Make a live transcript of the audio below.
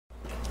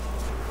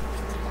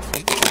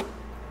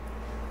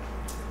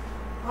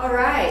All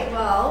right,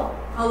 well,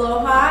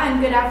 aloha and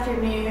good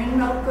afternoon.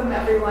 Welcome,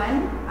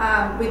 everyone.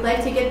 We'd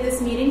like to get this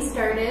meeting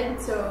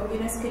started, so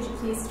Eunice, could you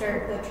please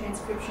start the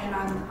transcription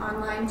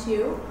online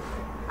too?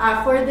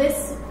 For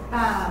this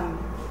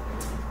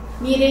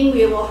meeting,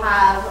 we will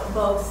have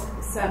both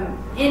some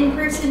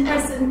in-person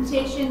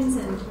presentations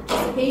and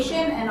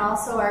participation, and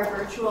also our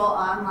virtual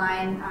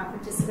online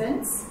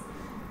participants.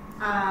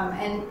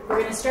 And we're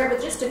going to start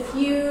with just a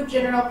few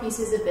general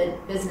pieces of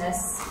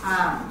business.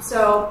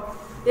 So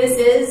this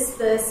is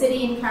the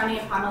City and County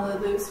of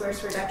Honolulu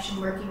Source Reduction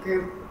Working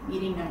Group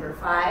meeting number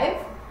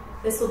 5.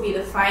 This will be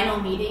the final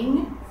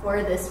meeting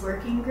for this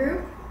working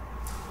group.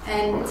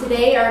 And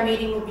today our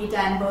meeting will be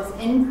done both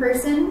in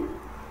person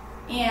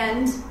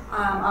and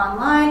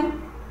online.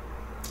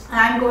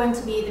 I'm going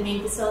to be the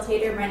main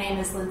facilitator. My name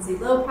is Lindsay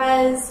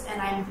Lopez,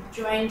 and I'm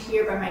joined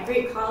here by my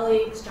great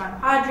colleagues, John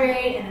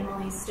Padre and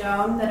Emily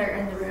Stone, that are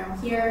in the room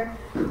here.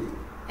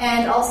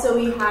 And also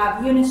we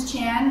have Eunice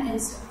Chan,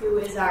 who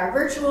is our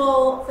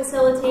virtual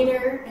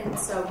facilitator, and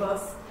so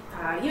both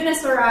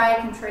Eunice or I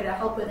can try to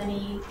help with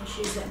any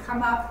issues that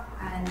come up,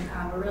 and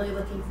we're really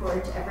looking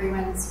forward to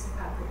everyone's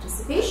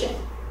participation.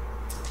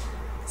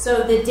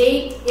 So the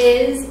date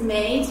is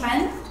May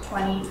 10th,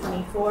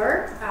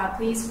 2024.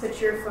 Please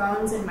put your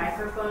phones and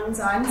microphones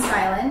on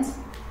silent.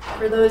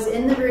 For those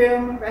in the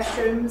room,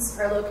 restrooms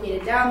are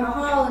located down the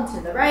hall and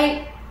to the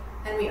right,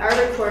 and we are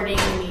recording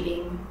the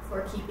meeting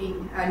for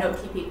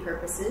note-keeping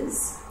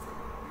purposes.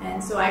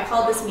 And so I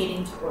call this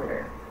meeting to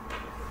order.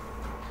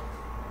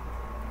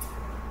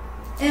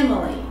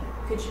 Emily,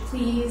 could you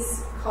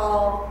please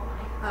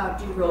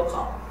do roll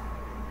call?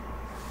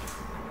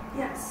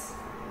 Yes.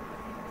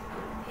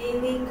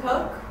 Haley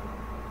Cook.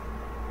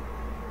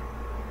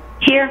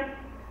 Here.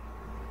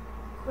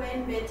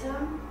 Quinn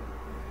Bittum.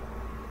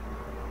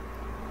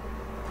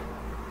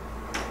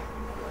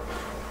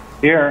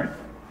 Here.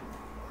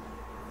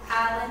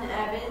 Alan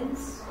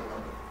Evans.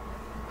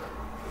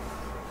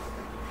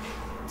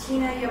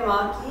 Tina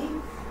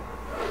Yamaki.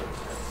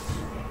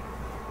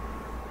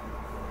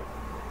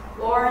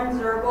 Lauren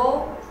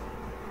Zergel.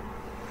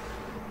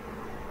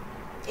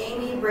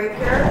 Amy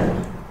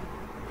Breaker.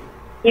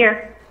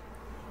 Here.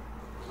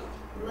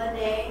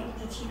 Lene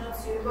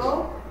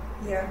Ichinotsugo.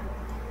 Here.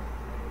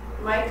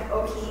 Mike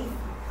O'Keefe.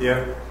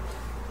 Here.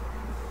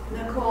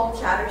 Nicole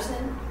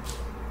Chatterson.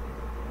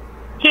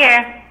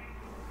 Here.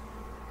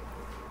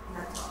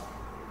 That's all.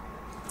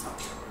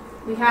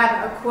 We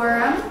have a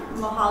quorum.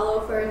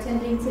 Mahalo for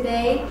attending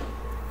today.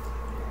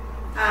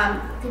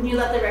 Can you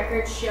let the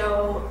record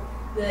show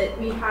that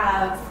we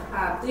have,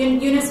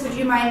 Eunice, would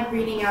you mind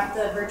reading out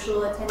the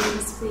virtual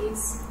attendees,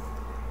 please?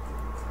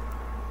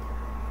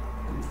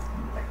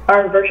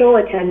 Our virtual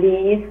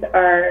attendees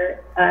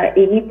are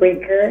Amy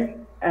Brinker,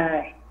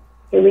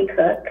 Haley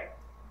Cook,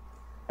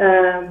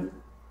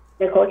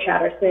 Nicole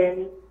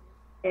Chatterson,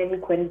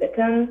 and Quinn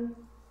Bittum.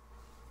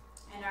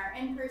 And our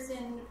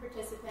in-person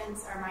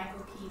participants are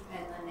Michael Keefe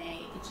and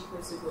Lene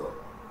Ichikosugo.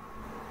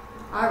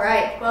 All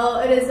right, well,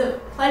 it is a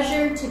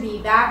pleasure to be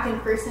back in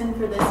person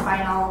for this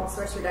final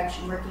Source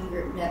Reduction Working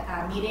Group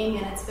meeting,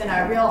 and it's been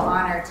a real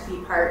honor to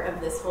be part of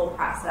this whole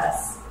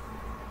process.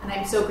 And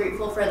I'm so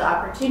grateful for the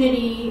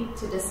opportunity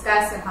to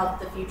discuss and help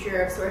the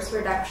future of source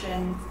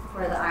reduction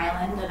for the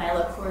island, and I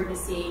look forward to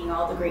seeing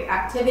all the great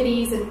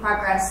activities and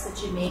progress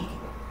that you make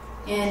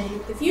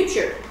in the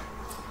future.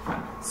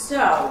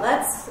 So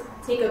let's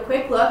take a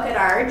quick look at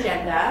our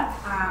agenda.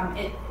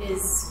 It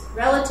is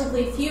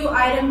relatively few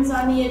items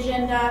on the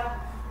agenda,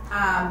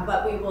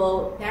 but we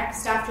will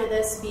next, after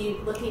this,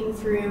 be looking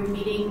through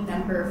meeting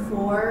number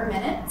 4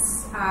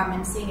 minutes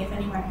and seeing if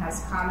anyone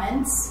has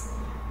comments.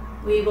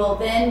 We will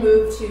then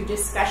move to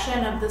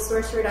discussion of the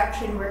Source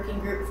Reduction Working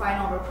Group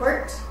final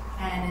report,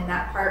 and in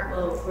that part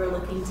we're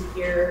looking to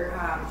hear,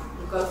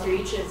 we'll go through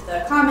each of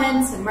the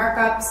comments and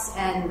markups,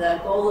 and the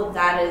goal of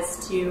that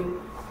is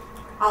to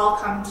all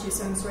come to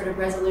some sort of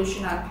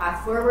resolution on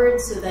path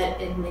forward, so that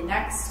in the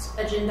next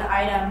agenda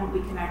item we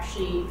can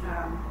actually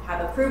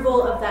have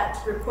approval of that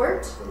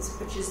report,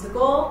 which is the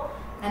goal,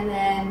 and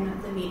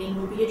then the meeting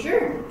will be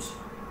adjourned.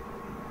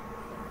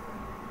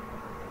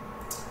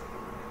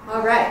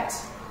 All right.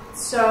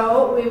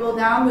 So we will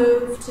now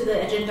move to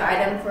the agenda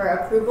item for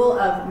approval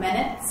of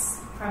minutes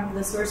from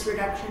the Source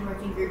Reduction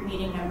Working Group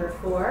meeting number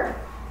 4.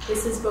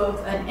 This is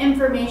both an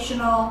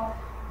informational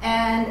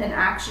and an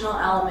actional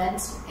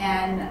element,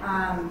 and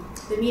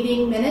the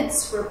meeting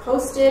minutes were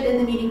posted in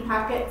the meeting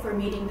packet for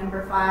meeting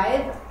number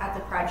 5 at the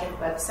project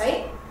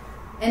website.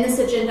 In this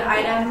agenda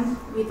item,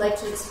 we'd like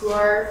to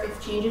explore if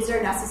changes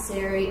are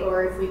necessary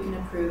or if we can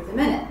approve the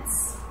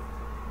minutes.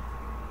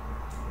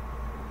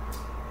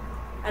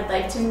 I'd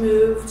like to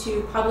move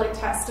to public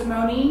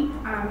testimony.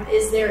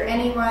 Is there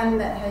anyone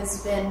that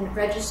has been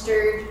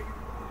registered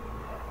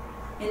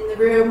in the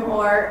room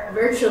or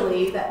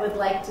virtually that would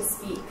like to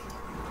speak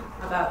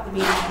about the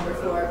meeting number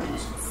 4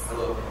 minutes?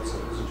 Hello,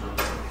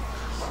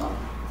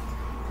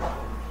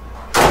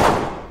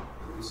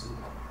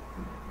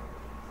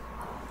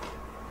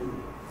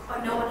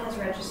 Oh, no one has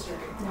registered.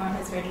 No one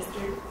has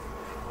registered.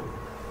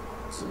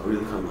 So are we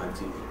looking on live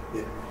TV?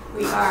 Yeah.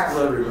 We are.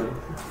 Hello, everybody.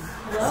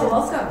 Hello,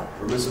 welcome.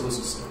 We're missing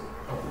Mrs.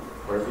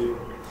 Harvey.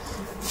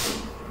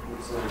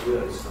 It's not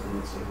good. It's not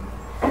good.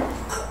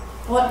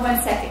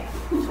 One second.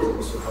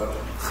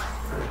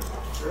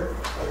 Sure.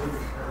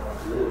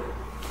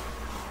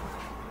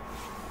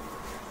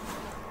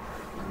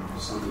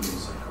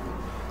 Something's like,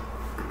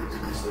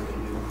 it's like you.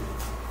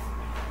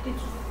 Did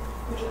you?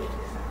 Would you like to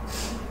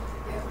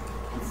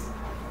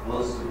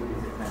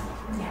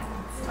Yeah.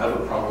 I have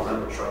a problem. I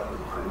have a truck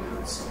behind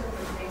me. So.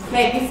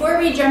 Okay, before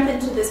we jump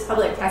into this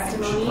public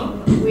testimony,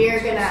 we are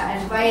going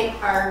to invite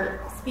our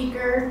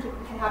speaker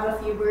to have a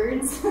few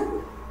words.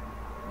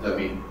 That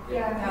mean?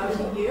 Yeah, that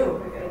would be you.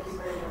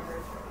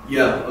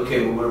 Yeah,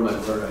 okay, well, where am I?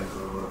 Where did I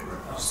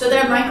go? So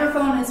the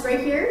microphone is right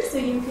here, so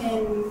you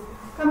can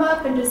come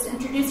up and just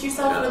introduce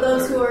yourself for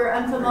those who are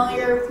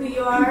unfamiliar with who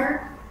you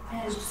are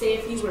and say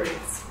a few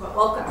words. Well,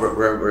 welcome.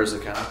 Where's the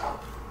camera?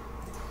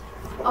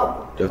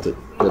 Oh. Do you have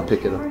to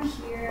pick it up?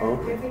 Here. Oh.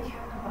 Do you have a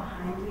camera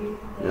behind you?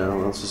 Yeah,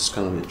 well, this is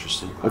kind of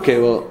interesting. Okay,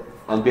 well,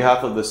 on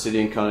behalf of the city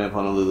and county of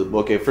Honolulu,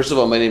 okay, first of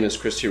all, my name is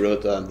Chris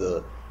Hirota. I'm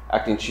the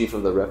acting chief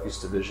of the Refuse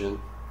Division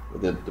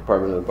with the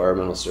Department of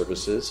Environmental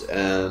Services,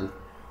 and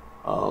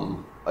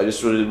I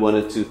just really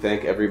wanted to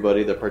thank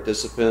everybody, the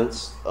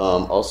participants,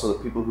 also the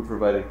people who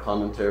provided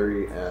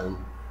commentary, and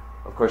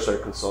of course our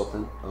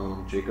consultant,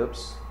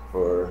 Jacobs,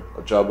 for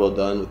a job well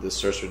done with this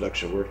source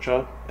reduction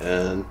workshop.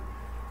 And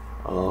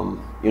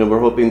we're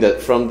hoping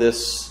that from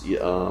this we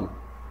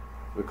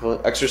call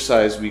it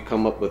exercise, we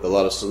come up with a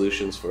lot of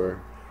solutions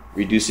for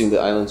reducing the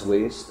island's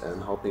waste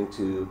and helping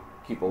to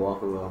keep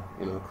Oahu a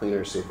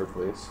cleaner, safer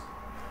place.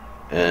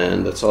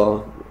 And that's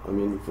all. I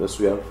mean, unless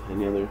we have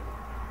any other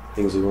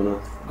things we want to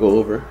go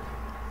over.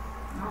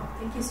 No,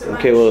 thank you so much.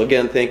 Okay, well,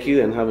 again, thank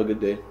you and have a good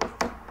day.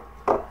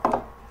 All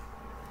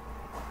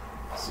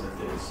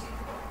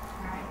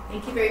right,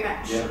 thank you very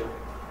much. Yeah.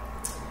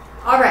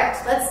 All right,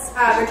 let's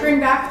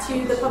return back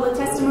to the public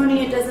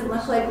testimony. It doesn't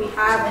look like we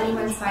have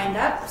anyone signed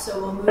up, so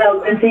we'll move on.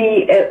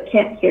 Lindsay,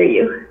 can't hear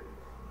you.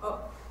 Oh,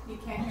 you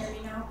can't hear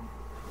me now?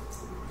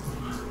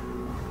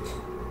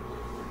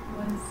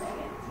 1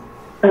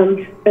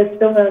 second. There's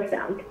still no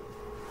sound.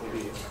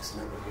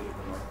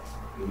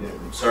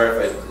 Sorry if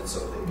I did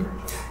something.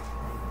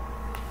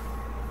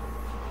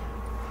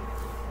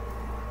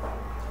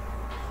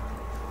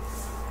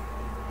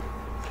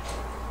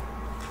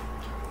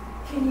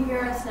 Can you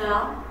hear us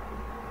now?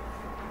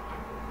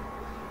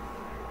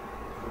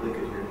 They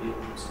could hear me.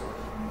 So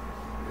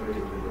I could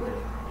do it.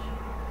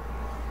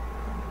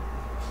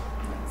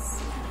 Let's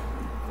see.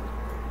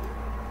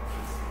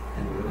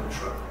 And we're going to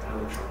truck.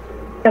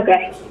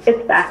 Okay,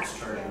 it's back.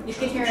 You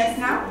can hear us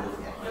now?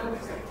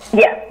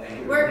 Yeah.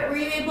 Were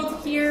you able to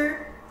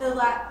hear the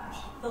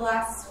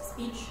last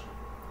speech?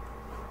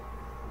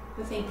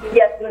 The thank you?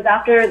 Yes, it was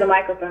after the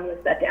microphone was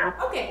set down.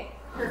 Okay,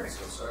 perfect.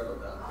 So sorry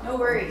about that. No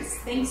worries.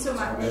 Thanks so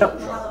much.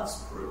 Hello.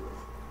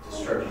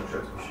 Discharging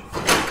transmission.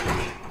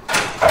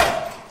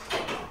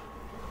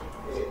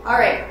 All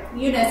right,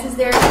 Eunice, is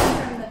there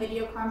anyone from the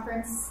video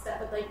conference that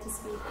would like to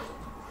speak?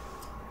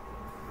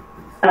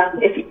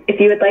 If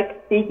you would like to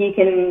speak, you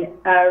can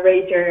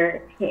raise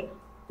your hand.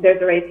 There's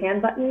a raise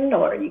hand button,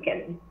 or you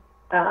can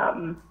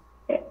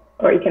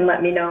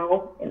let me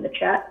know in the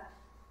chat.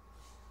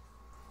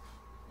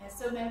 Yeah,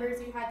 so members,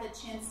 you had the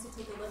chance to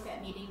take a look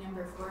at meeting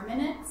number 4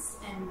 minutes,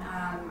 and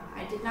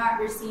I did not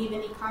receive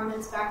any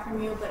comments back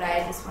from you, but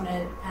I just want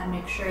to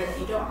make sure that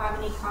you don't have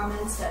any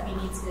comments, that we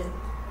need to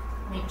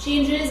make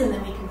changes, and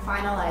then we can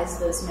finalize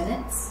those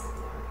minutes.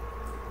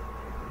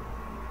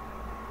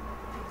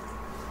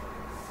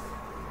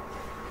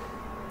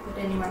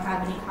 Did anyone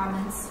have any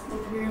comments in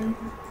the room?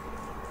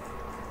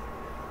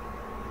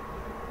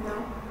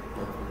 No?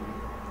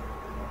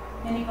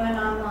 Anyone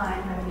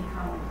online have any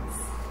comments?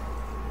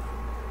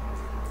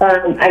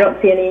 I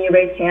don't see any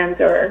raised hands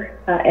or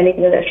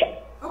anything in the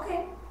chat.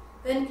 Okay.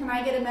 Then can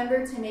I get a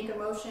member to make a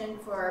motion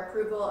for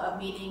approval of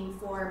meeting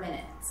 4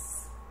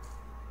 minutes?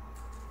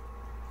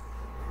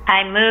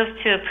 I move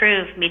to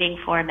approve meeting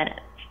 4 minutes.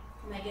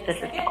 Can I get a This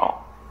is second?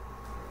 Nicole.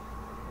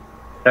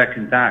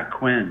 Second that,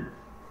 Quinn.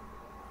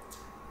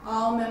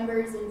 All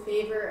members in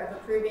favor of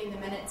approving the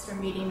minutes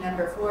from meeting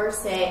number 4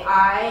 say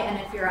aye, and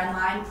if you're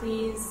online,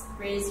 please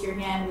raise your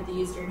hand with the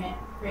raise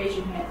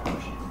your hand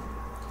function.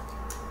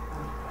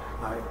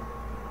 Aye.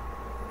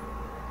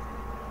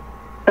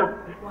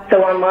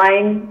 So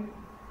online,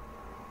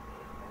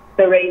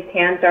 the raised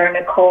hands are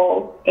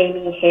Nicole,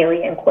 Amy,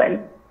 Haley, and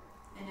Quinn.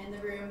 And in the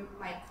room,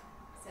 Mike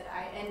said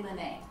aye, and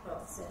Lene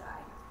both said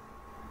aye.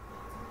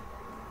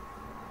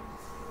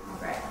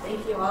 All right,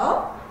 thank you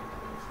all.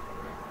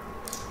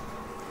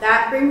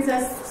 That brings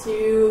us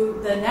to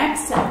the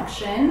next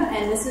section,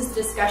 and this is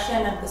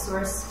discussion of the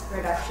Source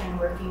Reduction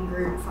Working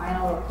Group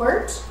final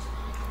report.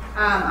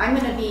 I'm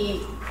going to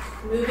be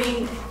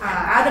moving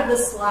out of the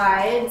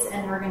slides,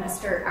 and we're going to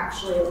start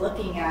actually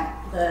looking at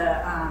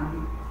the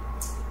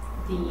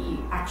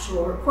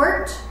actual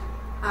report.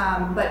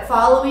 But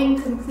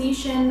following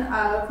completion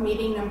of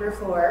meeting number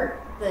 4,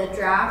 the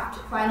draft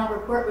final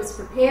report was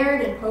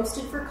prepared and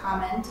posted for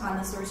comment on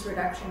the Source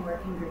Reduction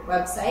Working Group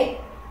website.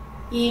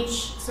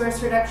 Each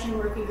Source Reduction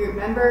Working Group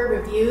member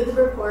reviewed the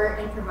report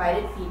and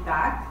provided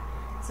feedback.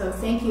 So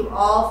thank you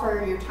all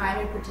for your time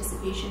and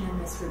participation in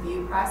this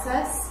review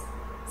process.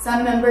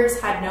 Some members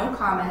had no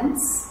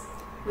comments.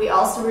 We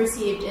also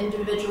received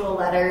individual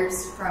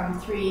letters from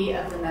 3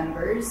 of the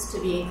members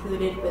to be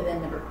included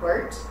within the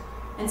report.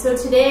 And so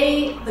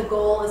today the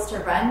goal is to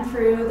run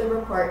through the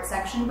report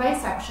section by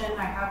section.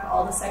 I have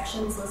all the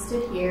sections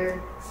listed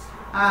here.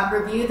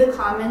 Review the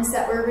comments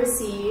that were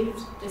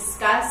received,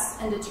 discuss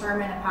and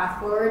determine a path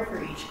forward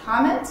for each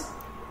comment.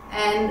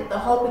 And the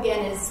hope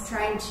again is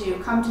trying to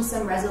come to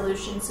some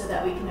resolution so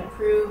that we can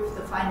approve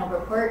the final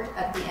report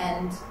at the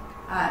end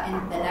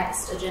in the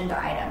next agenda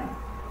item.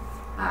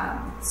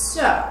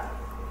 So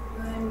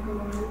I'm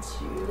going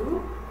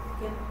to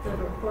get the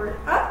report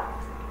up.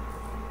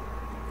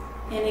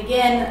 And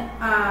again,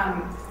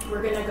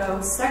 we're going to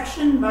go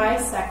section by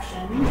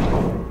section.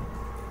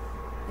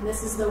 And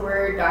this is the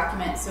Word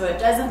document, so it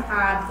doesn't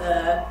have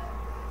the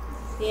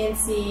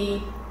fancy,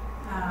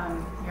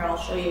 here I'll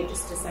show you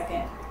just a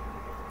second.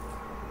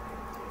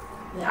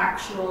 The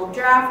actual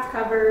draft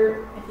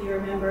cover, if you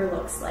remember,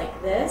 looks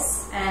like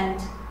this. And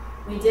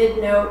we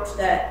did note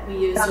that we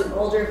used an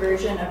older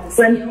version of the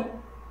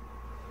seal.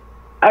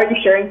 Are you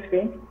sharing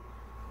screen?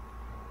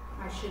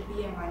 I should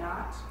be, am I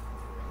not?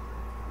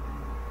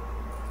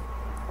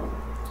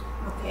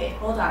 Okay,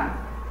 hold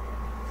on.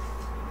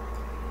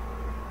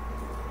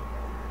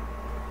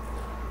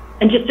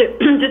 And just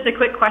a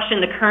quick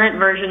question, the current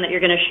version that you're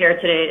going to share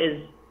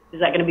today, is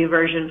that going to be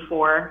version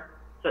 4?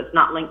 So it's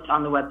not linked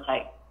on the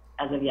website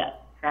as of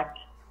yet, correct?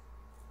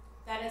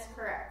 That is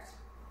correct.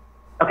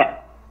 Okay.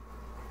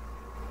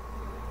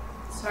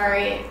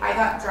 Sorry, I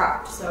got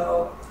dropped,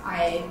 so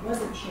I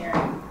wasn't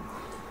sharing.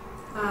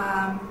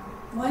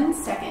 1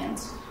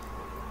 second.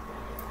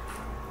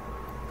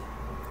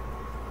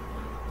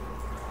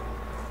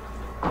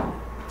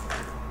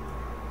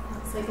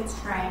 Looks like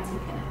it's trying to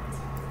connect.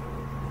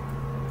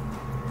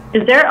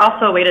 Is there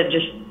also a way to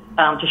just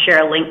to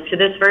share a link to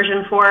this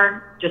version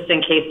 4, just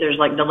in case there's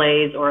like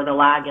delays or the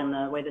lag in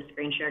the way the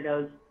screen share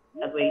goes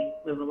as we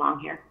move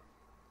along here?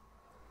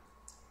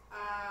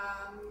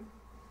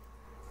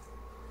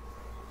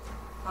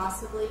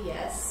 Possibly,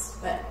 yes,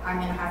 but I'm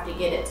going to have to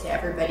get it to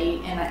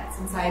everybody, and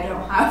since I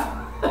don't have...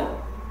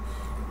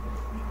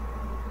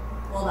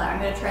 Hold on, I'm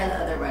going to try the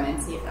other one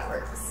and see if that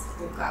works.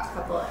 We've got a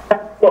couple of...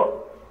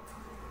 Cool.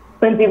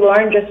 Lindsay,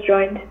 Lauren just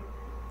joined.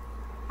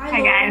 Hi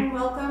guys. Lauren,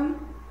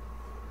 welcome.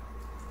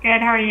 Good,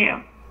 how are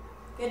you?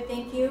 Good,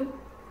 thank you.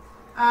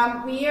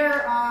 We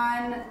are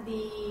on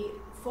the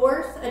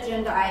 4th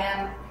agenda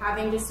item,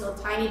 having just a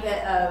tiny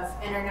bit of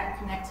internet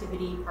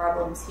connectivity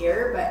problems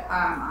here, but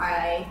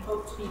I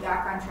hope to be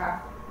back on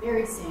track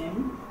very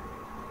soon.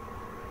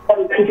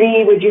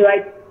 Lindsay, would you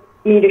like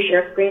me to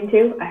share screen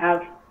too? I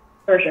have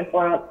version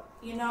 4 up.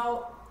 You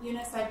know,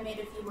 Eunice, I've made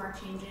a few more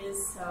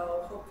changes,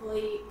 so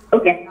hopefully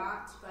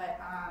not, but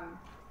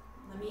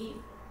let me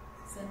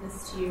send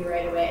this to you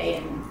right away,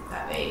 and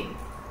that way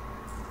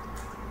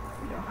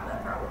we don't have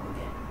that problem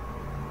again.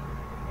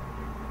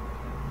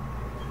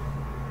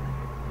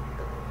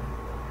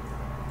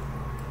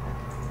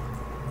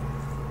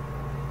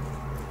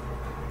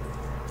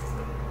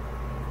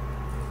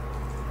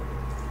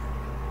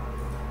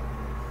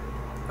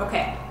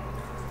 Okay.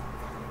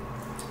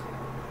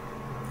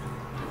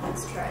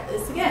 Let's try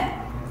this again.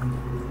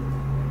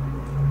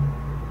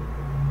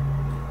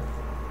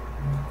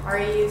 Are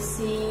you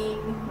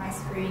seeing my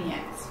screen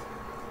yet?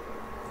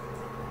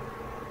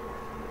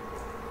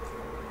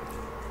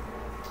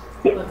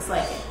 Looks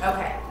like it.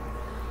 Okay.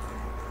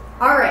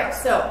 All right,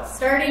 so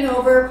starting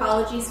over,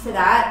 apologies for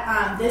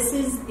that. This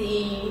is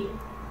the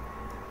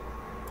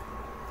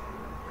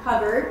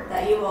cover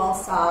that you all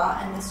saw,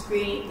 and the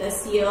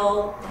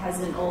seal has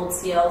an old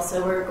seal,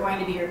 so we're going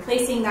to be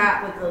replacing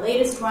that with the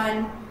latest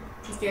one,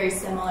 which is very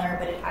similar,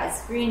 but it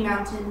has green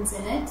mountains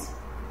in it.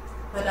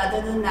 But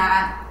other than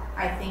that,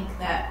 I think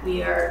that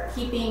we are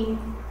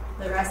keeping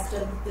the rest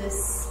of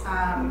this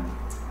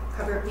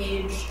cover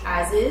page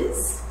as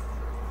is.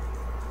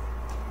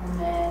 And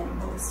then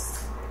we'll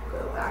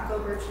go back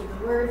over to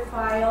the Word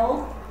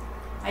file.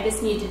 I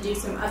just need to do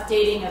some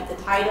updating of the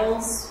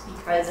titles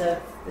because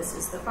of this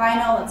is the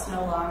final, it's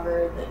no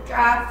longer the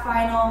draft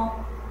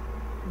final,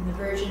 and the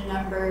version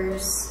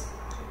numbers.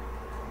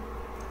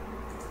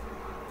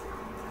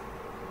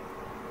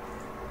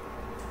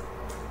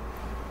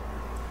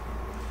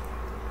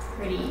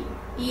 Pretty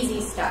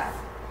easy stuff.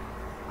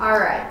 All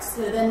right,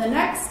 so then the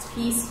next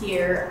piece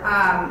here,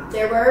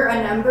 there were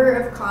a number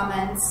of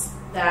comments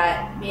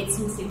that made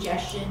some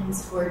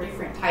suggestions for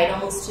different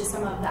titles to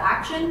some of the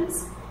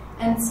actions.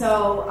 And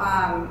so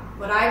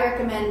what I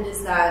recommend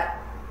is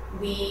that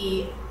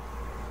we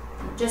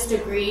just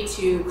agree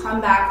to come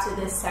back to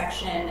this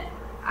section.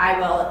 I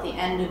will at the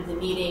end of the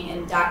meeting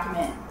and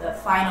document the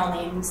final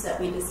names that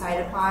we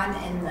decide upon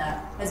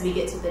as we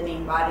get to the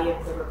main body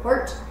of the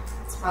report.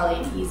 It's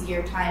probably an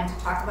easier time to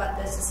talk about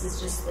this. This is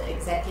just the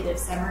executive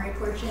summary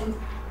portion.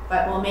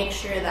 but we'll make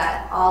sure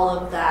that all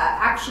of the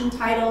action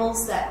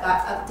titles that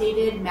got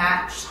updated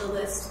match the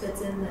list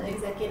that's in the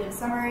executive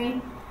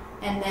summary,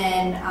 and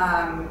then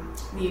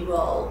we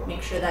will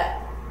make sure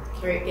that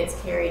it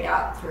gets carried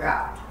out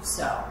throughout.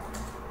 So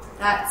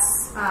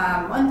that's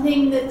one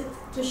thing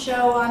to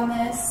show on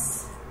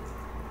this.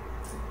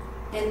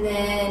 And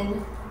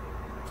then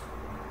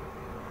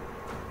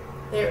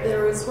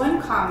there was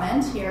one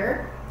comment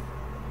here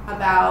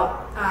about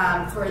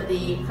for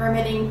the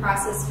permitting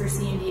process for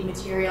C&D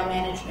material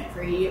management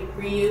for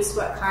reuse,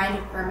 what kind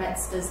of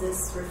permits does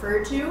this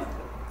refer to?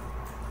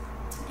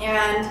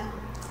 And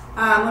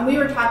when we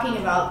were talking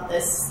about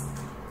this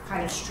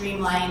kind of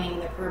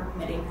streamlining the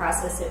permitting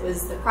process, it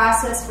was the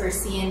process for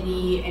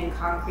C&D and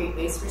concrete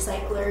waste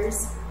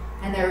recyclers,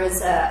 and there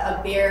was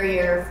a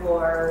barrier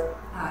for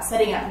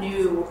setting up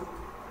new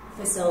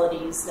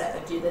facilities that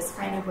would do this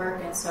kind of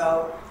work, and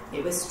so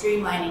it was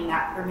streamlining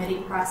that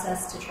permitting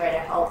process to try to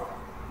help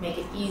make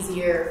it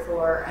easier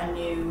for a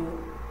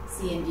new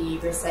C&D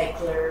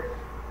recycler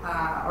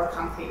or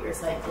concrete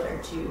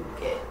recycler to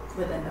get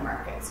within the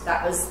market. So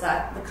that was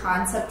the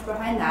concept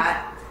behind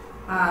that.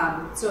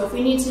 So if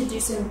we need to do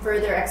some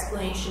further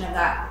explanation of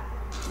that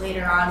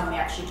later on when we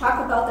actually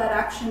talk about that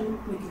action,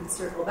 we can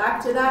circle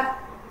back to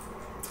that.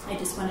 I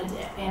just wanted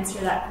to answer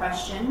that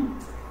question.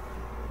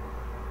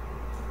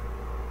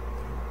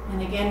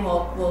 And again,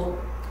 we'll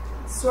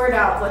sort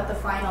out what the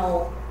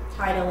final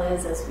title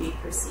is as we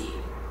proceed.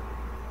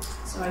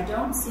 So I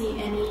don't see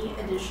any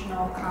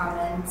additional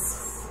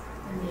comments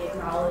in the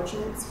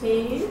acknowledgements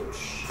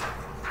page.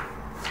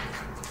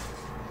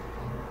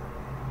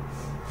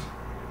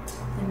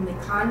 And the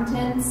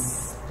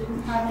contents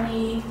didn't have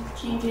any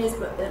changes,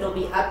 but it'll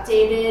be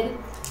updated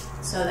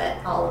so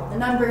that all of the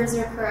numbers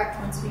are correct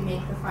once we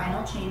make the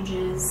final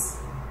changes.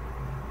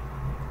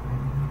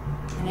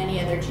 And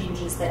any other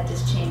changes that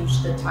just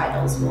change the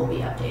titles will be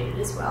updated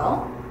as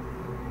well.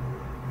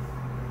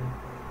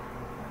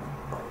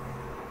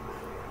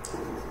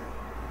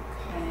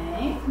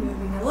 Okay,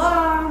 moving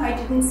along. I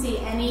didn't see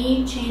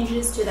any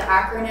changes to the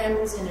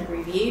acronyms and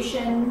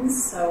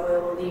abbreviations, so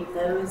we'll leave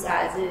those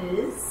as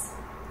is.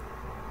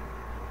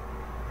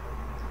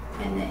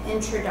 And the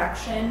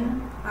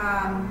introduction,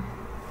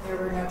 there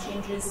were no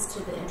changes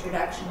to the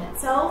introduction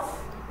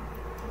itself.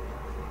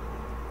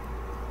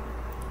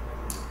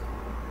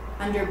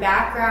 Under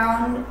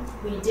background,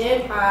 we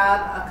did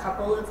have a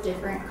couple of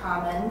different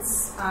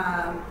comments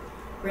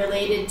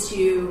related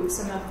to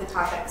some of the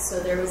topics. So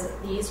there was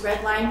these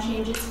red line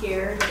changes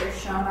here that are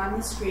shown on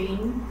the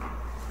screen.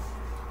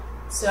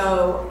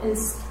 So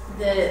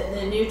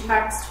the new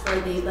text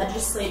for the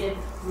legislative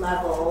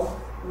level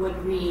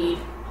would read,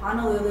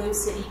 Honolulu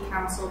City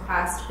Council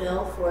passed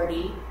Bill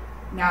 40,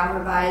 now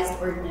revised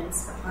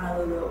ordinance of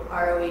Honolulu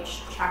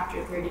ROH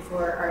Chapter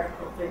 34,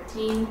 Article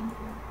 13,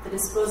 the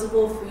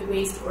Disposable Food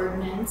Waste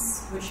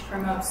Ordinance, which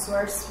promotes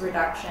source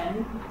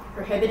reduction,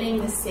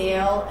 prohibiting the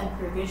sale and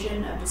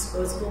provision of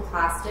disposable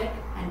plastic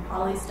and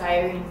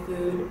polystyrene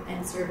food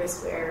and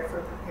serviceware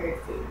for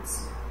prepared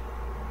foods.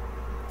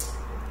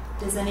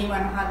 Does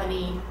anyone have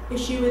any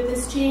issue with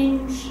this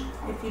change?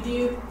 If you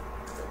do,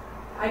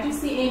 I do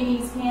see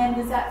Amy's hand.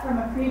 Is that from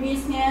a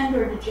previous hand,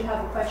 or did you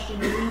have a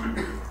question,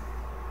 Amy?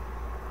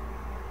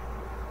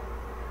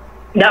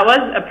 That was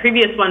a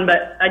previous one,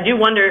 but I do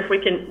wonder if we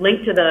can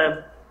link to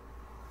the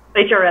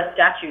HRS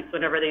statutes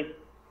whenever they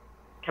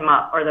come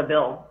up, or the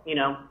bill, you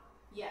know?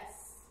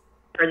 Yes.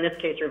 Or in this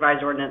case,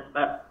 revised ordinance,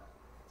 but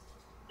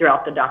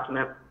throughout the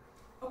document.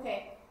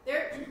 Okay.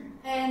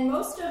 And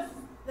most of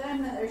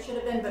them there should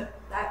have been, but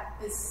that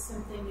is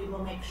something we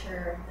will make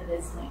sure that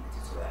is linked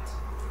to it.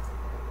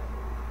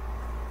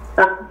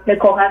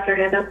 Nicole has her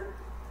hand up.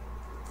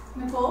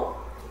 Nicole?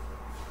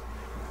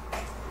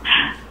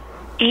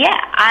 Yeah,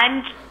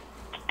 I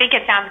think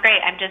it sounds great.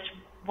 I'm just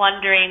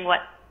wondering what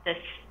the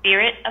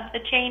spirit of the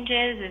change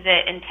is. Is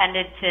it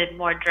intended to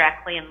more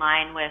directly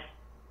align with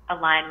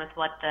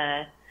what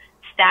the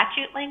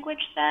statute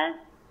language says?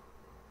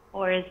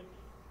 Or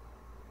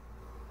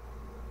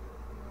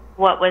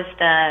what was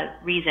the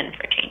reason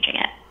for changing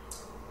it?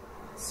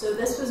 So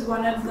this was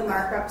one of the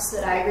markups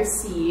that I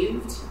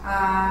received.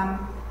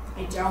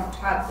 I don't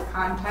have the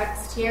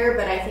context here,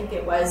 but I think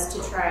it was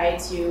to try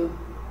to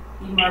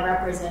be more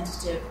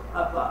representative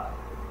of what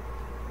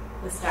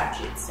the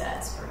statute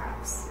says,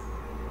 perhaps.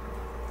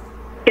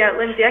 Yeah,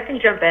 Lindsay, I can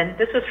jump in.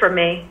 This was for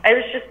me. I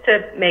was just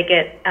to make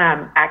it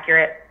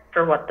accurate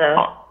for what the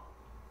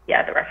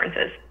reference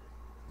is.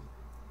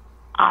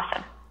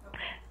 Awesome.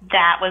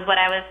 That was what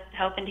I was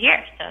hoping to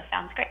hear, so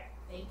sounds great.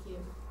 Thank you.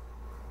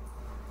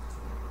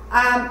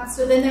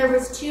 So then there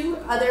was two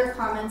other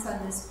comments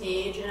on this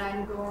page, and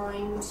I'm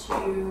going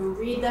to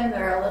read them.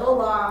 They're a little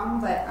long,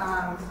 but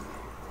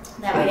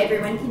that way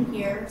everyone can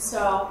hear.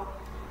 So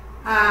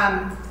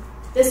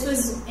this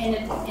was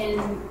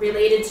in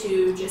related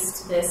to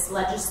just this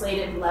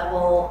legislative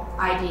level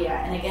idea.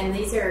 And again,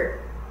 these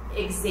are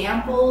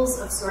examples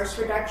of source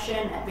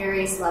reduction at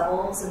various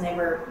levels, and they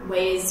were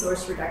ways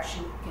source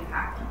reduction can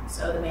happen.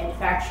 So the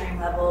manufacturing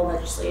level,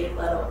 legislative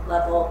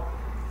level,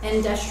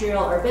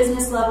 industrial or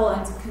business level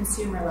and to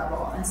consumer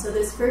level. And so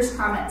this first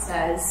comment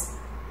says,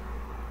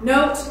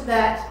 note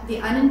that the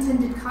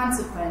unintended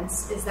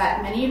consequence is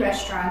that many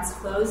restaurants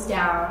closed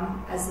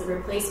down as the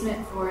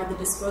replacement for the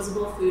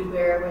disposable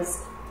foodware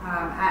was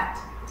at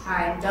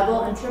time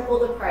double and triple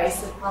the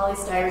price of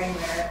polystyrene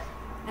ware,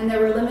 and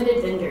there were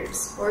limited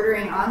vendors.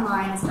 Ordering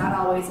online is not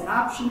always an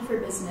option for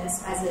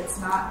business as it's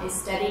not a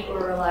steady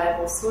or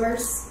reliable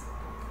source.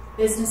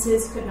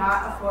 Businesses could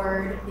not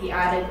afford the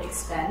added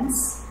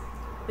expense.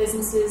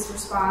 Businesses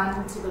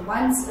respond to the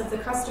wants of the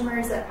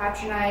customers that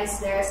patronize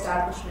their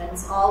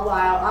establishments, all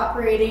while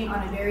operating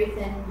on a very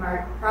thin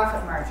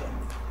profit margin.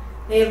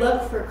 They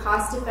look for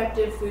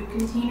cost-effective food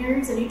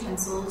containers and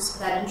utensils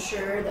that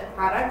ensure that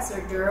products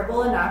are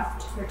durable enough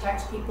to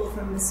protect people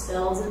from the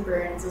spills and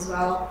burns, as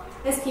well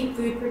as keep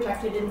food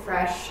protected and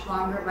fresh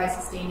longer by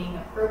sustaining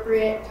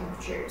appropriate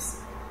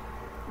temperatures.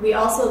 We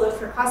also look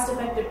for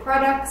cost-effective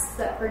products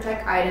that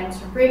protect items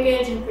from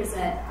breakage and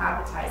present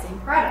appetizing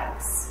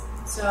products.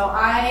 So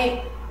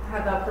I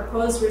have a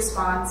proposed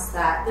response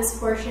that this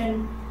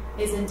portion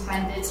is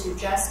intended to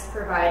just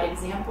provide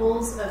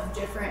examples of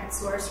different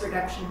source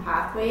reduction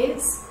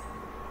pathways.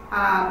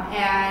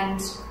 And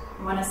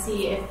I want to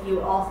see if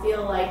you all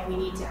feel like we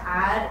need to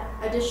add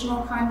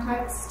additional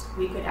context.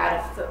 We could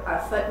add a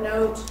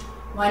footnote.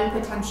 One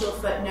potential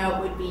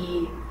footnote would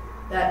be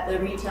that the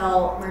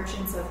retail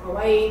merchants of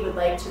Hawaii would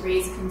like to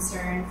raise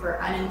concern for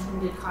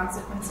unintended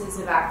consequences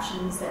of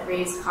actions that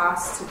raise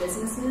costs to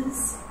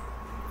businesses.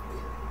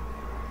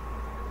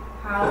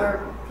 How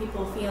are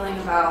people feeling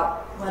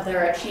about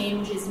whether a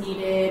change is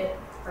needed,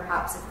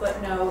 perhaps a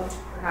footnote,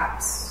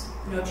 perhaps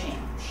no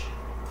change?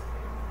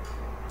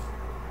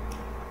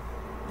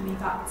 Any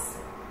thoughts?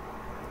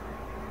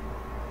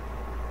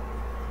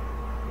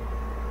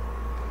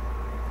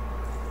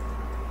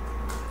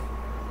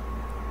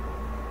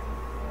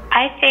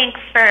 I think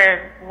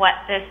for what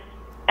this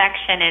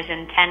section is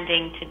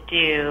intending to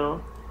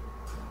do,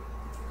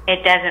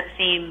 it doesn't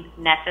seem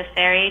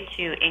necessary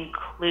to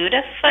include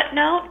a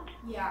footnote.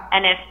 Yeah.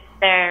 And if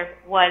there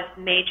was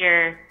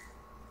major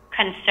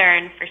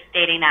concern for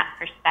stating that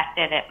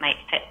perspective, it might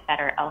fit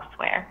better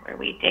elsewhere, where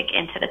we dig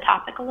into the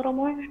topic a little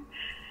more.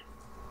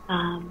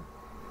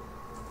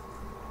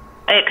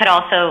 It could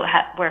also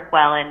work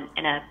well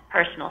in a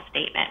personal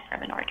statement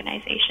from an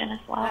organization as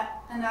well.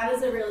 And that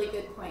is a really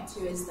good point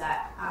too, is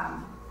that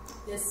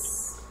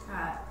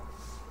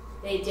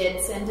they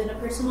did send in a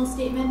personal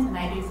statement, and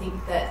I do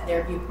think that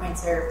their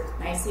viewpoints are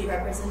nicely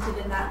represented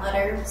in that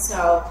letter.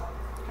 So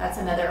that's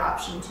another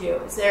option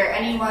too. Is there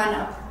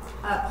anyone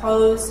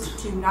opposed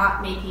to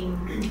not making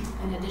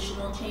an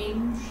additional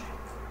change?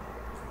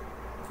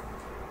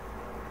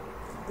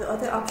 The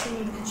other option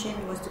you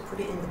mentioned was to put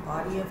it in the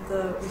body of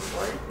the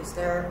report. Is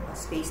there a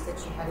space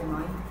that you had in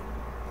mind?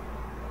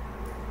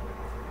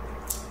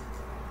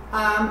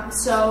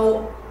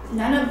 So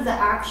none of the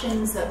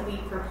actions that we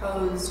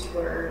proposed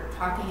were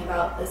talking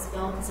about this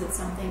bill because it's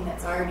something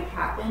that's already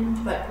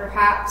happened, but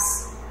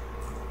perhaps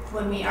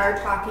when we are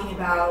talking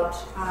about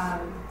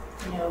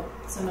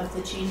some of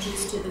the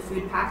changes to the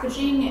food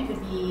packaging, it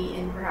could be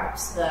in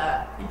perhaps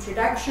the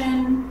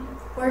introduction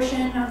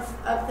portion of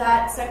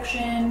that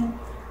section.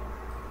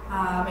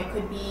 It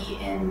could be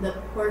in the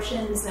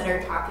portions that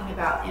are talking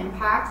about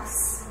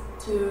impacts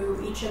to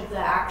each of the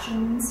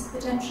actions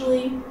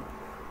potentially.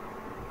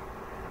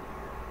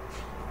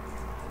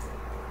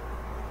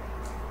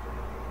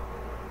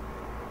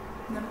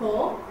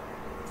 Nicole?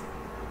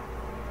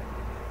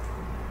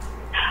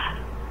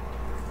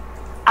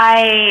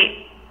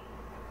 I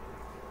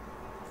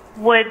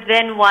would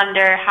then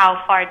wonder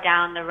how far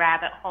down the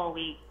rabbit hole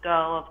we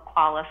go of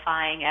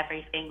qualifying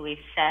everything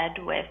we've said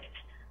with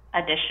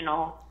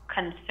additional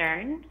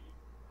concerns,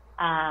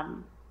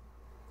 and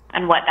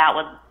what that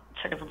would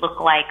sort of look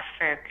like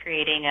for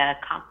creating a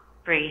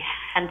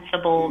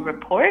comprehensible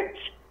report.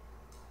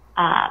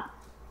 I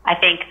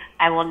think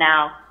I will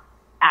now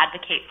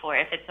advocate for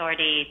if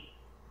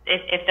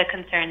the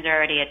concerns are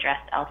already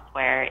addressed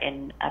elsewhere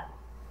in a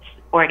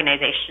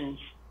organization's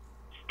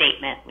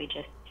statement, we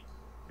just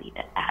leave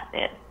it as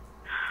is.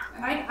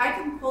 And I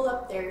can pull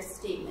up their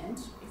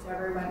statement if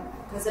everyone,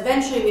 because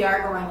eventually we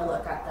are going to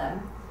look at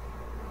them.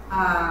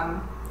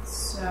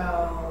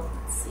 So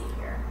let's see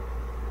here.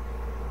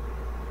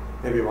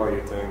 Maybe while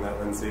you're doing that,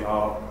 Lindsay,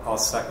 I'll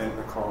second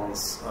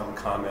Nicole's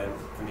comment.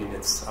 I mean,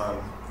 it's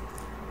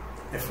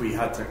if we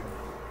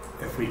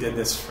did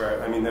this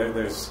for, I mean,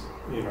 there's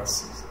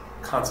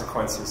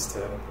consequences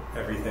to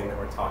everything that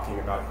we're talking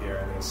about here,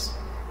 and there's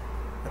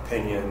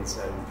opinions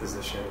and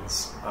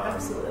positions.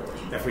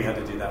 Absolutely. If we had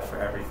to do that for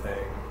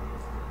everything,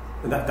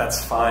 and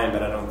that's fine,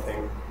 but I don't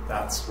think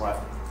that's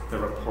what the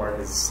report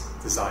is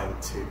designed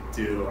to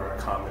do or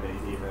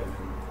accommodate even.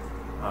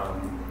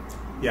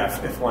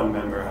 If one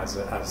member has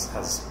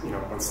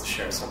wants to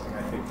share something,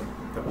 I think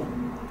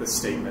the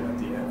statement at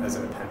the end as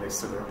an appendix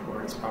to the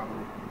report is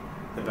probably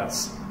the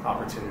best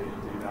opportunity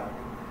to do that.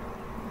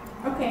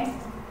 Okay.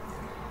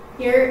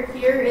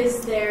 Here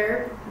is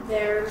their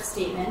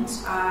statement.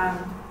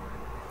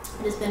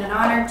 It has been an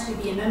honor to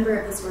be a member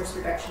of the Source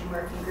Reduction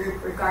Working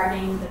Group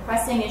regarding the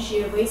pressing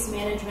issue of waste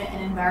management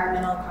and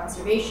environmental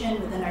conservation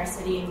within our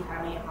city and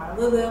county of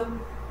Honolulu.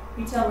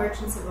 Retail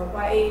merchants of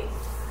Hawaii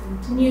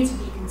continue to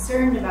be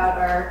concerned about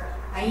our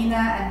hyena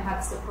and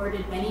have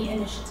supported many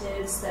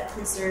initiatives that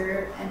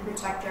preserve and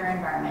protect our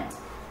environment.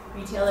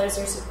 Retailers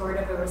are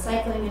supportive of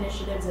recycling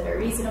initiatives that are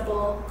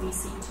reasonable. We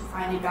seek to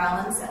find a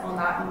balance that will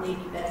not only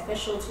be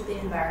beneficial to the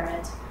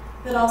environment,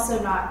 but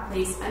also not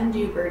place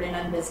undue burden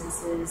on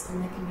businesses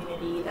in the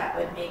community that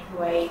would make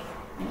Hawaii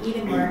an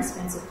even more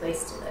expensive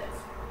place to live.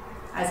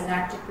 As an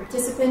active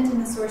participant in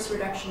the Source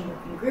Reduction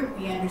Working Group,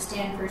 we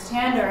understand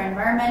firsthand our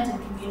environment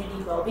and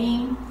community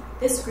well-being.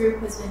 This group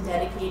has been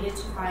dedicated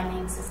to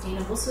finding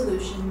sustainable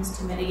solutions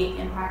to mitigate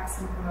impacts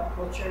and promote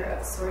culture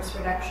of source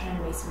reduction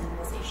and waste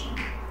minimization.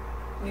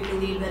 We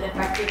believe that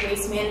effective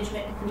waste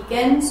management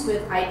begins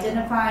with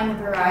identifying a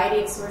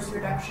variety of source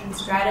reduction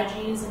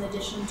strategies in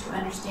addition to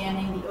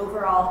understanding the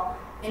overall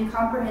and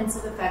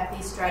comprehensive effect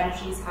these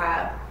strategies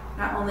have,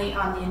 not only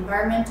on the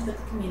environment but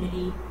the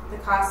community, the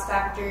cost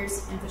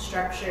factors,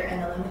 infrastructure,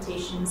 and the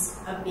limitations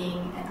of being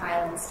an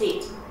island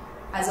state.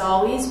 As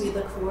always, we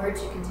look forward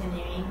to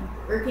continuing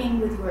working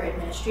with your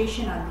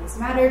administration on these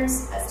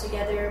matters, as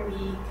together we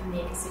can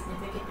make a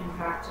significant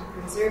impact in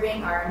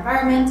preserving our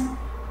environment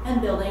and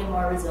building a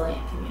more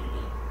resilient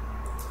community.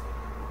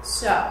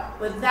 So,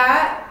 with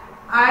that,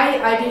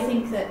 I do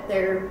think that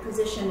their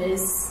position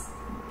is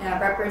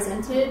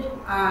represented.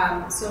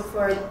 So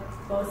for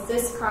both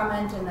this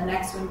comment and the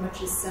next one,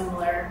 which is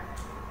similar,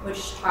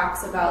 which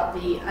talks about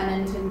the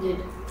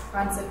unintended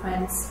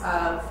consequence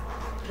of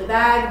the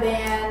bag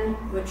ban,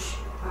 which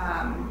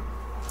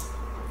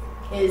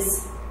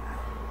is,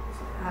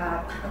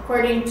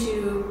 according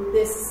to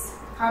this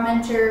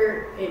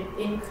commenter, it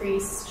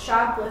increased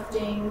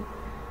shoplifting.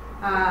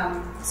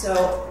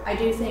 So I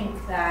do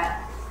think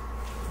that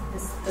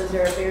those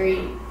are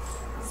very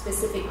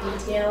specific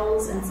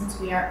details, and since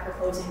we aren't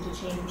proposing to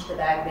change the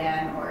bag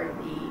ban or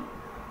the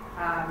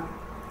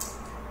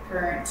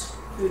current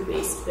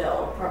food-based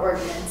bill or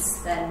ordinance,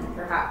 then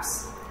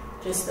perhaps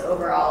just the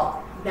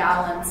overall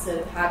balance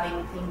of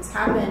having things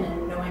happen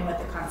and knowing what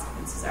the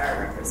consequences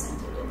are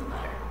represented in the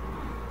letter.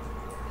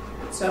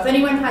 So if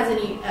anyone has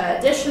any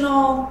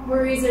additional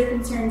worries or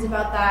concerns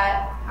about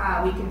that,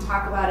 we can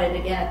talk about it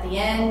again at the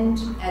end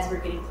as we're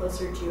getting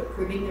closer to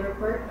approving the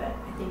report, but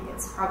I think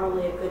it's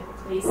probably a good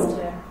place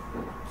to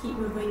keep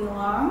moving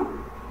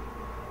along.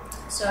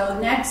 So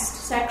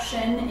next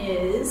section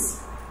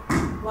is,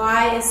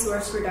 why is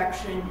source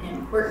reduction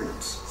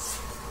important?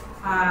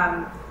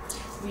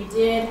 We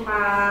did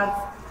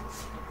have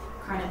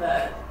kind of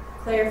a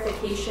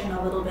clarification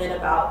a little bit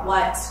about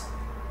what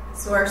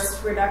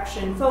source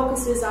reduction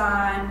focuses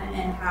on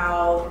and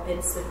how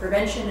it's the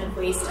prevention of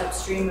waste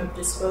upstream of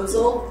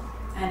disposal,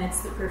 and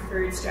it's the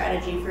preferred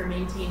strategy for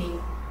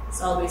maintaining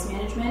solid waste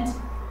management.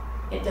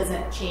 It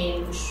doesn't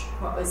change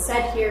what was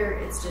said here,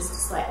 it's just a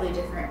slightly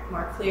different,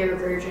 more clear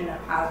version of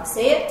how to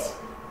say it.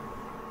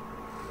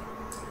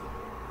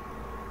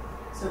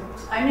 So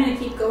I'm going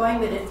to keep going,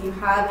 but if you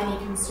have any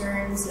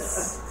concerns...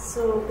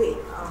 So wait,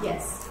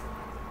 yes.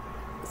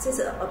 It says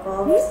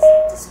above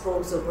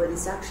disposal, but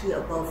it's actually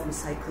above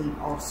recycling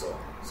also.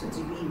 So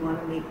do we want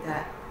to make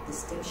that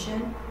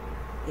distinction?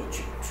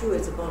 True,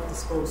 it's above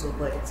disposal,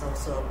 but it's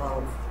also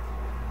above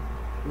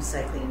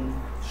recycling.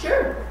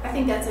 Sure, I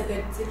think that's a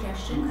good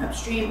suggestion.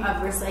 Upstream of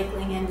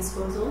recycling and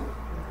disposal.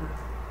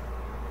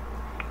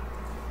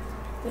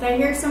 Did I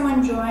hear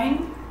someone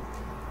join?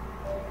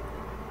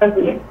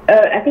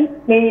 I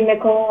think maybe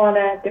Nicole on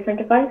a different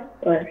device,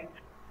 or?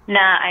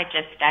 Nah, I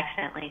just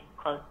accidentally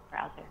closed the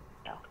browser,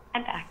 so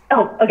I'm back.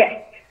 Oh,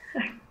 okay.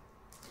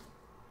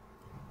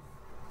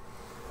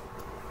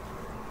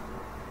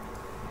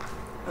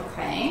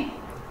 Okay.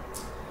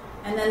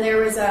 And then there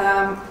was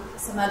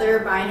some other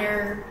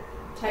minor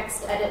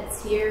text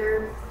edits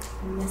here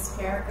in this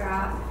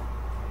paragraph.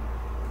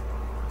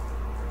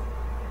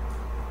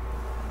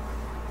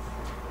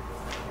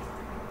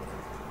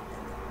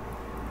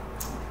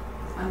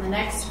 On the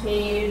next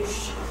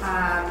page,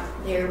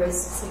 there was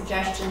a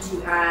suggestion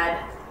to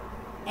add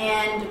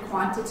 "and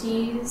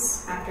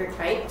quantities" after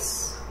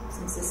types,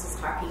 since this is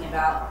talking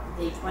about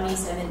the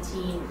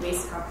 2017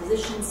 waste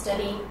composition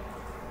study.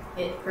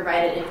 It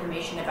provided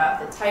information about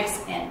the types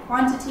and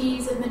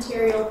quantities of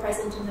material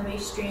present in the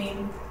waste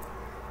stream,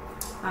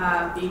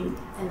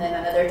 and then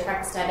another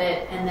text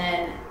edit, and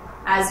then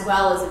as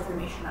well as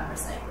information on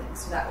recycling.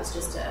 So that was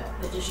just an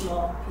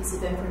additional piece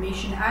of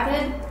information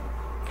added.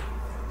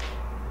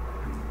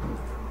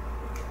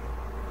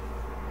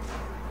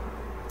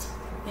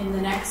 In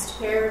the next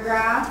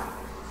paragraph,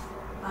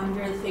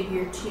 under the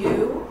figure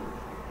 2,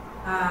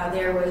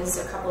 there was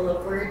a couple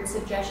of word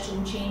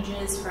suggestion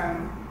changes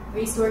from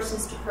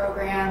resources to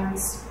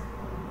programs,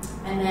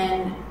 and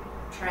then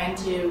trying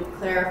to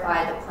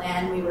clarify the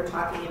plan we were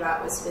talking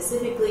about was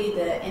specifically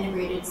the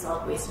Integrated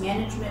Solid Waste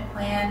Management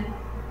Plan.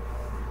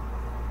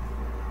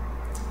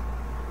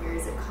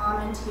 Here's a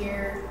comment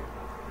here.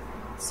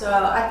 So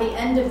at the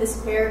end of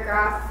this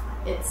paragraph,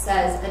 it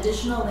says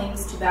additional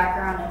links to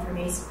background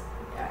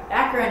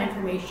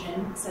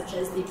information such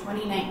as the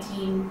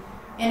 2019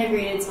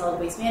 Integrated Solid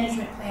Waste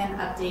Management Plan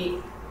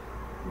update,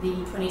 the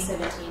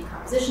 2017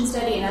 composition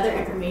study, and other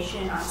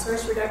information on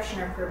source reduction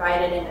are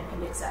provided in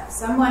Appendix F.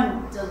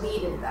 Someone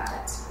deleted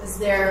that. Is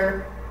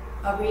there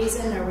a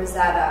reason, or was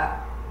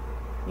that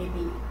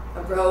maybe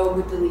a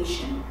rogue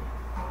deletion?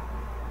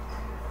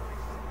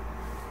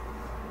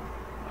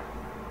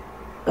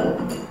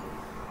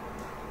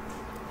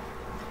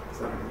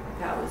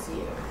 That was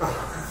you.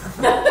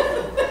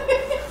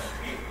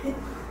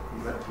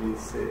 Let me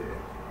see.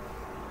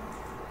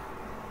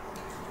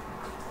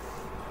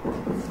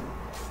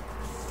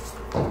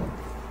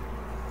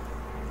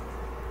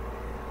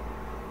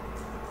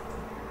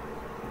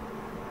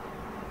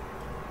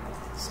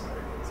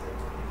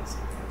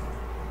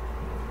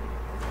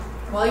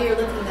 While you're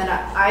looking that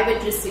up, I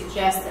would just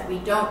suggest that we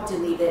don't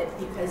delete it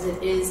because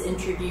it is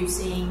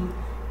introducing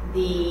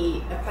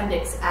the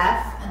Appendix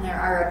F, and there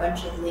are a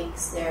bunch of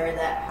links there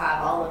that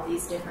have all of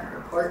these different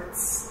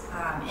reports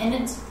in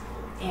it,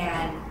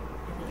 and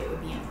I think it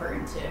would be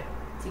important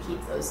to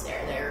keep those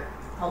there. They're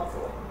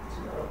helpful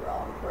to the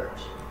overall report.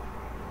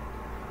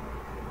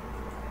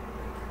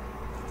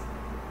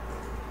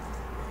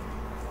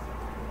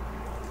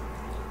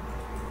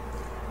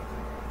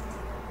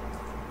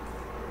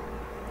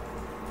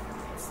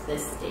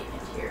 This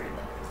statement here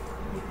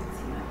that you can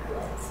see my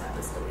highlights, that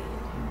was deleted.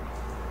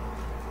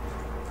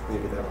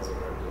 Maybe that was a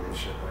rogue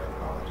deletion. I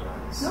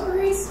apologize. No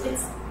worries.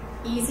 It's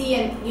easy,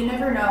 and you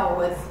never know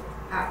with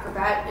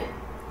Acrobat.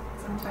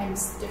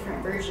 Sometimes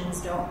different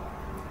versions don't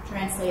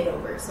translate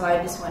over, so I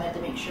just wanted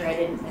to make sure I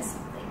didn't miss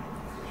something.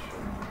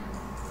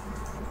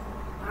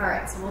 All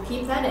right, so we'll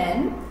keep that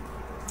in.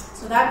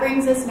 So that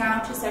brings us now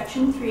to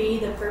Section 3,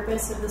 the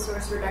purpose of the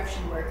Source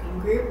Reduction Working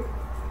Group.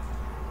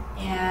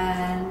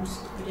 And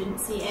we didn't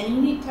see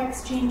any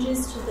text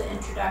changes to the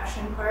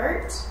introduction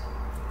part.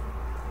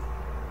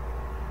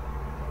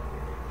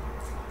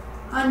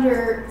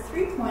 Under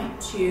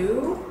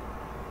 3.2,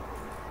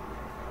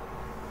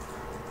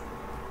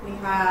 we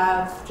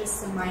have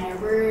just some minor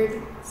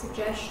word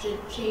suggested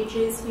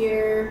changes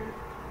here.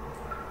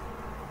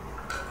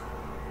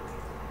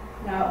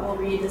 Now it will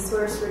read, the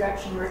Source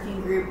Reduction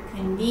Working Group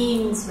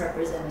convenes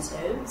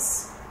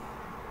representatives.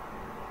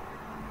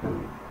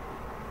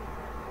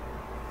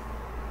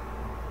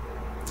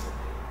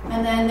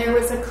 And then there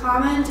was a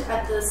comment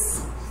at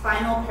this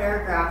final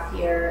paragraph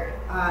here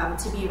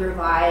to be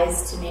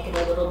revised to make it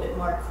a little bit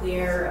more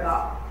clear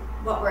about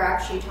what we're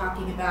actually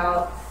talking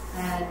about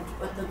and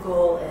what the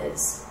goal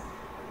is.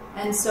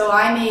 And so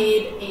I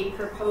made a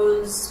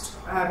proposed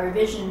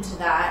revision to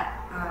that.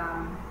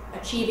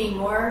 Achieving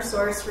more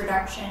source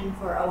reduction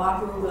for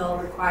Oahu will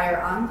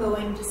require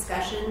ongoing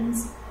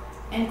discussions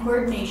and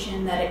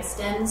coordination that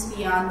extends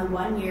beyond the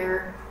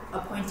 1-year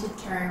appointed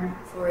term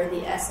for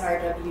the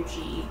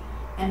SRWG,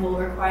 and will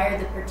require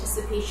the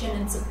participation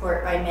and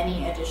support by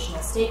many additional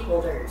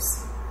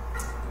stakeholders.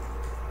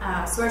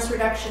 Source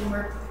Reduction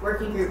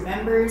Working Group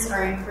members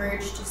are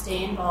encouraged to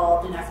stay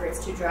involved in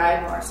efforts to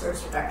drive more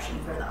source reduction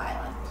for the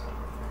island.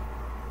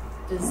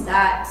 Does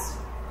that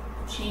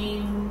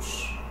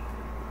change,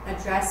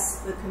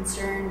 address the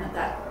concern that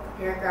that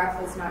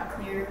paragraph was not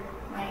clear,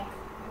 Mike?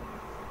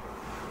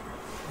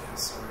 Yeah,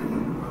 sorry.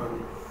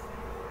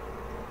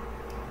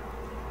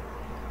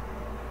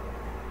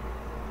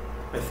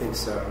 I think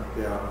so,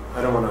 yeah.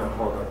 I don't want to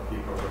hold up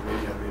people, but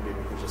maybe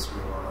we can just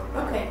move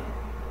on. Okay.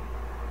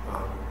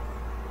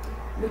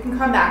 We can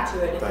come back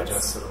to it if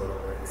digest it's it a little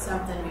bit.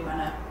 something we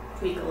want to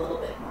tweak a little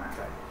bit more.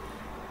 Okay.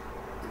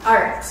 All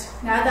right,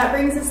 now that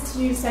brings us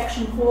to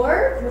Section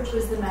 4, which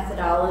was the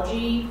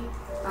methodology.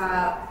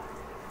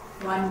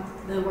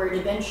 The word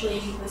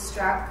eventually was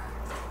struck.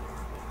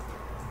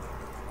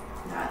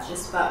 Now it's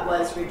just but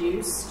was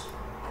reduced.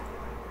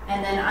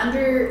 And then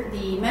under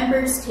the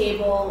members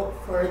table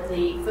for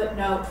the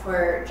footnote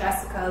for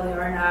Jessica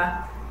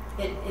Leorna,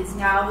 it is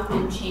now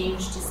been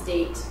changed to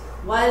state,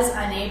 was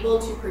unable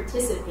to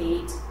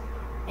participate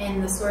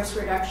in the source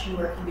reduction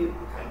working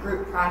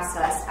group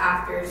process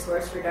after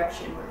source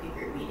reduction working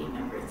group meeting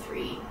number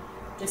 3.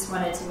 Just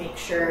wanted to make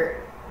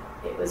sure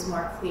it was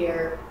more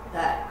clear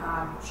that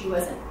she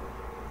wasn't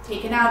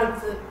taken out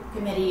of the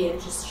committee,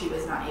 it's just she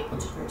was not able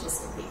to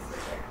participate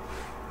further.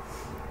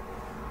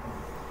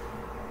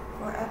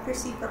 For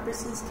accuracy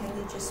purposes, can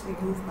you just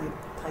remove my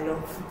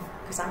title?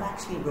 Because I'm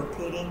actually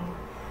rotating,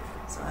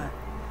 so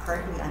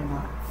currently I'm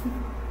not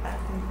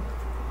acting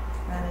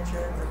manager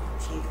or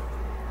chief.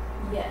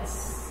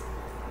 Yes.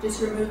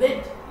 Just remove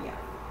it? Yeah.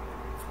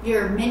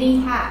 Your many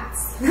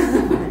hats.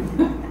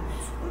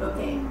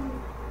 Okay.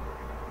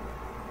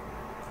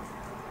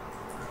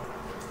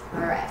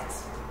 All right.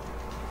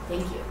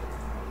 Thank you.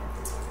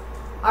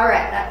 All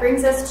right, that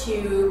brings us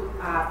to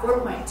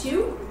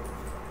 4.2.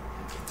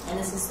 And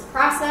this is the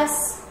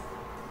process.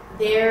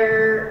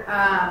 There,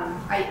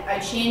 I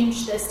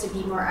changed this to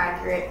be more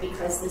accurate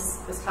because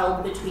this was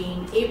held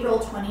between April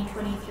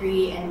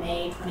 2023 and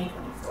May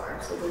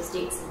 2024. So those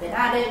dates have been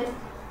added.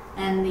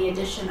 And the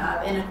addition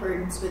of in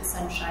accordance with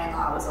Sunshine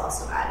Law was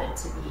also added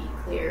to be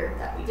clear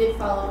that we did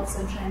follow the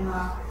Sunshine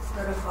Law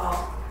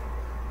protocol.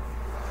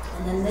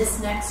 And then this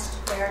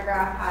next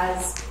paragraph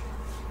has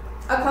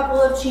a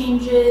couple of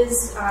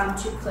changes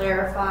to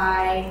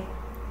clarify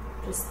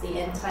just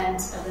the intent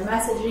of the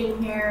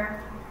messaging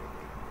here.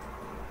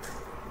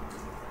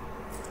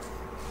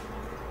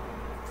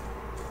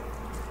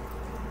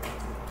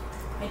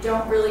 I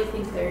don't really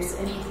think there's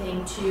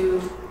anything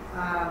too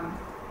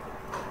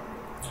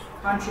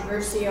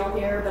controversial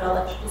here, but I'll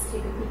let you just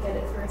take a peek at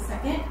it for a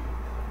second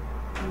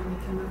and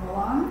we can move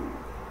along.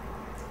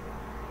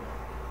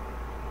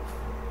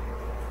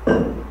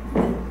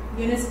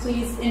 Eunice,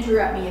 please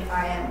interrupt me if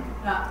I am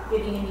not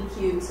getting any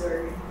cues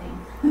or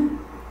anything.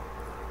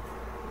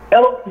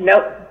 Oh,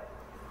 nope.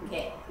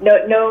 Okay.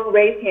 No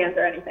raised hands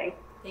or anything.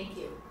 Thank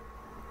you.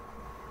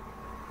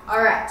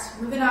 All right,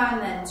 moving on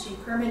then to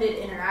permitted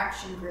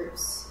interaction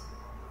groups.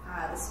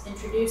 Let's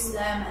introduce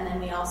them, and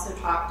then we also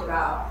talked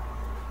about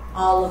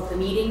all of the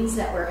meetings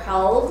that were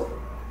held,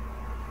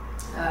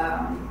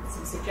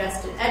 some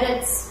suggested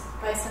edits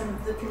by some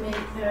of the committee,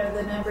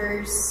 the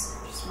members,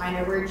 just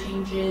minor word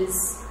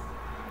changes,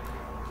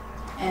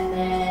 and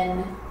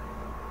then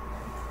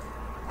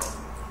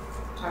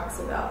talks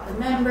about the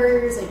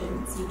members. I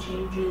didn't see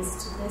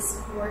changes to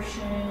this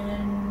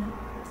portion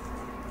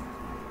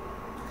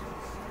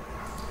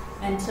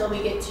until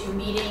we get to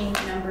meeting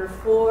number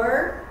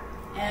 4,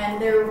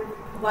 and there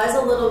was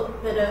a little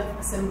bit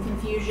of some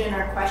confusion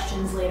or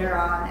questions later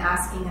on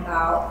asking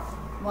about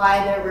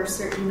why there were a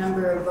certain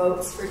number of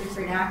votes for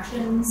different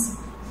actions.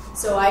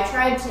 So I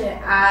tried to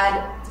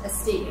add a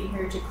statement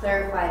here to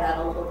clarify that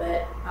a little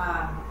bit.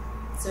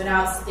 So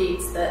now it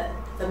states that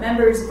the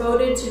members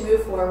voted to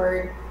move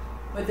forward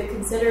with the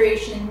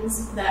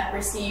considerations that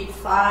received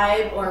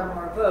 5 or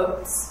more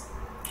votes,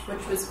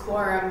 which was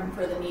quorum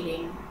for the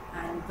meeting,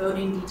 and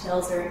voting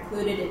details are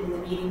included in the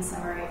meeting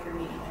summary for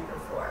meeting number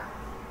 4.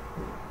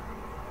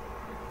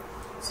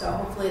 So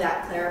hopefully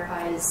that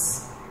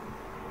clarifies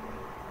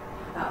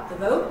about the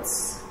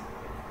votes.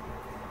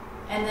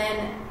 And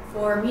then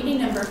for meeting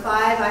number 5,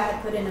 I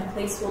had put in a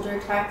placeholder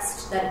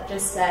text that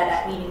just said,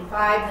 at meeting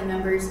 5, the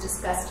members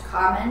discussed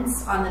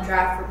comments on the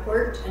draft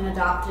report and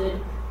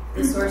adopted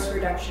the source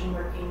reduction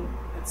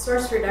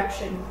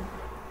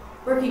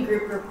working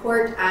group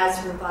report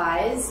as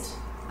revised.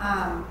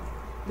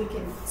 We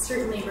can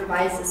certainly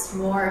revise this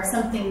more if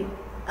something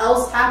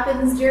else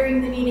happens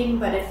during the meeting,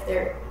 but if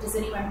does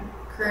anyone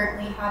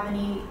currently have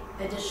any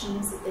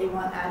additions that they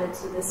want added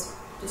to this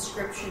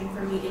description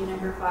for meeting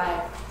number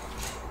 5?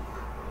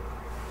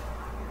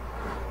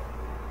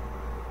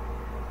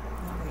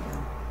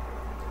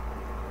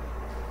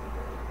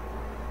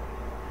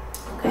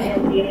 Okay.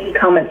 And any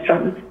comments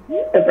from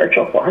the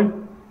virtual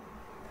forum?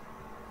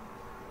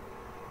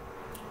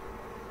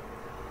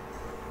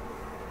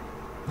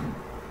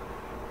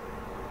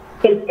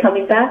 Is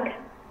coming back?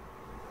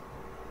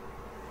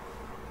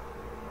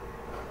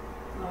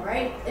 All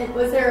right.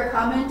 Was there a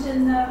comment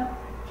in the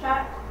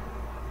chat?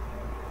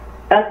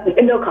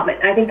 No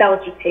comment. I think that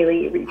was just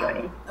Haley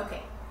rejoining.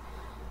 Okay.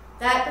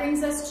 That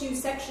brings us to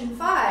section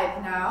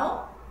 5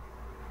 now.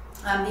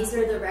 These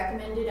are the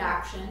recommended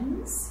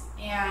actions,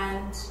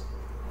 and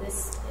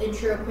this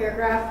intro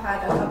paragraph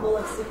had a couple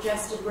of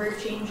suggested word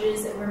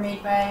changes that were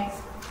made by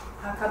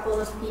a couple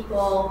of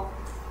people.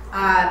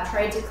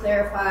 Tried to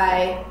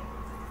clarify,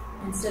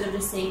 instead of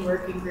just saying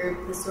working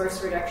group, the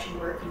source reduction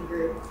working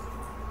group.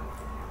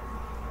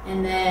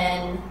 And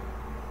then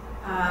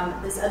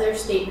this other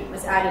statement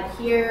was added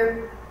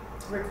here: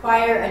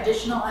 require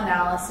additional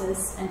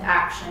analysis and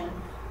action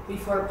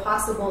before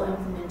possible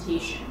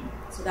implementation.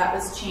 So that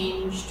was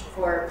changed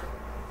for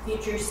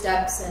future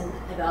steps and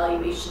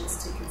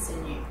evaluations to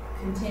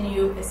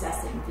continue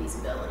assessing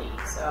feasibility.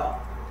 So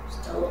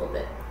just a little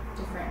bit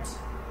different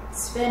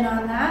spin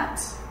on that.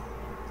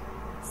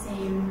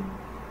 Same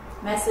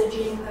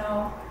messaging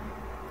though.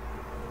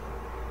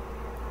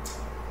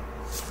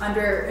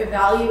 Under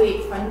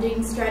evaluate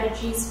funding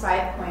strategies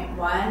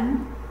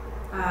 5.1,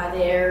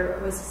 there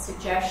was a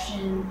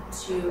suggestion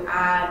to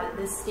add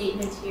this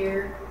statement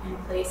here in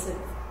place of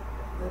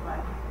the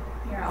one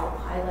here. I'll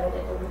highlight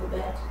it a little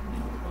bit,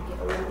 make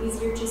it a little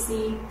easier to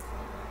see.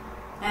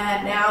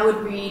 And now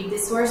would read, the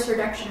source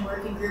reduction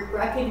working group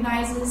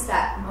recognizes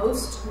that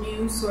most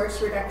new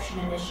source reduction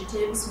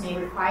initiatives may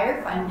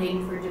require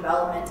funding for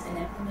development and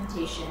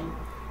implementation,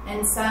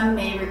 and some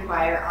may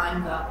require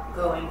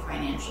ongoing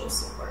financial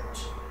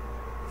support.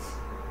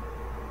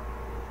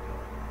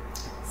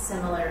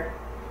 Similar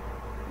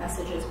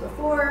messages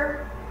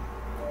before.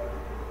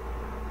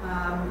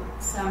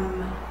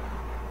 Some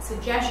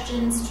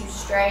suggestions to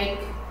strike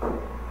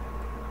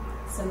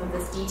some of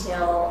this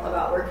detail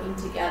about working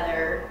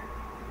together,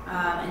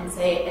 and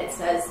it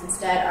says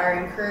instead are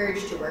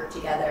encouraged to work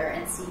together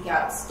and seek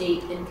out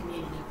state and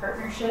community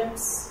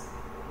partnerships.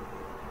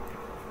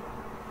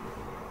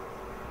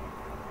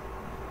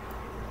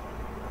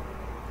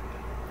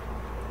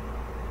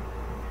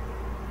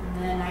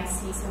 And then I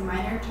see some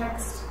minor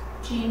text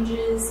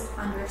changes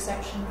under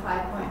section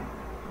 5.1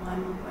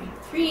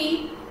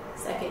 1.3,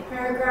 second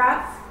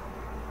paragraph.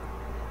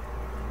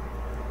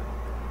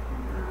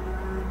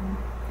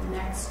 The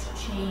next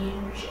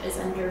change is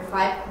under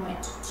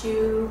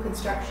 5.2,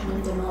 construction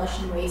and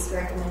demolition waste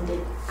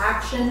recommended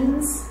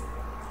actions.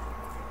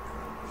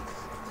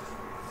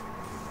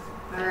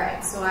 All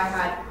right, so I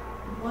had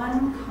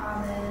one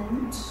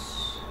comment. Let's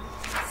see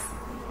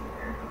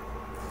here.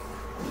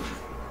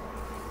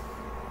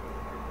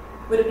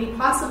 Would it be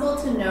possible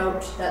to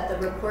note that the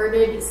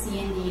reported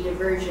C&D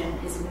diversion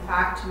is in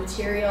fact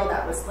material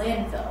that was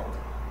landfilled?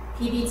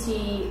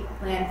 PBT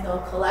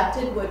landfill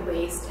collected wood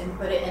waste and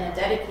put it in a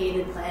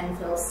dedicated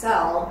landfill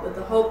cell with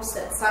the hopes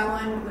that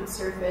someone would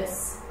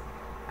surface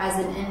as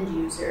an end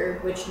user,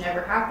 which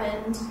never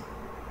happened.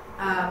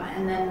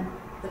 And then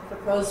the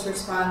proposed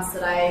response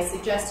that I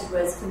suggested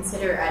was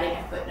consider adding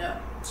a footnote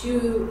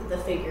to the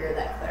figure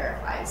that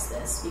clarifies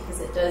this, because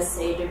it does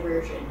say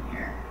diversion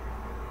here.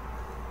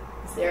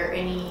 Is there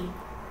any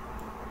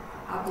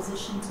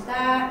opposition to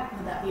that?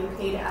 Would that be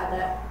okay to add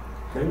that?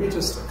 Maybe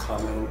just a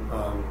comment.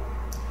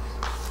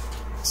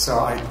 So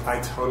I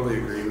totally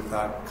agree with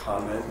that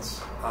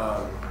comment.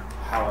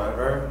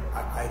 However,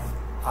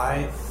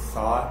 I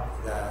thought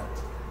that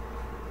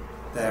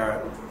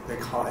I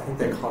think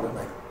they called it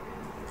like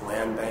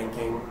land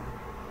banking,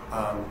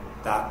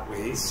 that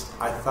waste.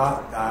 I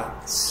thought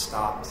that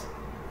stopped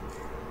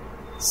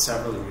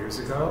several years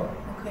ago,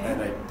 Okay.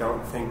 and I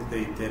don't think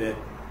they did it.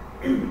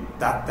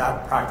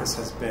 That practice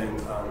has been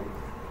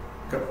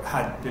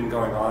had been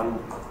going on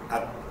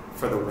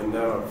for the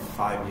window of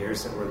 5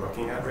 years that we're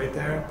looking at right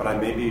there. But I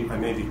may be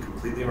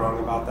completely wrong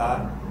about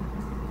that.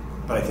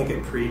 But I think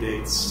it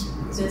predates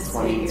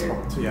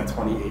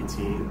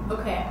 2018.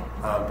 Okay.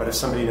 But if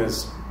somebody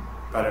knows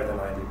better than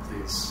I do,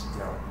 please,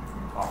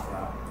 offer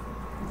that.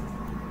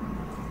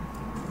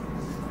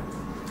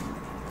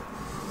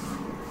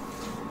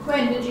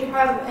 Quinn, did you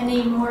have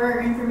any more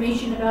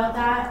information about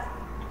that?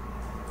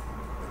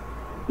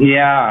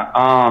 Yeah,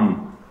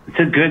 it's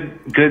a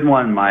good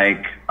one,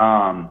 Mike.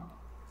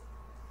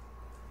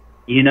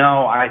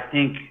 I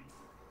think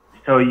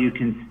so. You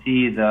can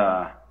see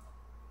the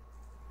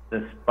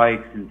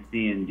spikes in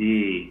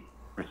C&D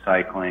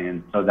recycling,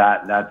 and so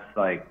that's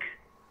like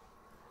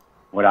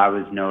what I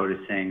was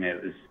noticing.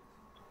 It was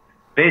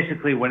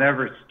basically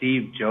whenever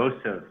Steve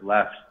Joseph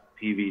left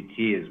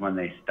PBT is when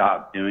they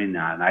stopped doing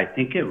that, and I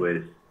think it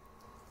was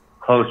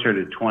closer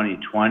to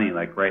 2020,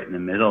 like right in the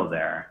middle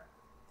there.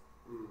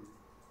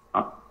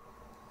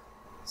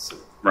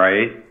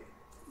 Right?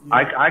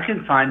 Yeah. I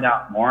can find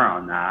out more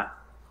on that.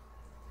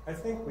 I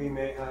think we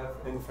may have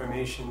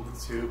information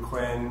too,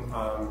 Quinn.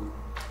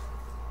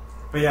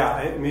 But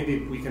yeah,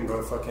 maybe we can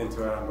both look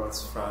into it on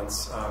both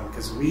fronts,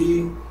 because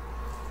we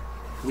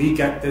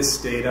get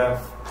this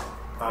data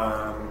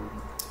a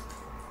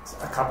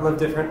couple of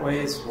different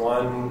ways.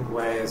 One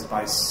way is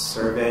by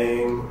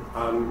surveying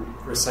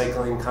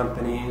recycling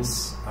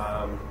companies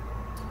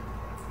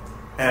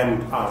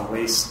and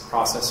waste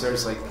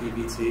processors like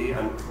PBT,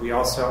 and we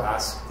also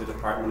ask the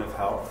Department of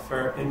Health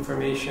for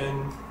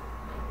information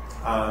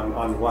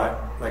on what,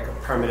 like a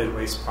permitted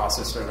waste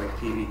processor like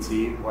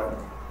PBT,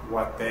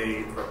 what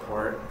they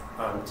report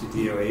to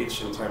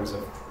DOH in terms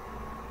of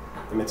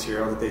the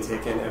material that they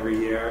take in every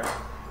year.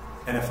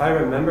 And if I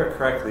remember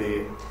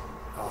correctly,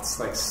 it's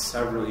like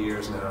several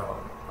years now,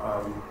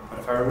 but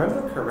if I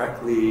remember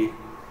correctly,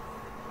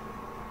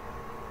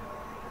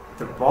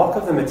 the bulk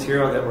of the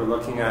material that we're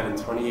looking at in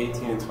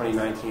 2018 and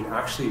 2019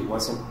 actually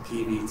wasn't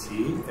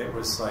PBT. It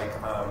was like,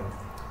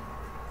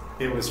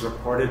 it was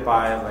reported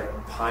by like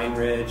Pine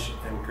Ridge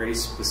and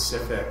Grace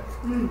Pacific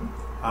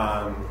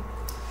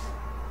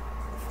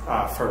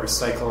for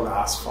recycled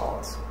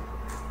asphalt,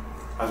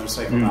 as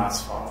recycled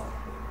asphalt.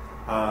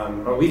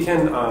 But we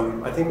can,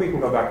 I think we can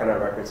go back on our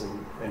records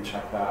and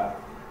check that.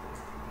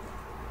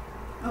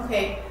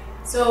 Okay,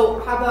 so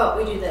how about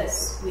we do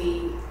this?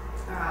 We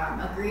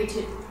agree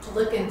to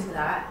look into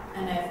that,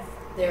 and if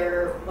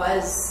there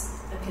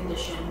was a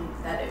condition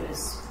that it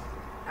was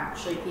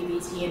actually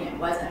PBT and it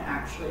wasn't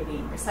actually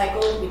being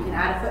recycled, we can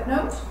add a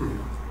footnote.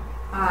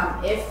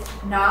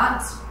 If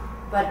not,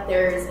 but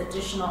there's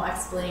additional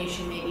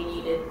explanation maybe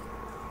needed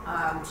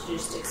to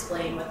just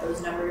explain what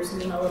those numbers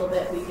mean a little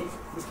bit, we could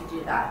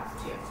do that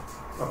too.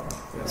 Okay.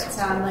 Does that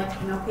sound like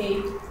an okay?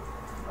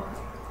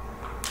 Okay.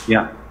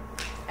 Yeah.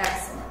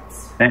 Excellent.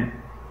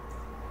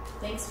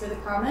 Thanks for the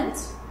comment.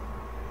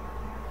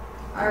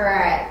 All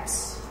right.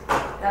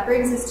 That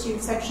brings us to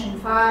section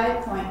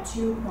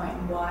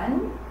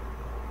 5.2.1.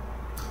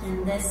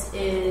 And this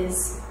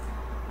is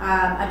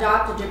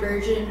adopt a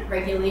diversion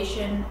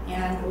regulation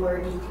and or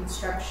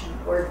deconstruction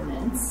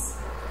ordinance.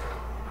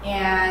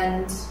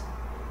 And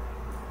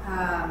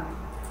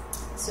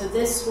so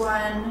this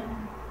one,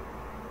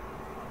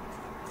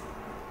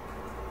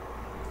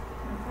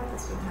 I thought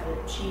this one had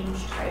a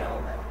change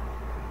title, but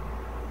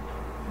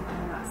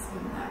I'm not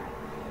seeing that.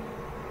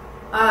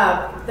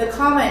 The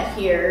comment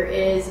here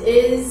is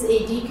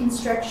a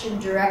deconstruction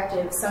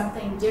directive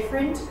something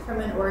different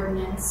from an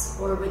ordinance,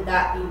 or would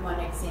that be one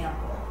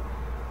example?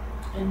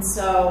 And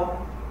so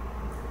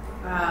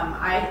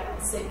I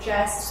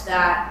suggest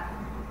that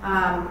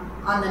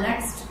on the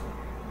next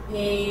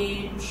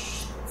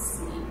page, let's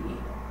see,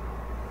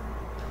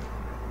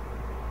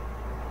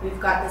 we've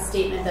got the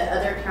statement that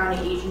other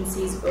county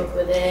agencies, both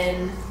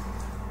within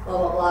blah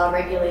blah blah,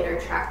 regulate or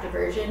track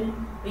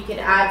diversion. We could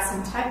add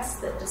some text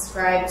that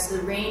describes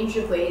the range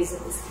of ways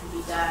that this can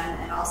be done,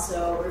 and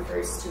also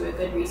refers to a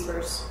good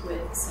resource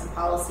with some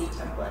policy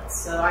templates.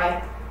 So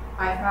I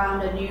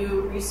found a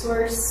new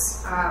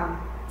resource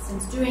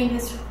since doing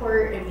this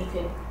report, and we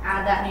could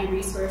add that new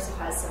resource. It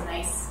has some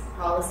nice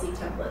policy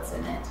templates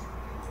in it.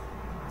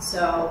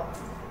 So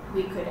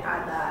we could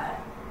add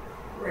that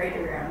right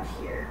around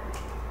here.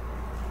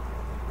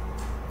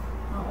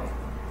 Oh wait,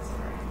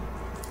 sorry.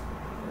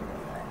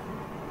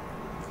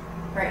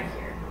 Right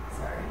here,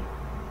 sorry.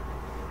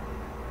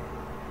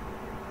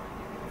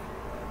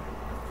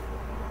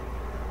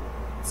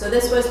 So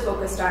this was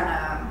focused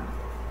on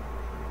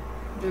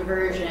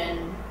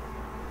diversion.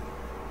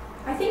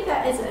 I think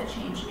that is a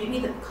change. Maybe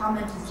the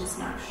comment is just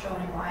not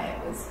showing why it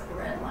was a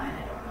red line.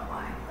 I don't know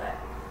why, but.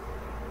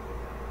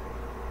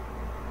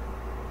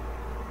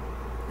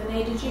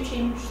 Vinay, did you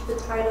change the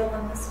title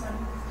on this one?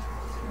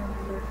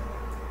 Remember?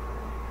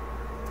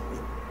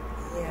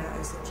 Yeah,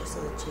 I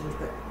suggested a change,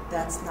 but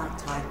that's not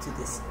tied to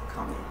this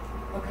comment.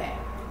 Okay.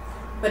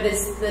 But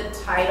is the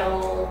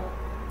title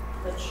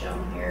that's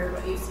shown here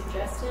what you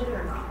suggested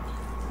or not?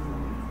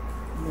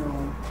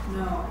 No.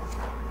 No.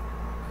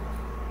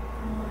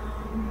 I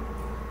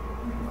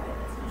don't know why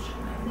that's not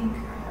shown. I think I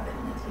have it in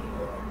the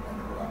table. Let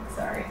me look.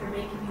 Sorry for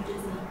making you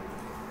dizzy.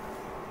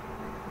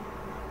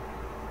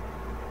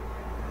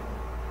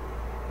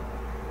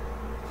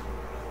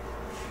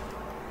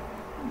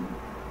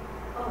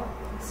 Oh,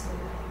 so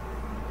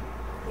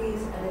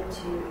please edit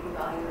to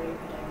evaluate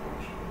the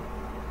diversion.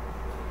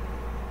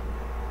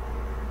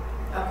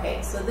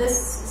 Okay, so this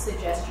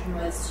suggestion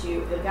was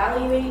to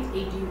evaluate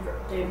a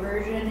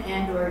diversion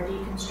and/or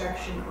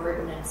deconstruction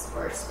ordinance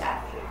or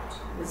statute.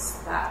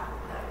 That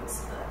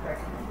was the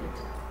recommended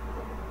text.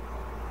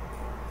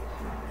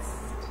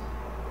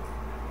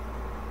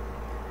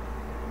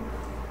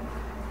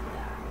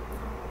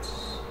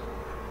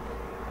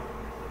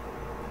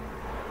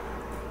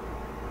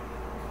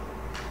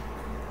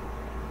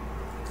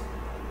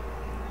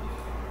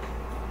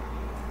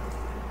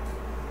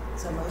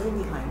 So I'm a little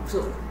behind.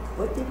 So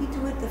what did we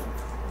do with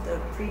the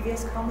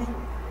previous comment?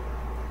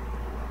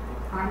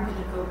 I'm going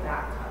to go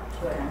back up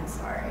to it, I'm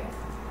sorry.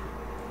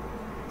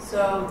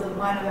 So the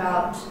one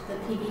about the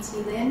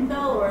PBT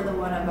landfill or the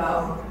one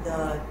about...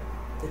 The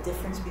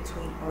difference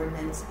between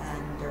ordinance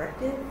and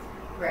directive?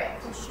 Right.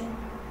 Question.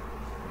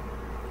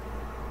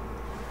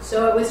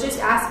 So it was just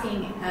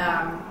asking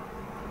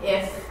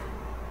if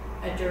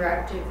a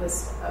directive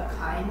was a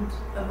kind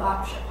of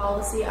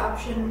policy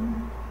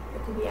option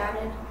that could be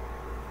added.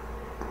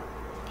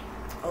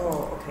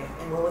 Oh, okay.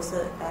 And what was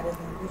the added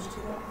language to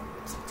that,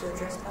 to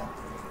address that?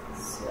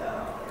 So,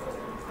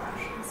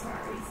 gosh, I'm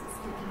sorry, this is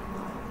taking a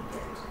while to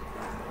get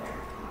back there.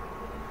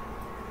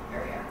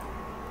 There we are.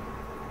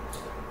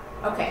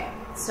 Okay,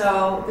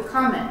 so the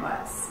comment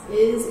was,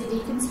 is a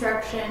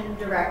deconstruction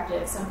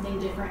directive something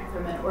different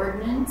from an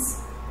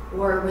ordinance,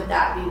 or would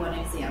that be one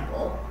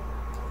example?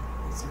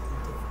 Something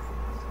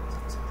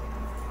different.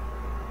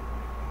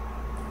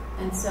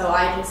 And so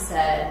I just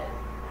said,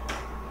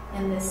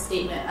 in this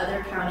statement,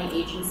 other county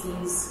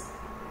agencies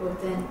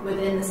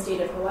within the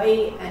state of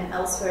Hawaii and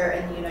elsewhere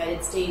in the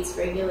United States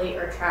regulate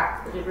or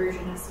track the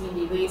diversion of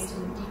C&D waste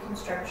and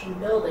deconstruction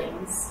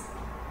buildings.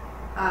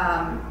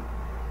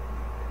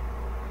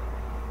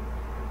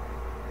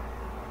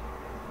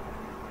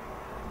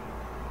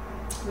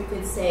 We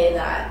could say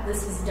that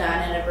this is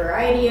done in a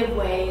variety of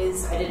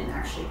ways. I didn't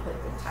actually put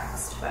the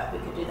text, but we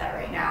could do that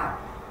right now.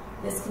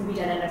 This can be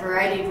done in a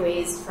variety of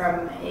ways,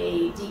 from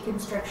a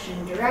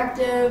deconstruction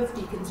directive,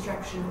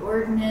 deconstruction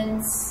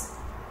ordinance,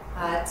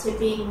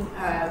 tipping,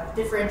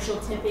 differential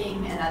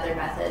tipping, and other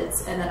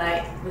methods. And then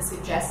I was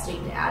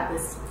suggesting to add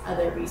this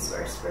other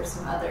resource for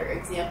some other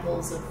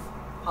examples of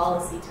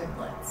policy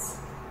templates.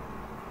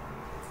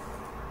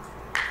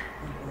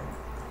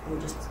 Or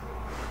just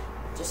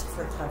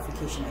for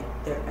clarification,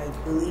 I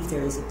believe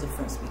there is a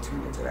difference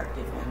between the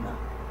directive and the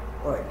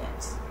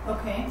ordinance.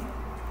 Okay.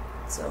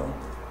 So,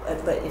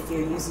 but if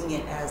you're using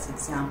it as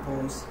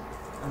examples,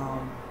 I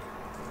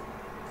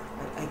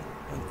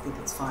think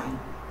it's fine.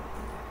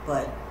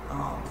 But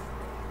I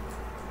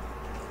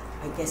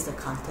guess the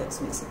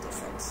context makes a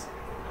difference.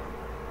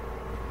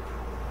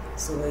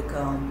 So like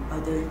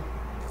other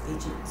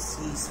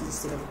agencies in the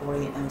state of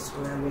Hawaii and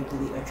elsewhere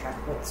regulate or track.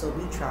 So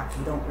we track,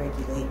 we don't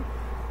regulate.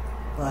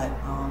 But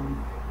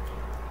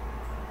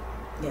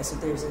yeah, so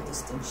there's a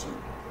distinction.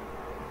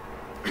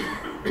 So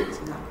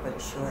I'm not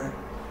quite sure.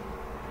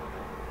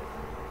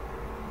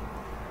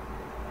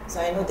 So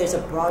I know there's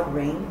a broad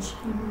range,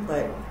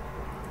 but...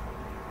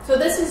 So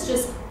this is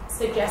just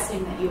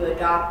suggesting that you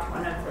adopt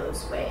one of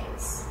those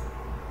ways.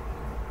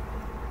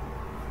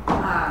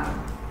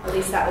 At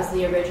least that was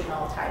the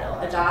original title.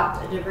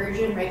 Adopt a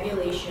diversion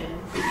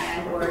regulation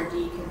and/or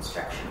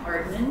deconstruction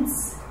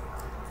ordinance.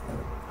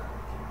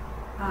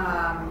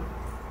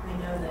 I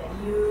know that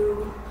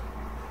you,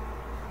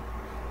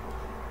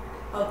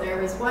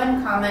 there was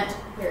one comment,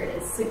 here it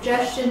is,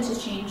 suggestion to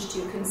change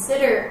to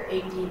consider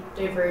a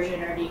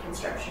diversion or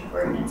deconstruction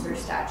ordinance or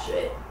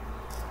statute.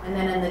 And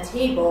then in the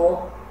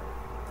table,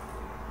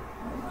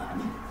 hold on,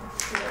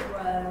 there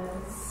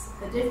was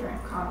a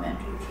different comment,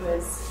 which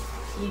was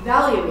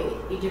evaluate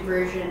a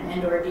diversion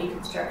and or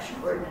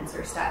deconstruction ordinance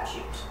or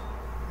statute.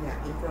 Yeah,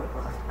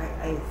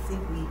 I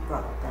think we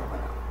brought that one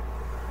up.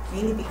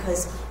 Mainly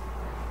because,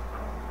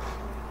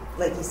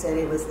 like you said,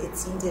 it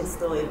seemed as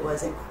though it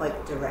wasn't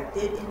quite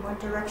directed in one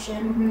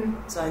direction.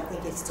 Mm-hmm. So I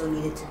think it still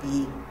needed to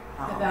be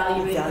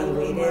evaluated. A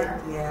little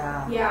more.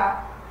 Yeah.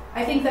 Yeah,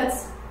 I think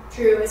that's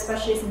true,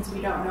 especially since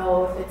we don't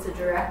know if it's a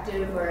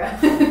directive or,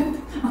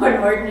 or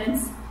an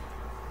ordinance.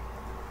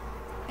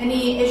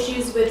 Any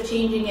issues with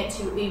changing it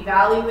to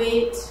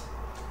evaluate?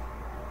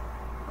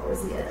 What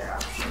was the other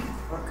option?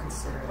 Or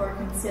consider. Or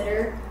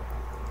consider.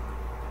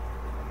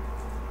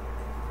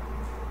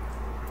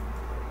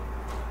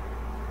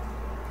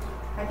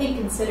 I think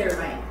consider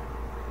might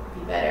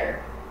be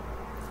better.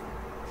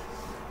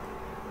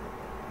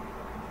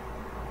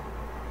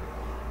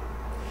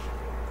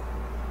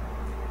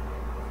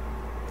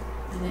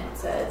 And it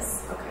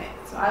says, okay,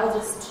 so I'll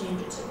just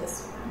change it to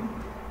this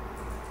one.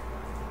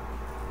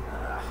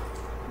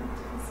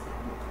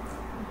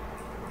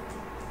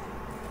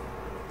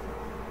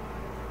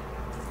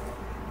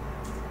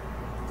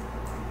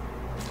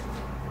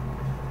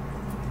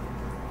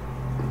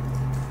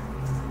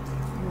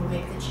 We'll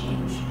make the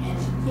change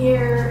in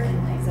here,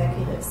 in the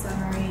executive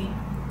summary,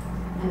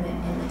 and then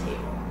in the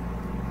table.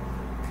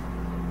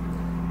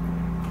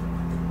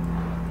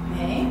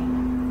 Okay.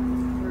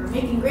 We're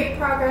making great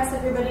progress,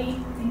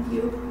 everybody. Thank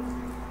you.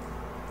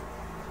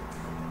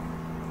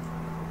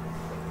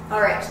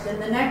 All right, then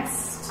the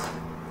next,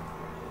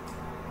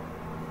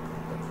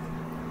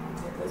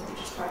 those we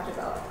just talked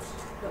about,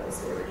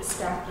 those that were just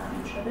stacked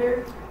on each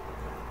other.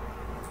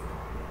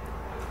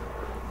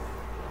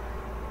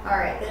 All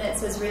right, then it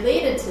says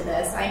related to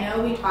this, I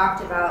know we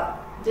talked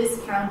about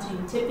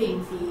discounting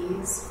tipping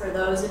fees for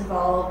those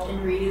involved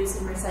in reuse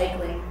and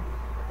recycling,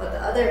 but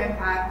the other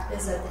impact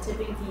is that the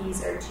tipping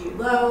fees are too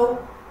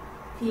low.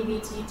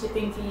 PVT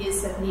tipping fee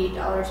is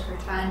 $78 per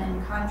ton.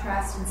 In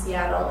contrast, in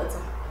Seattle, it's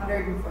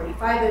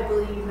 $145, I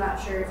believe.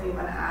 Not sure if you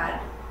want to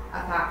add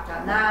a fact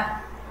on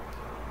that.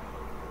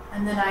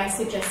 And then I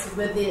suggested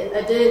with the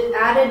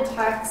added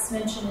text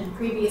mentioned in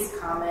previous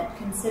comment,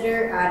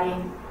 consider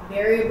adding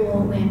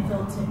variable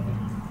landfill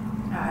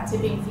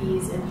tipping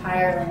fees and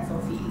higher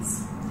landfill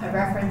fees. A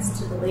reference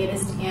to the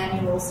latest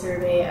annual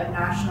survey of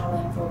national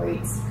landfill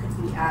rates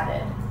could be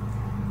added.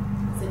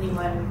 Does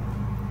anyone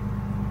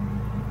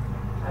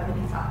have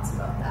any thoughts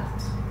about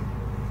that?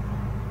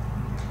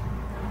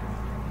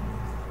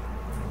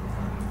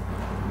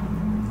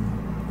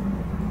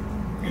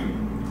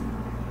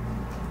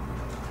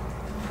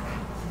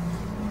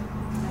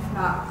 If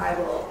not, I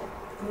will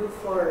move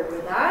forward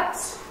with that.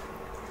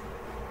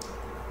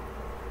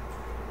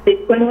 Did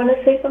you want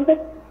to say something?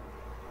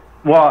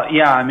 Well,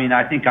 yeah, I mean,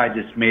 I think I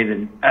just made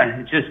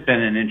it's just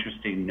been an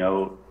interesting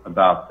note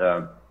about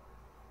the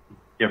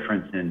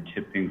difference in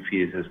tipping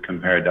fees as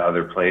compared to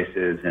other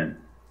places. And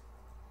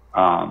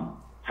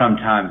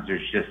sometimes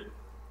there's just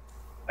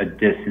a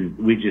distance.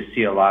 We just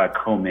see a lot of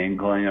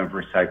commingling of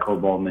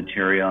recyclable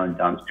material and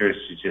dumpsters.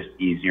 It's just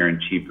easier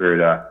and cheaper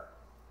to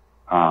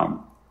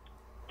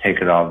take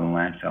it all to the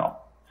landfill.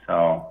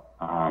 So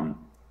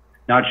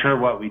not sure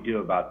what we do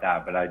about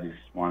that, but I just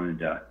wanted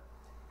to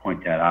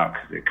point that out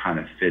because it kind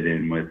of fit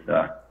in with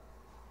that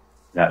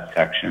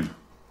section.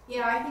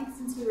 Yeah, I think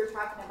since we were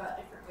talking about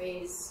different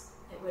ways,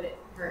 it wouldn't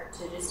hurt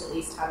to just at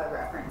least have a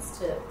reference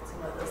to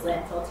some of those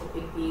landfill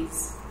tipping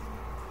fees.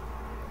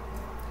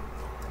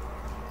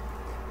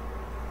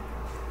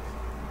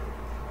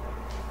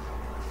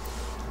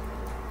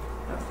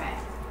 Okay.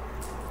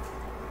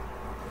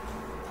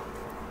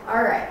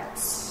 All right.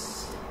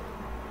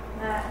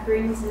 That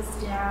brings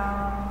us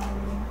down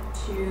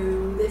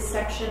to this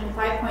section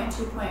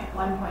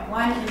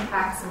 5.2.1.1,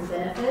 impacts and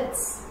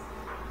benefits.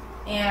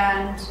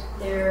 And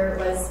there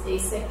was a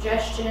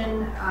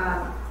suggestion,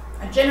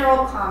 a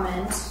general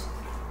comment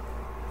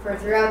for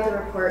throughout the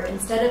report.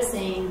 Instead of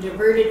saying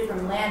diverted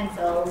from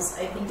landfills,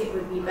 I think it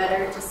would be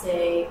better to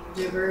say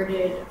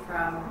diverted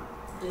from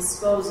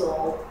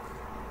disposal,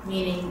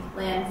 meaning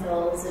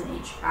landfills in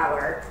each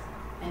power,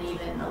 and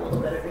even a little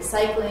bit of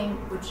recycling,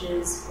 which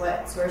is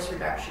what source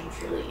reduction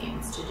truly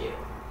aims to do.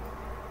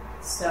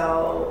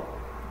 So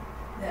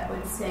that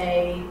would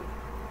say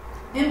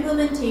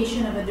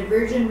implementation of a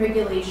diversion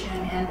regulation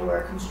and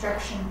or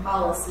construction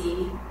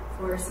policy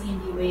for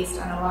C&D waste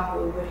on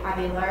Oahu would have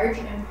a large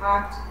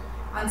impact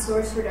on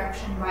source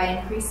reduction by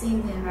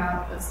increasing the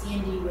amount of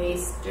C&D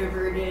waste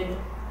diverted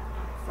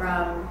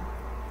from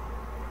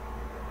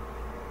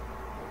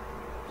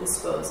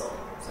disposal.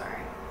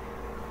 Sorry.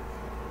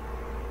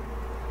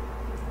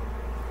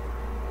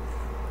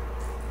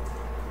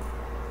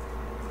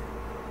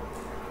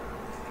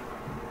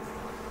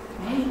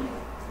 Okay.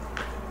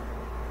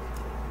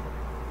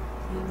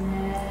 And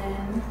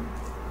then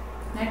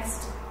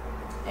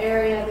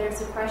area,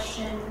 there's a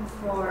question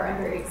for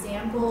under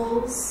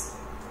examples.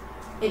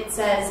 It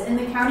says, in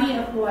the County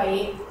of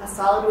Hawaii, a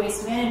solid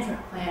waste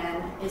management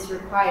plan is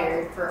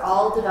required for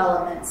all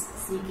developments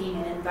seeking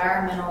an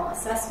environmental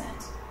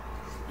assessment,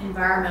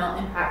 environmental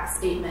impact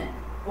statement,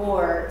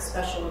 or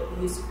special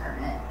use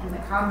permit. And the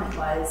comment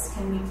was,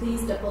 can we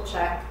please double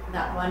check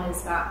that one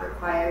is not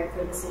required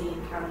for the City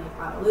and County of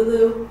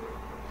Honolulu?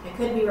 I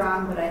could be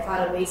wrong, but I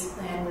thought a waste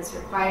plan was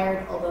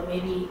required, although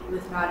maybe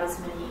with not as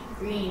many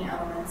green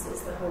elements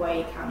as the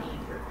Hawaii County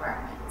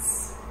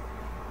requirements.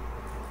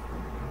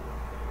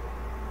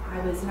 I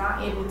was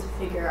not able to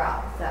figure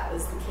out if that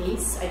was the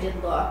case. I did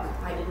look.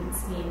 I didn't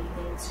see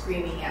anything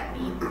screaming at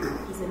me.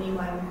 Does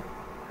anyone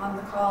on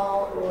the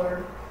call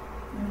or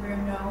in the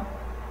room know?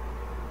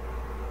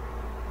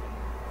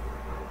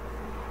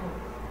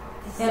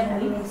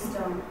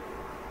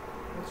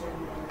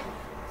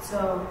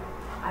 So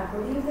I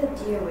believe that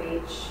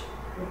DOH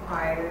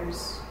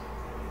requires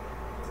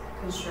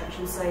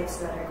construction sites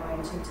that are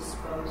going to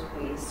dispose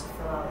waste to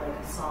fill out like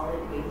a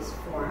solid waste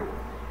form,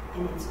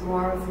 and it's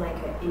more of like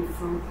an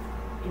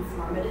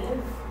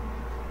informative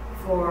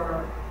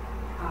for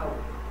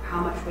how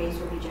much waste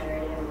will be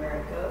generated and where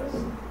it goes,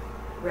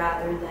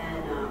 rather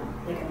than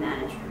like a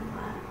management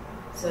plan.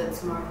 So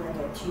it's more of like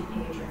a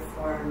 2-pager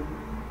form,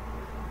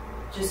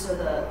 just so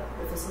the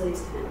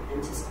facilities can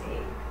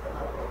anticipate the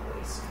level of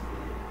waste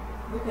coming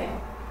in. Okay.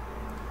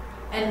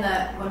 And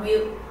when we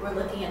were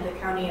looking at the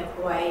County of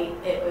Hawaii,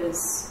 it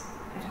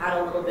had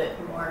a little bit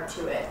more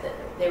to it that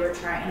they were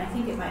trying, and I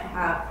think it might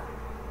have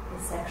the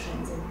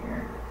sections in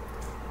here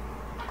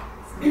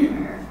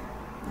somewhere.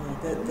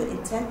 Yeah, the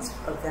intent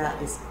of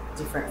that is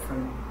different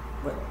from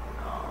what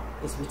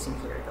is written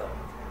here, though.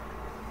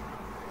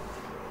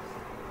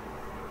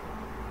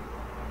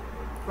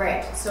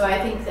 Right. So I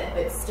think that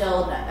it's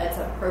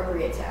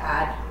appropriate to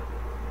add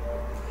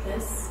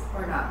this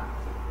or not.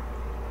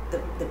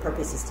 The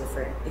purpose is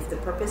different. If the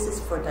purpose is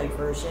for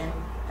diversion,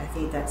 I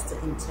think that's the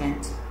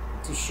intent,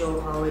 to show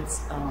how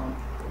it's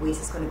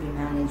waste is going to be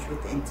managed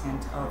with the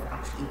intent of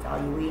actually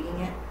evaluating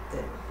it.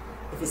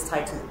 If it's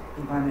tied to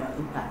environmental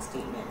impact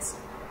statements,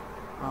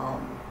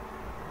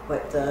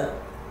 but the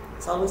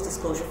solid waste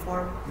disclosure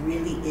form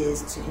really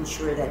is to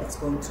ensure that it's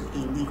going to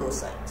a legal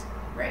site.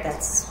 Right.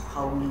 That's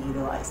how we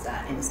utilize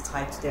that, and it's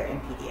tied to their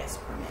NPDES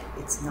permit.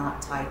 It's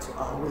not tied to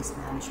a waste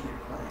management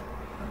plan.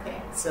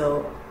 Okay.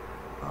 So,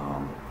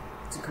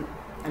 so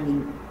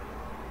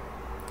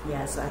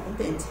I think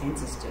the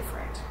intent is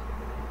different.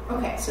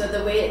 Okay, so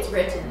the way it's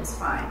written is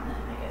fine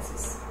then, I guess.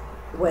 Is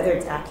whether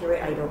it's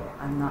accurate,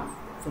 I'm not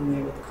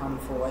familiar with the County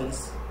of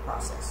Hawaii's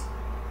process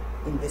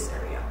in this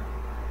area.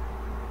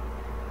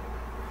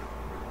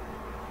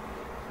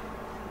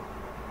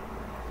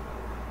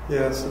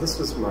 Yeah, so this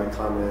was my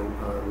comment,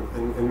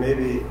 and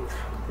maybe,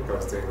 I think I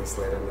was doing this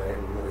late at night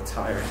and really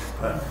tired,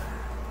 but,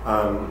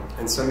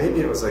 and so maybe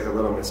it was like a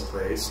little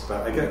misplaced,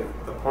 but I get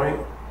the point.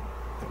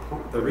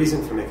 The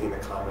reason for making the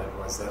comment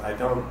was that I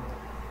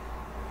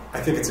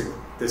think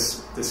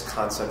this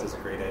concept is a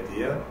great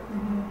idea.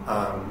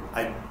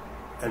 Mm-hmm.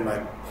 And my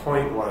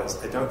point was,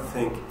 I don't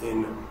think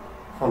in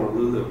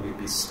Honolulu we'd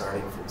be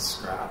starting from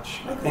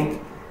scratch. Okay. I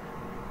think,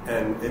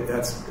 and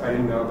I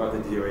didn't know about the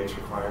DOH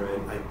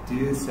requirement. I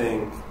do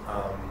think,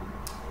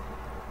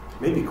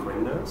 maybe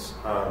Quinn knows,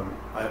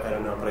 I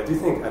don't know, but I do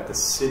think at the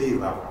city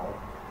level,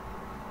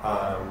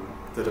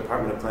 the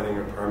Department of Planning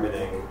and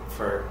Permitting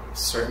for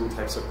certain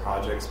types of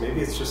projects,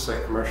 maybe it's just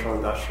like commercial,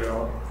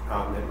 industrial,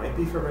 it might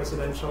be for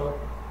residential,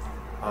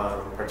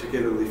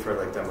 particularly for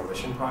like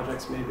demolition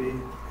projects maybe,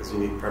 because you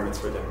need permits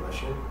for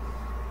demolition.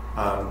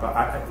 But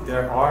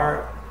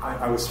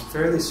I was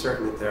fairly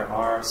certain that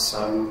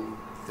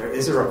there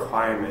is a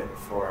requirement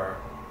for,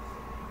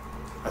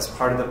 as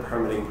part of the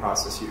permitting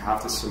process, you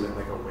have to submit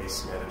like a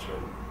waste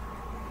management.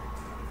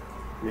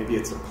 Maybe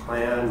it's a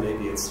plan,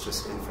 maybe it's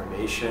just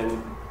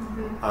information.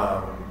 Mm-hmm.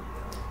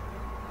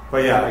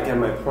 But yeah, again,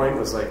 my point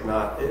was like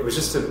it was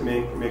just to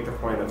make the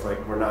point of like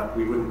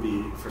we wouldn't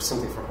be, for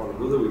something for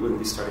Honolulu, we wouldn't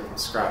be starting from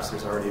scratch.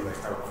 There's already like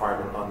a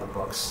requirement on the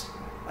books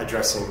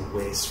addressing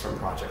waste from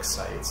project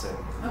sites, and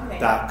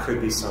that could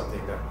be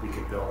something that we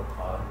could build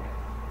upon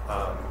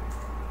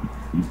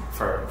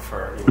for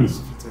to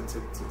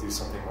do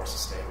something more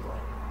sustainable.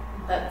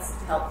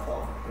 That's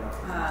helpful.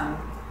 Yeah.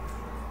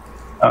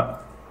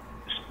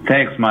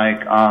 Thanks,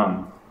 Mike.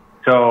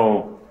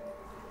 So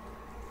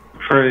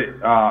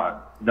for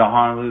the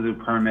Honolulu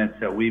permits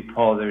that we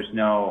pull, there's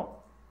no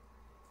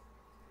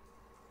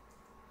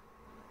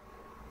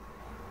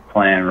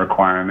plan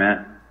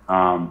requirement.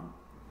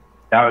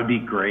 That would be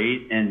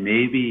great, and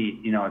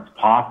maybe, it's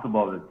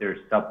possible that there's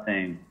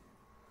something,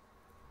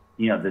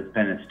 that's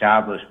been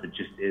established but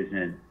just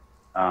isn't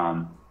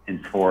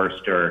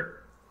enforced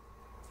or,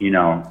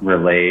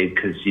 relayed,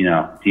 because,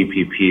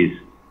 DPP's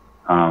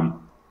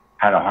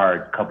had a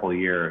hard couple of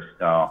years,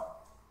 so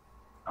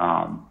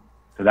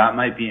that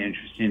might be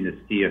interesting to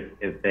see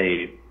if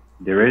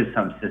there is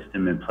some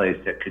system in place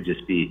that could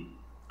just be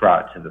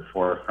brought to the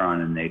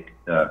forefront, and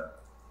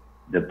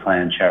the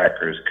plan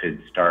checkers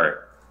could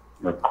start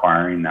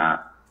requiring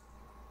that.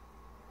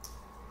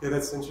 Yeah,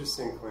 that's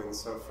interesting, Quinn.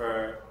 So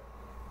for,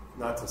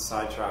 not to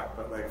sidetrack,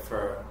 but like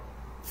for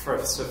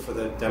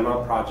the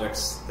demo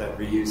projects that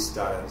Reuse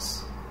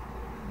does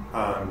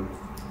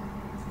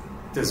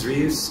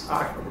Reuse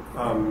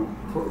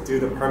do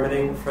the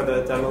permitting for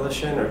the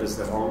demolition, or does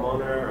the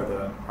homeowner or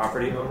the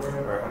property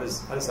owner, or how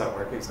does that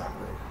work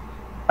exactly?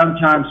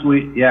 Sometimes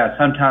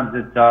sometimes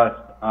it does.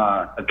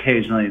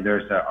 Occasionally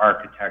there's an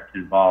architect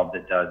involved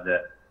that does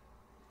it.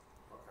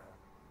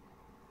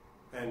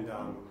 Okay. And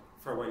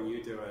for when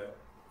you do it,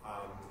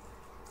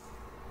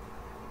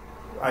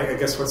 I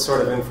guess what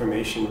sort of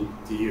information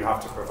do you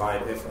have to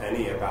provide, if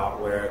any, about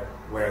where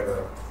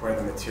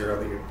the material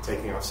that you're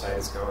taking off site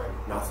is going?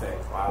 Nothing.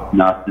 Wow.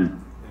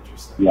 Nothing.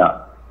 Interesting.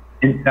 Yeah.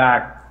 In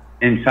fact,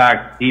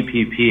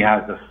 EPP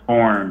has a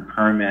foreign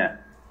permit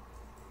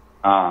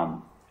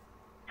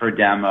for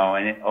demo,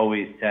 and it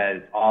always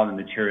says all the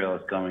material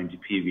is going to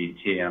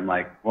PVT. I'm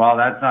like, well,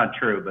 that's not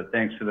true, but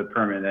thanks for the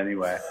permit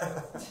anyway.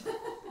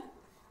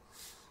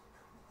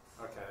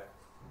 Okay.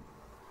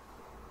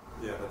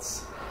 Yeah,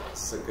 that's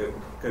a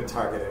good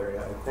target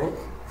area, I think.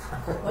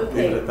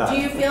 Okay. Do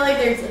you feel like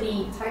there's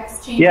any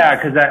text changes? Yeah,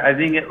 because I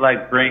think it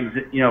like brings,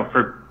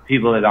 for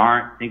people that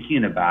aren't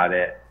thinking about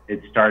it,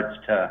 it starts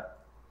to,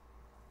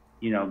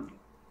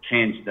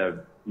 change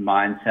the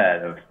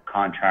mindset of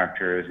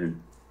contractors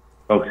and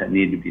folks that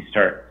need to be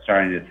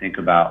starting to think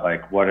about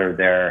like what are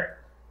their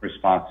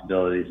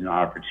responsibilities and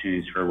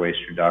opportunities for waste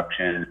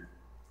reduction.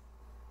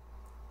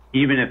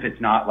 Even if it's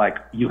not like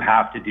you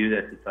have to do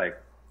this, it's like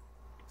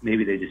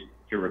maybe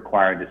you're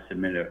required to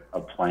submit a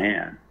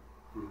plan.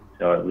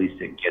 So at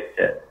least it gets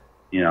it,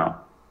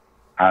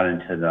 out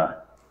into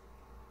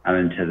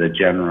the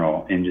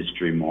general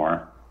industry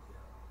more.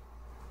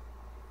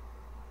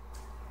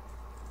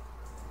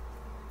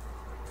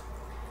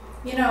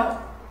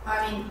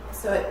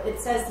 So it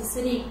says the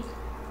city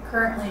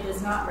currently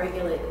does not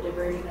regulate the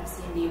diversion of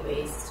C&D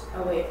waste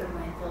away from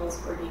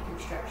landfills or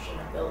deconstruction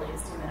of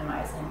buildings to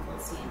minimize landfill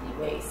C&D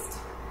waste.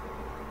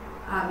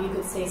 You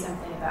could say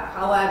something about,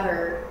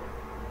 however,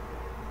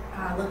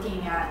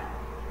 looking at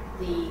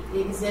the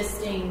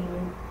existing,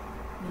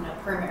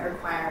 permit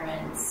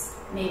requirements,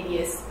 maybe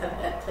is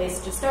a place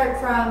to start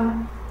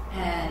from,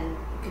 and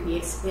it could be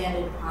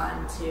expanded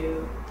upon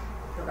to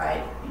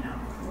provide,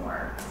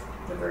 more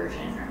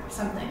diversion or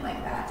something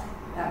like that.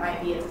 That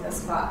might be a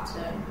spot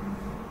to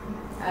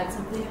add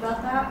something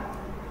about that.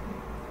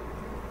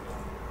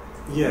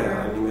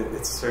 Yeah,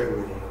 it's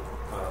certainly,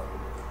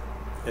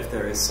 if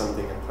there is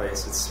something in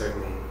place, it's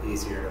certainly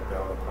easier to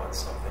build upon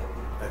something,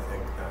 I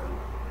think, than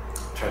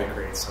try to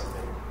create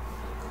something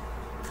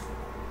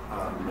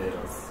new.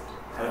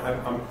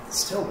 I'm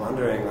still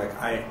wondering,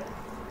 I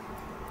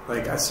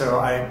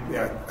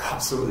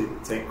absolutely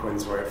take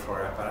Quinn's word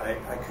for it, but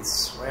I could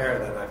swear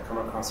that I've come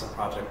across a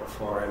project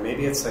before, and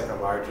maybe it's like a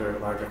larger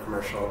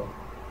commercial,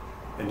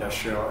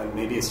 industrial, and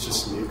maybe it's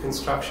just new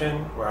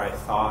construction where I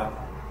thought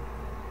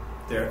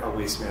a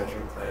waste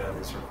management plan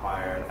is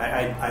required.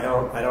 I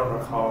don't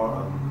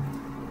recall,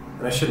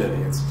 and I should know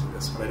the answer to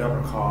this, but I don't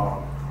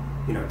recall,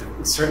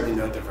 certainly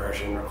no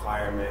diversion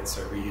requirements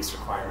or reuse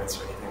requirements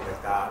or anything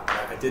like that.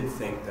 But I did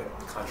think that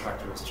the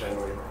contractor was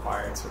generally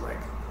required to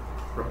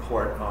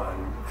report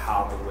on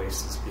how the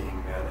waste is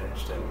being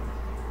managed. And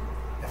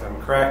if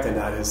I'm correct and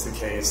that is the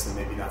case, then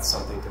maybe that's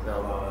something to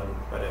build on.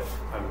 But if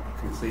I'm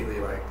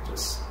completely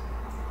just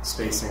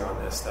spacing on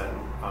this, then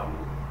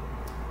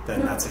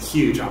that's a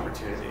huge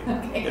opportunity.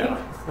 Okay. Yeah.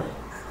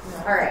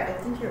 All right, I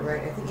think you're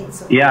right. I think in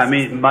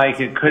some Mike,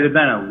 it could have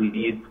been a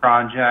lead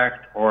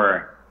project,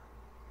 or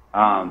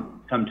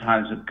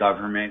sometimes with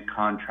government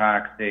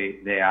contracts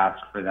they ask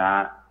for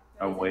that,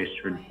 a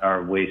waste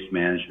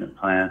management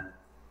plan.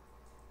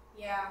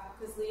 Yeah,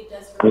 because LEED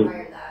does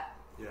require that.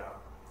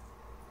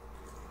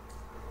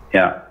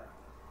 Yeah.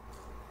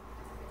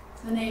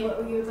 Lene, what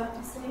were you about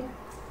to say?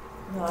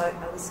 No,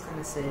 I was going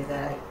to say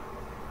that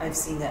I've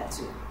seen that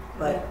too,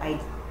 but I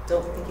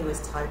don't think it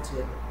was tied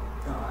to a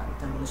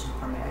demolition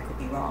permit. I could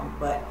be wrong,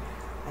 but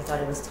I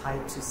thought it was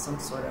tied to some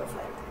sort of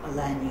a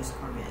land use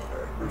permit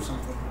or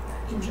something like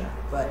that nature.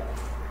 But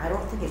I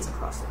don't think it's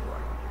across the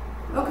board.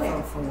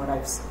 Okay. From what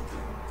I've seen.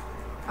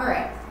 All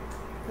right.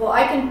 Well,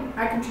 I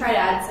can try to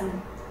add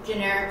some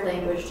generic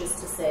language just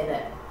to say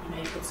that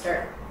you could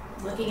start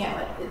looking at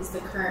what is the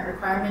current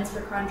requirements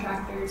for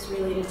contractors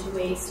related to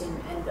waste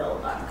and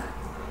build on that.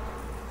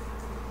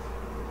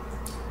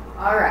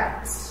 All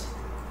right.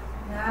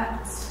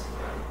 That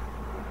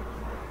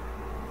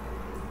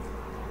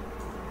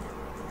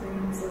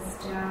brings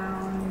us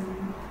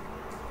down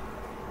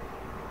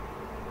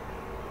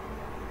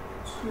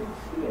to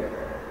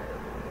here.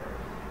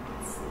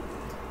 Let's see.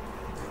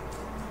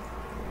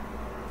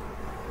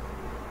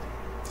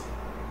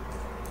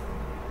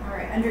 All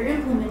right, under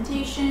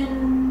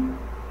implementation,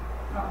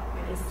 I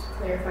just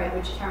clarified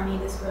which county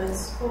this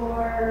was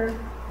for.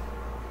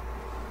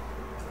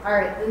 All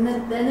right,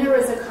 then there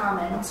was a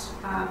comment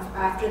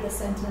after the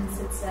sentence.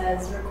 It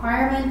says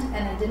requirement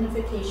and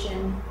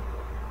identification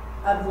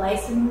of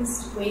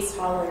licensed waste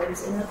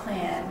haulers in the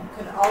plan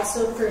could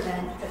also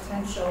prevent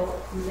potential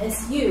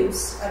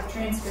misuse of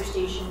transfer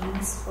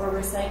stations or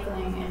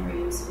recycling and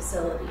reuse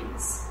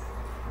facilities.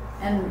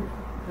 And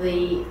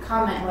the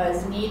comment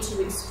was, need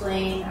to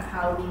explain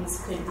how these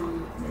could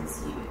be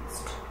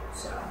misused.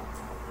 So,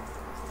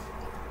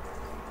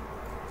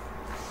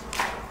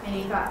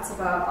 any thoughts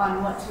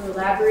on what to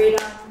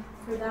elaborate on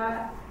for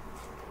that?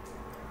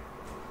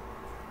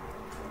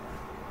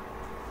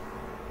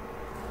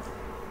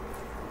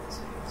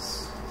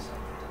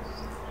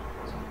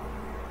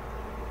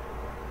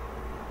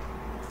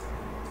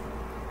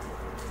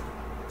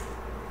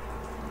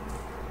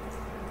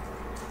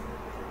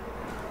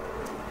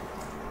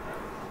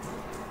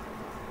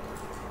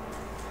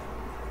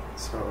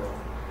 So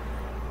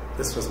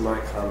this was my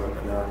comment,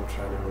 but now I'm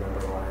trying to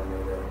remember why I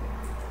made it.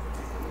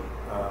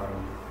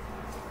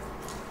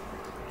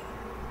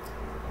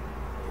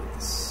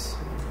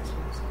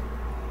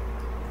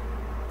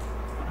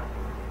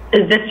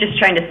 Is this just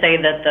trying to say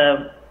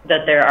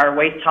that there are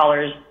waste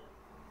haulers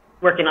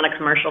working on a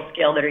commercial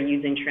scale that are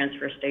using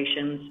transfer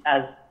stations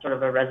as sort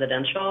of a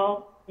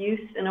residential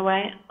use in a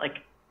way? Like,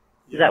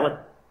 is that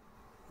what?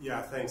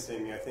 Yeah, thanks,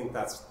 Amy. I think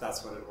that's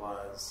what it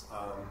was.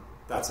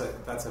 That's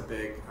a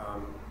big,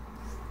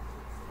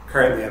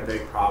 currently a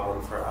big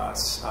problem for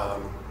us.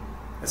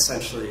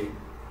 Essentially,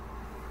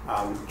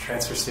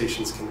 transfer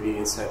stations,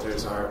 convenience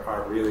centers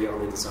are really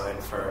only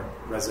designed for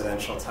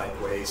residential type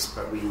waste,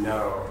 but we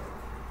know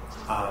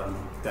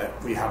that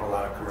we have a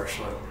lot of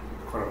commercial and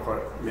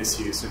quote-unquote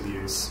misuse of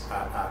use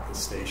at the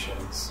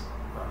stations.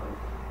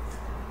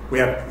 We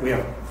have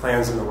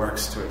plans in the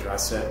works to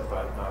address it,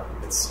 but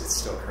it's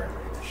still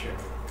currently an issue.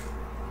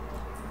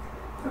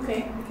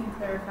 Okay, we can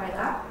clarify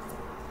that.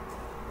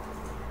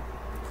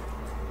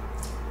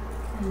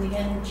 And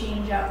again,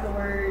 change out the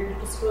word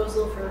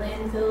disposal for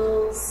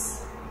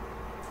landfills.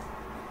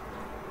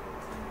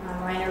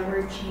 Minor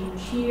word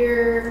change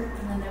here,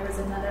 and then there was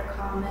another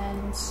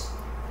comment.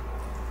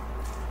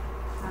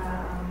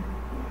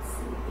 Let's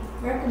see,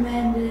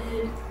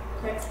 recommended,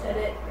 text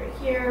edit right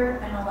here,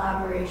 and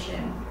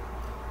elaboration.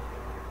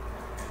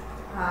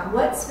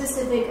 What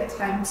specific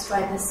attempts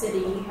by the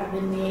city have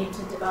been made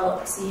to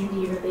develop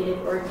C&D related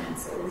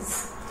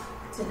ordinances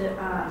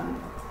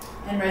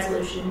and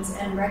resolutions,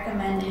 and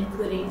recommend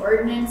including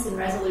ordinance and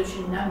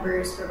resolution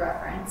numbers for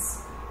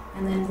reference?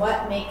 And then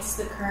what makes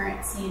the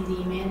current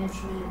C&D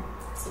management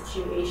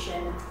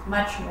situation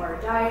much more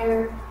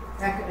dire?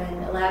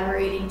 Recommend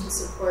elaborating to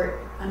support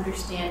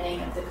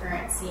understanding of the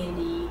current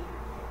C&D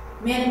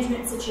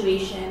management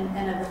situation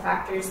and of the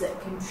factors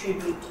that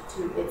contribute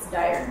to its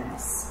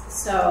direness.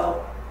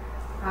 So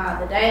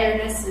the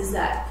direness is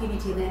that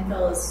PBT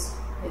landfill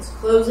is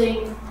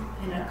closing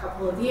in a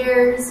couple of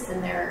years,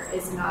 and there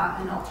is not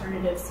an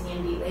alternative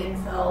C&D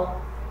landfill.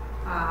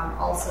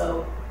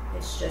 Also,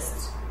 it's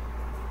just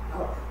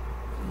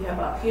you have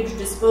a huge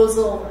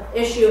disposal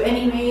issue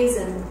anyways,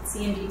 and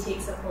C&D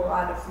takes up a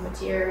lot of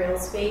material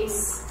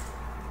space,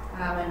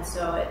 and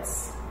so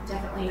it's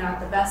definitely not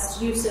the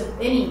best use of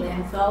any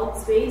landfill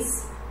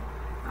space.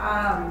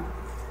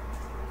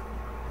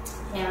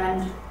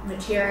 And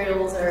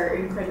materials are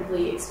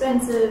incredibly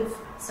expensive.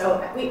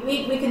 So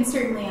we can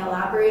certainly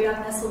elaborate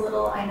on this a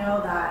little. I know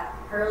that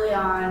early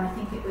on, I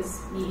think it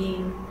was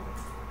meeting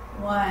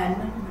 1, I'm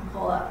going to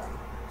pull up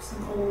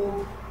some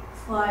old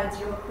slides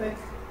real quick.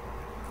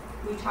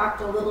 We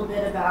talked a little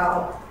bit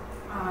about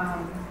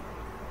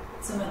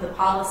some of the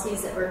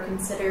policies that were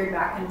considered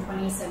back in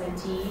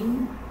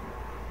 2017.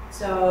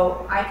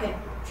 So I could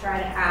try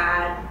to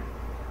add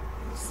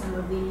some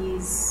of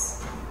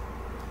these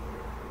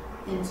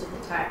into the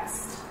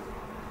text,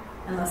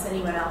 unless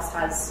anyone else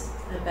has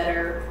a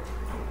better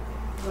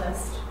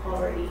list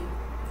already,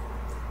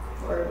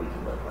 or we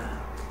can look one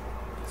up.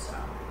 So,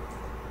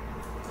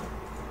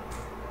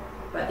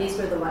 but these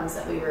were the ones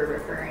that we were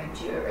referring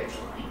to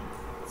originally.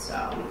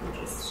 So we can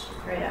just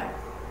try to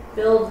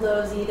build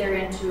those either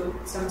into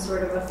some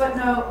sort of a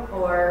footnote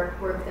or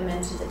work them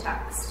into the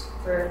text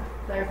for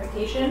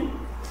clarification.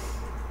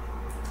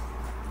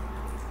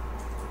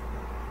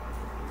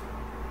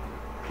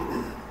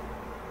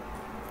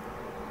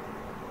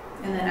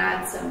 And then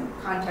add some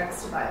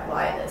context about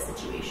why the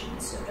situation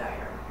is so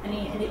dire.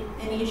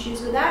 Any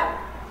issues with that?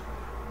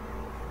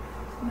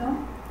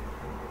 No?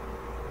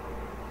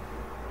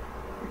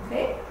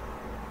 Okay.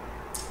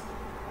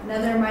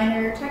 Another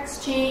minor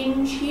text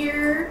change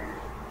here.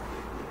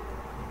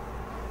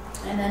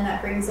 And then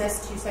that brings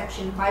us to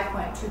section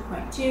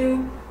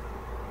 5.2.2.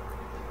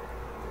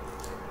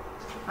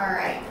 All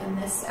right, and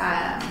this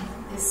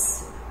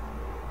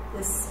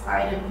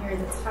item here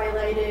that's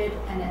highlighted,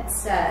 and it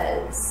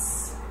says,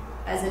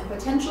 as a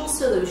potential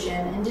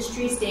solution,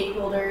 industry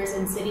stakeholders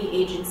and city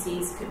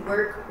agencies could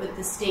work with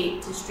the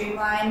state to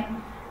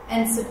streamline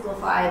and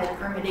simplify the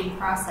permitting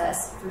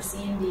process for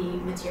C&D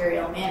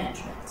material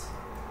management.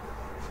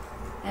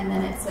 And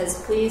then it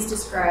says, please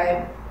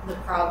describe the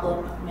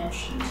problem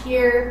mentioned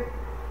here.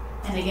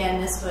 And again,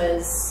 this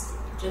was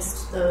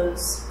just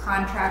those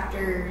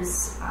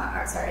contractors,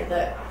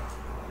 the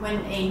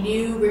when a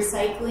new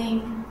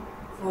recycling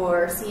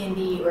for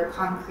C&D or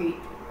concrete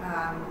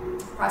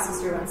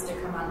processor wants to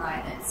come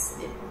online, it's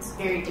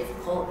very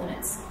difficult, and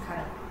it's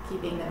kind of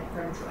keeping them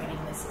from joining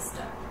the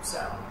system. So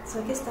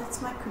I guess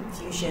that's my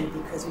confusion,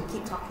 because we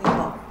keep talking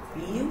about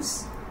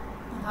reuse,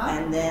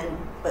 and then,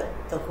 but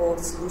the whole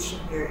solution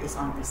here is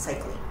on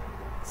recycling.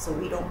 So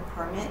we don't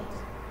permit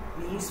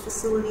reuse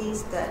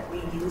facilities that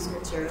reuse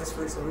materials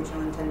for its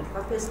original intended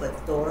purpose,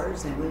 like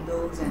doors and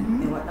windows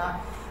and whatnot.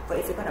 But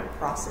if you're going to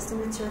process the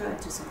material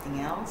into something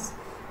else,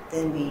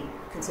 then we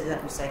consider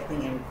that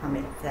recycling and we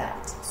permit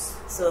that.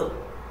 So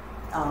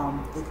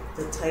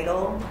the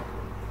title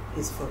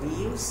is for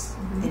reuse,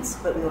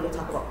 but we only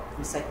talk about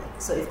recycling.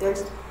 So if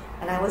there's,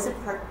 and I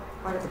wasn't part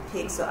of the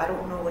PIG, so I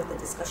don't know what the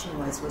discussion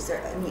was. Was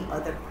there any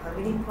other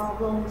permitting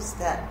problems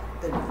that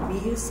the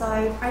reuse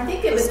side? I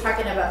think it was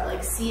talking about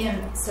like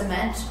cement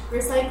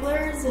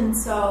recyclers, and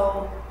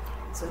so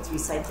it's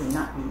recycling,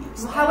 not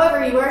reuse.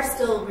 However, you are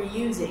still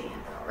reusing it,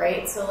 though,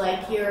 right? So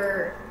like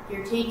you're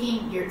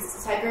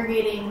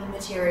segregating the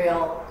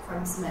material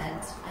from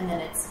cement, and then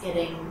it's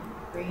getting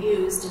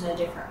reused in a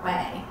different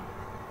way.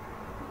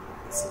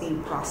 It's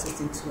being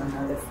processed into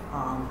another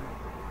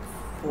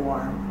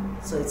form,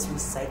 so it's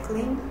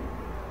recycling,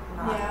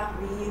 not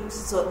reuse.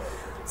 So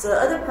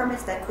other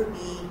permits that could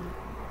be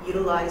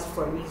utilized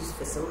for reuse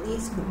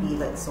facilities could be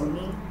like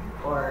zoning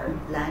or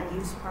land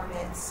use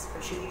permits,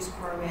 special use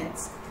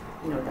permits,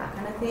 that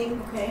kind of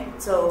thing. Okay.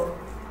 So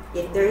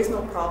if there is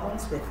no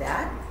problems with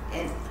that,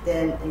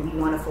 and we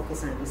want to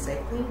focus on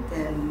recycling,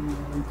 then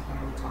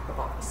can we talk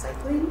about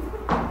recycling?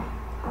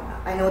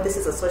 I know this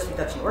is a source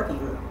reduction working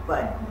group,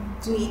 but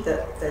to me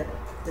the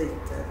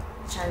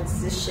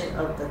transition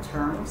of the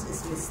terms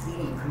is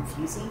misleading and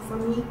confusing for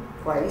me,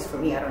 or at least for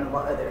me. I don't know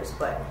about others,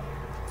 but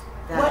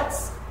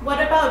that's... What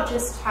about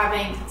just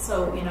having,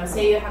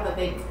 say you have a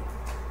big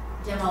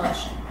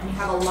demolition and you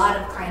have a lot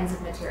of kinds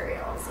of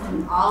materials,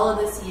 and all of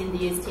the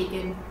C&D is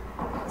taken,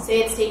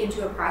 say it's taken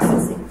to a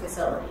processing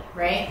facility,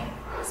 right?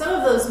 Some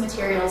of those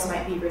materials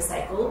might be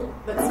recycled,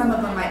 but some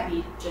of them might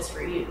be just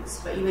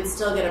reused, but you would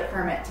still get a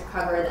permit to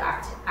cover the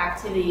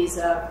activities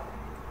of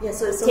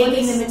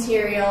taking the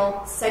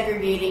material,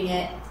 segregating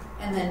it,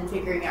 and then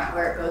figuring out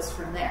where it goes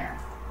from there,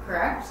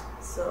 correct?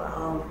 So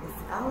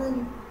if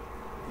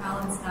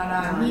Alan's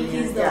not on.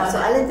 He's the one. So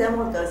Island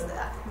Demo does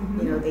that.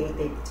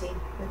 They take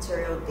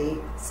material, they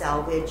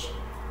salvage,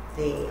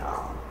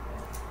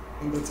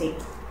 and they take.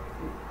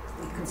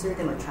 We consider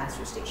them a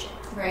transfer station.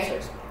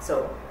 Right.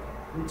 So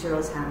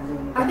materials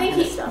handling. I think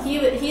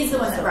he's the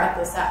one that brought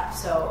this up.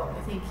 So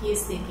I think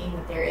he's thinking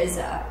that there is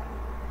a.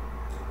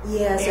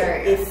 Yeah. So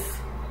area.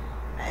 if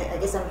I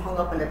guess I'm hung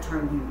up on the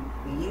term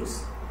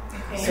reuse.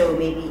 Okay. So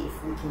maybe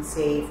if we can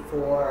say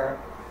for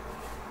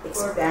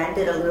expand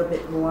it a little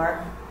bit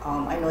more.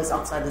 I know it's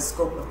outside the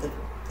scope of the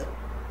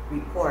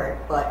report,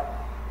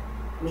 but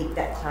make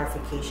that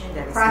clarification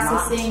that it's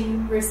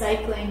processing,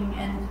 recycling,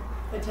 and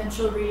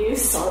potential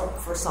reuse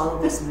for solid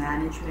waste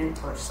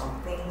management or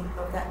something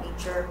of that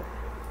nature,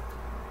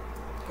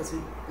 because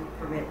we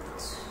permit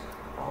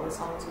all the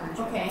solid waste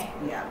management. Okay.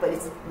 Yeah, but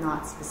it's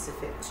not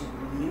specific to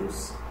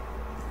reuse.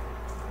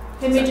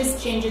 Can we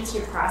just change it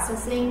to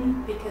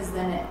processing, because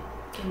then it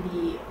can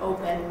be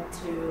open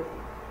to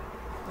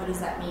what does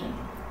that mean,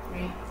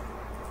 right?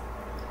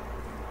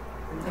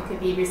 It could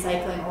be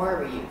recycling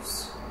or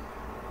reuse.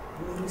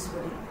 Reuse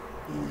would it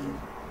be?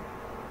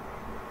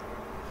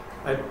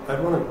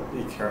 I'd want to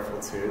be careful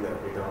too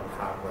that we don't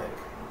have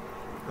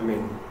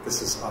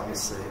this is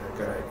obviously a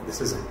good idea.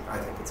 I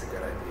think it's a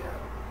good idea.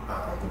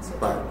 I think so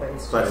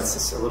but it's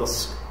just a little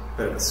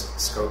bit of a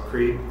scope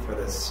creep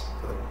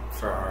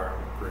for our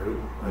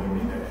group. I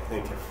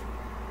think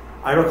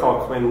I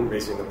recall Quinn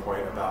raising the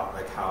point about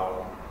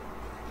how.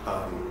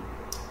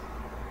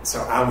 So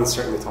Alan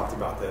certainly talked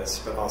about this,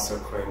 but also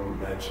Quinn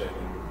mentioned,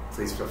 and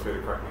please feel free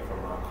to correct me if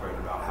I'm wrong, Quinn,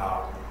 about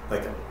how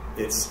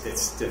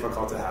it's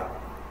difficult to have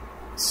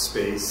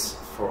space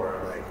for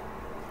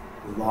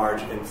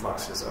large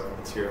influxes of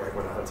material, like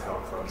when a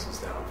hotel closes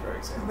down, for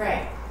example.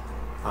 Right.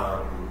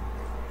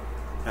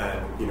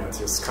 And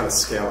just kind of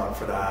scale up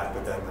for that,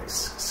 but then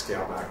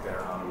scale back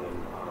down,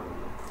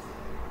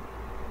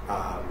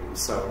 and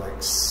so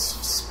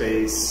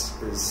space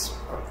is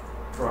a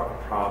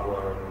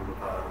problem.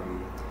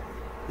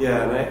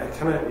 Yeah, and I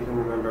kind of even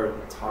remember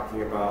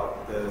talking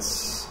about the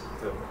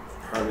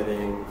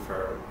permitting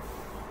for,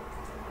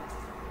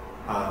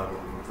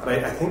 but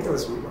I think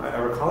I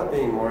recall it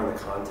being more in the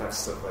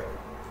context of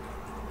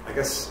I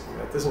guess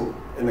it doesn't,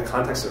 in the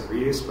context of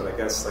reuse, but I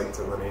guess to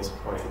Lene's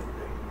point,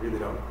 they really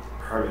don't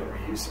permit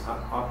reuse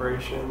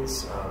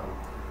operations,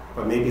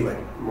 but maybe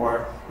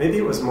maybe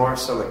it was more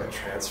so a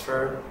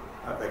transfer,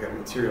 a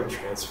material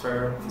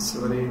transfer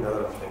facility, now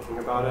that I'm thinking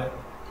about it.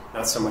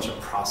 Not so much a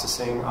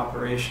processing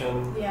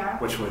operation,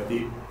 which would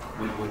be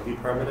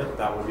permitted.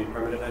 That would be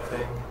permitted, I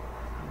think.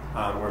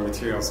 Where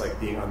materials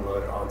being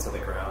unloaded onto the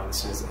ground as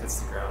soon as it hits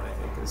the ground, I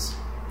think is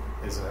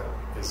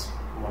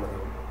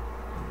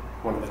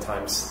one of the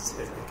times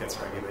it gets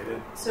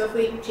regulated. So if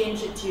we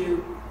change it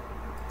to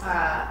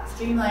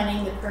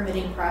streamlining the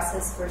permitting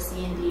process for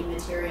C&D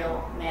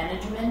material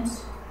management.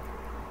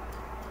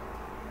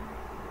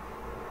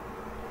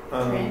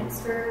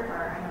 Transfer,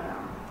 or I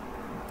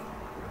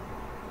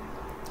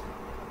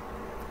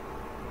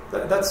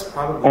don't know. That's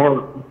probably.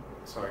 Or,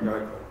 sorry, go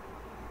ahead.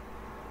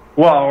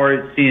 Well, or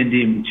it's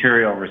C&D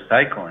material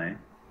recycling.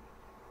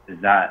 Is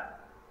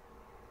that,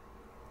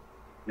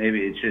 maybe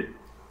it's just,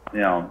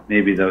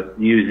 maybe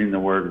using the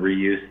word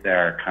reuse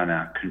there kind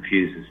of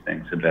confuses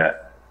things a bit.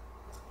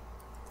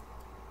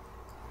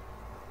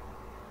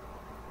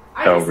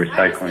 So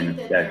recycling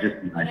is just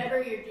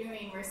whenever you're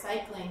doing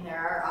recycling, there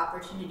are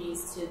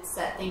opportunities to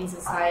set things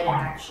aside and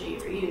actually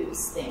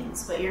reuse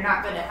things, but you're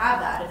not going to have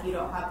that if you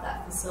don't have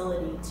that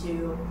facility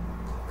to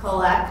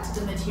collect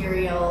the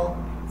material,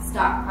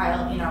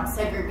 stockpile,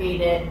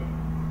 segregate it,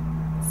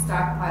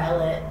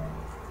 stockpile it.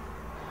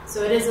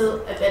 So it is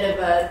a bit of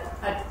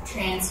a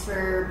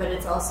transfer, but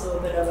it's also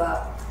a bit of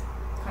a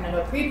kind of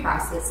a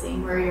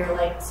pre-processing where you're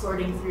like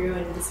sorting through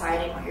and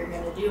deciding what you're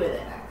going to do with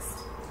it next.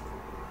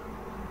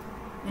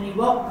 And you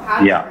won't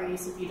have that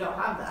reuse if you don't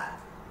have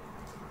that.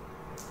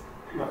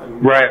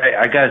 Right,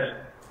 I guess.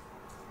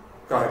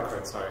 Go ahead,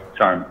 Quinn, sorry.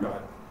 Sorry.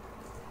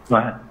 Go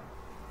ahead.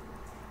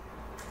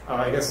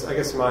 I guess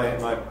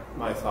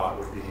my thought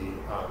would be,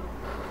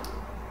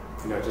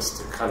 just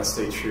to kind of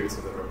stay true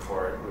to the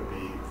report would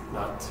be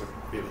not to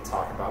really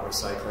talk about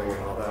recycling,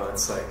 and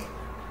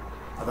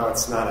although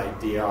it's not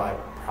ideal, I'd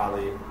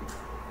probably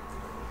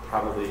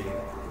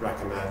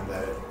recommend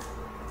that it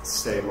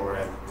stay more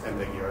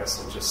ambiguous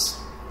and just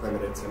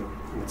limited to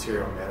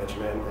material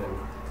management,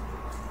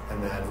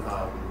 and then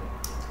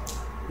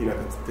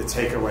the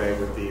takeaway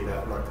would be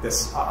that, look,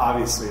 this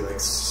obviously, like,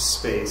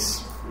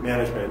 space to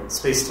manage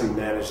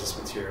this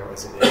material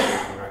is an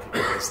issue. We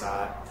recognize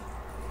that,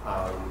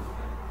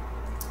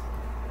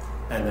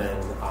 and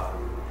then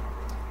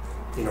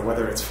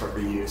whether it's for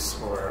reuse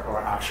or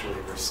actually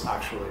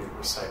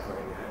recycling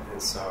it,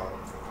 and so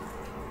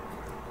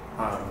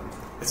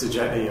it's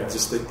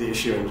just the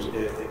issue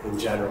in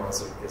general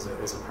is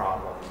a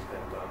problem, and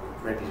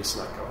maybe just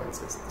not go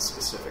into the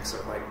specifics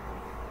of like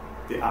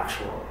the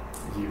actual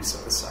use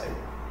of the site.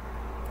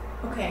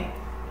 Okay.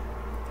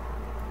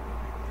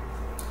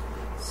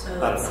 So I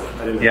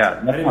don't know.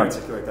 I didn't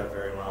articulate that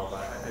very well, but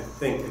I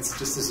think it's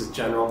just as a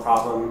general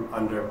problem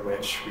under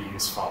which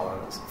reuse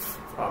falls.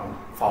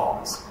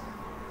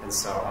 And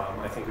so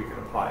I think we could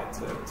apply it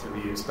to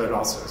reuse, but it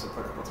also is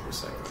applicable to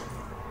recycling.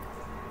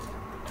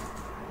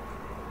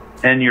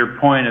 And your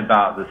point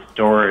about the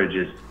storage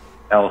is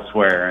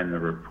elsewhere in the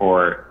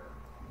report,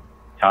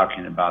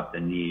 talking about the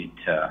need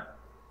to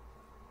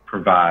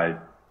provide,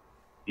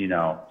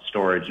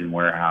 storage and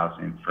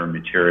warehousing for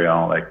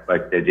material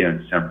like they do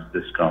in San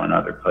Francisco and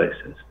other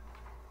places.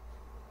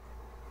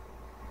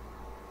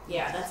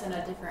 Yeah, that's in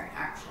a different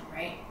action,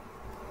 right?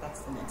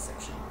 That's the next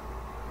section.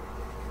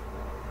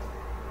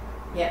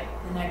 Yep,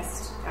 the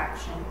next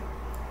action.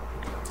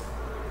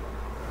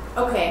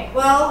 Okay,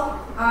 well,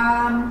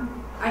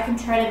 I can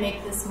try to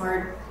make this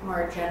more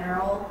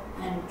general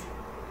and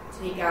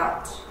take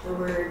out the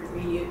word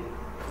reuse,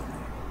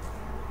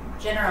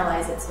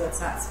 generalize it so it's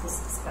not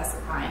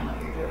specifying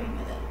what you're doing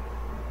with it.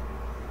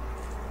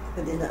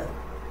 But then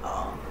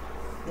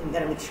then you got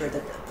to make sure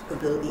that the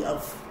applicability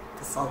of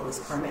the solid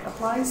waste permit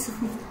applies.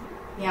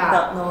 Yeah.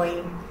 Without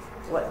knowing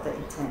what the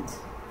intent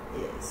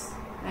is.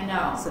 I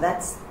know. So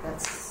that's.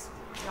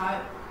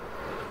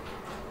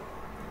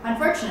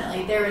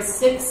 Unfortunately, there was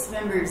 6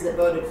 members that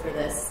voted for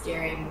this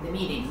during the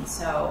meeting,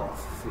 so.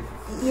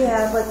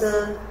 Yeah, but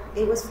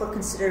it was for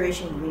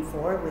consideration moving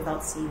forward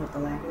without seeing what the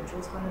language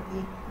was going to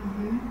be.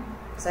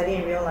 Because I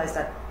didn't realize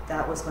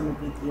that was going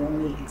to be the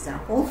only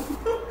example.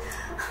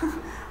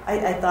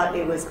 I thought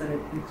it was going to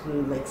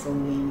include like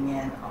zoning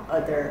and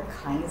other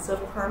kinds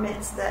of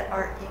permits that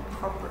are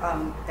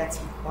that's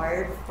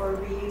required for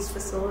reuse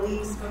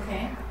facilities.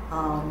 Okay.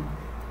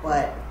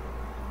 But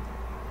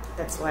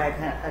that's why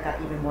I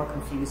got even more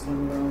confused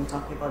when we were only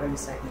talking about a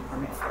recycling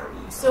permit for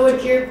reuse. So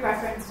would your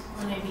preference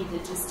maybe to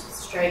just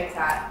strike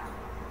that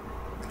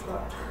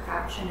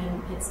action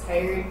in its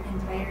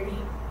entirety?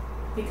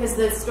 Because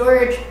the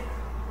storage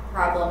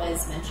problem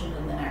is mentioned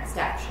in the next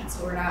action,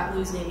 so we're not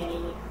losing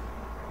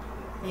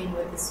anything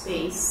with the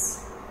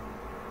space.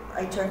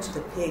 I turned to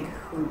the pig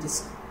who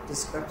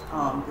discussed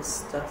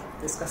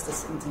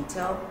this in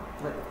detail,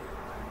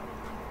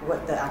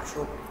 what the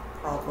actual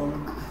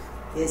problem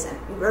is,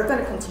 and we're going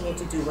to continue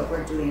to do what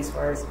we're doing as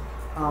far as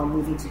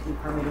moving to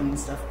e-permitting and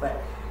stuff,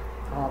 but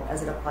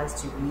as it applies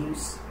to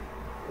reuse,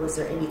 was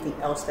there anything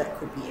else that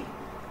could be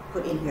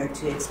put in here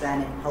to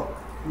expand and help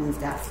move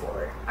that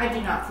forward? I do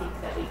not think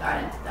that we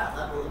got into that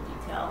level of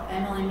detail.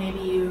 Emily, maybe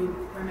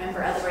you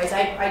remember otherwise.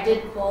 I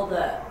did pull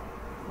the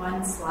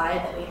one slide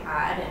that we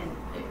had, and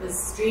it was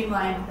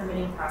streamlined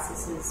permitting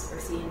processes for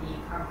C&D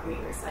concrete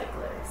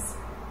recyclers.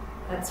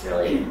 That's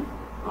really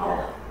all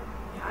that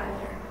we had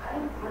there. I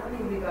don't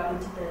think we got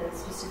into the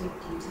specific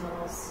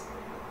details,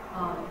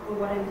 but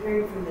what I'm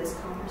hearing from this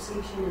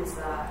conversation is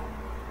that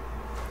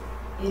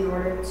in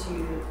order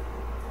to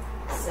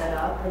set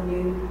up a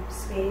new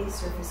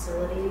space or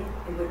facility,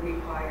 it would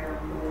require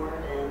more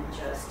than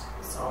just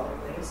a solid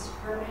waste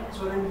permit, is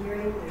what I'm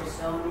hearing. There's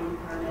zoning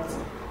permits,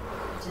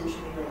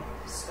 potentially like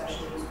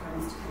special use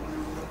permits depending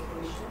on the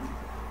location.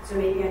 So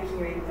maybe I'm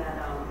hearing that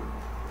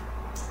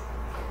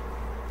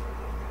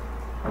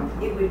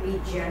it would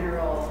be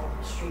general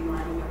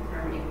streamlining your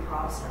permitting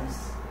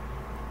process.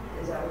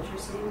 Is that what you're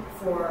saying?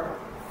 For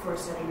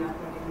setting up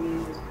like a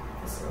new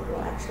facility?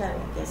 Well, actually,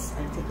 I guess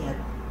I'm taking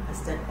a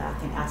step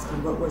back and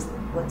asking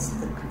what's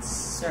the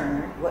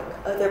concern? What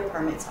other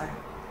permits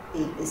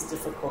is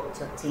difficult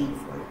to obtain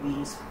for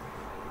these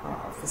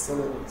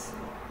facilities?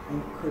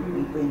 And could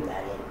we bring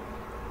that in?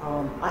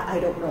 I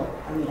don't know.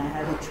 I mean, I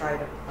haven't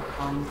tried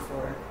applying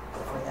for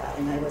that,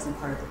 and I wasn't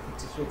part of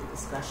to hear the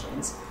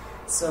discussions.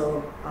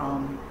 So,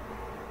 I'm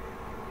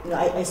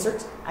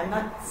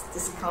not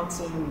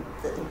discounting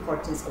the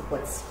importance of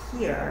what's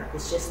here.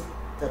 It's just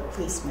the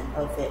placement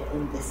of it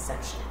in this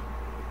section.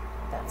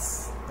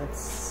 That's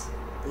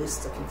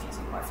the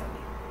confusing part for me.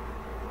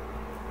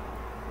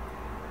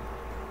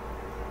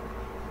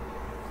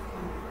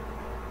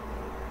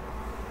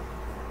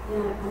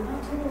 Yeah, I'm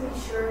not totally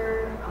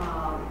sure.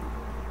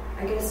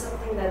 I guess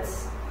something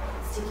that's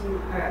sticking,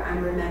 or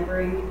I'm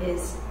remembering,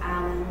 is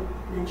Alan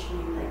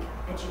mentioning like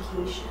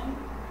education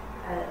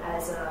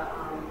as a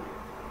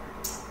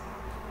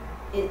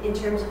in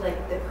terms of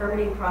like the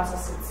permitting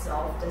process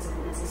itself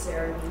doesn't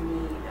necessarily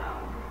need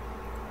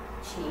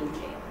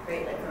changing,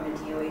 right? Like from a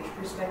DOH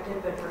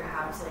perspective, but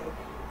perhaps like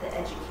the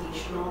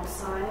educational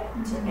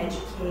side to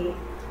educate.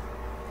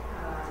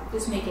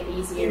 Just make it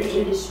easier. In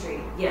the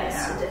industry, yes.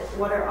 Yeah. So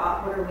what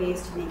are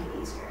ways to make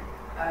it easier?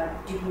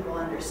 Do people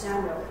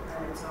understand what the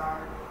permits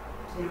are?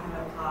 Do they know how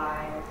to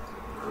apply?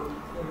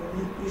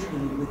 We usually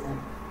meet with them.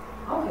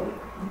 Okay.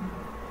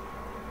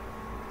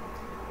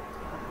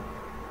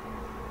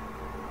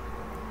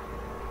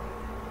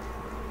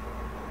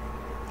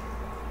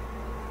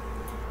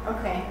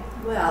 Okay,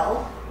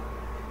 well,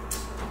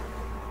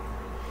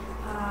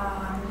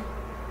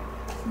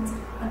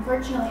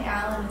 unfortunately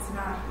Alan is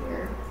not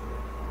here,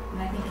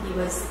 and I think he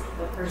was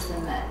the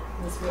person that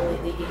was really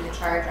leading the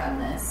charge on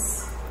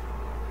this.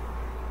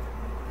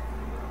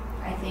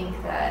 I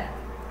think that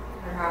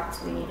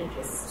perhaps we need to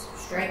just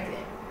strike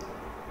it.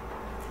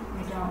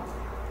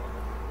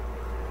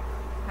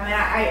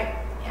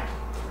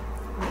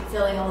 I'm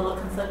feeling a little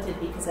conflicted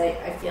because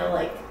I feel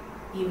like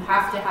you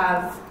have to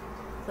have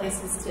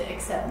places to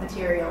accept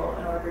material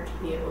in order to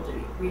be able to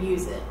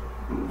reuse it,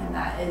 and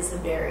that is a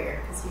barrier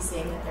because he's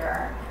saying that there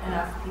aren't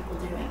enough people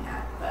doing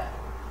that. But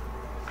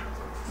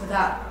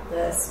without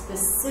the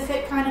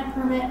specific kind of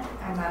permit,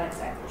 I'm not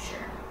exactly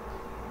sure.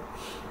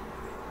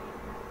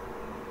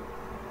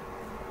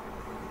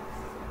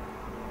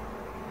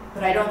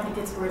 But I don't think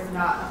it's worth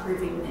not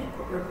approving the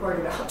report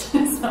about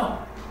so.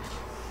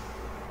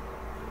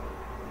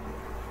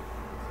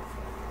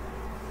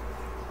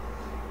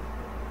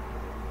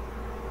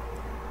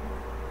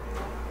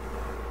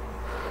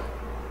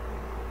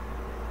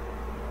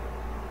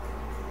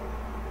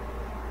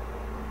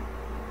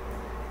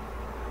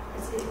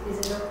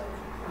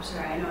 I'm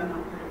sorry, I know I'm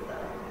not part of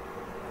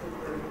the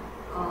group,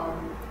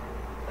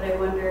 but I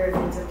wonder if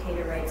it's okay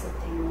to write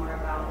something more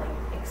about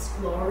like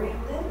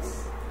exploring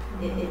this.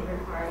 It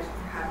requires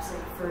perhaps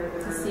like further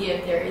to see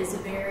if there is a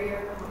barrier,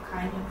 what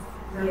kind of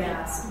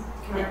permits.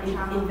 Kind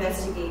of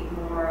investigate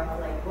more of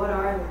like what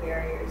are the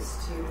barriers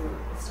to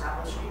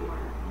establishing more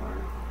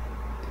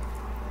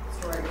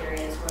storage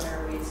areas. What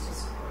are ways to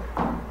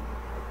support?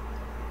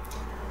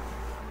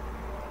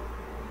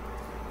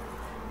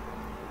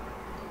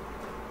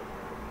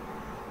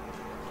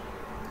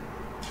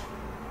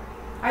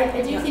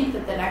 I do think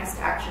that the next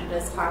action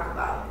does talk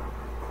about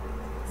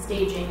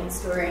staging and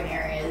storing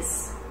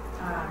areas,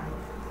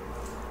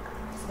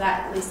 so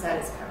that at least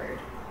that is covered.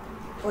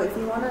 Well, if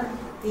you want to,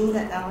 being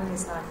that Alan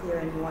is not here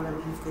and you want to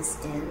leave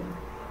this in,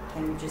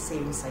 can you just say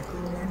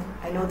recycling then?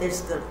 I know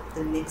there's the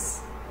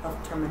mix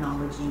of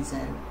terminologies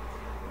and,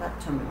 not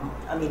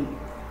terminology, I mean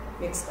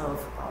mix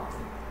of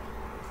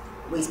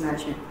waste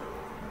management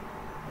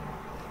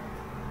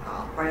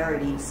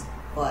priorities,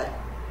 but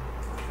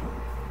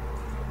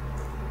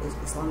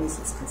as long as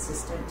it's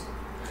consistent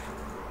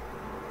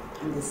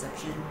in this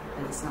section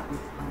and it's not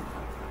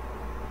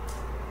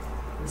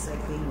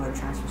recycling or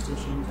transfer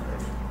stations or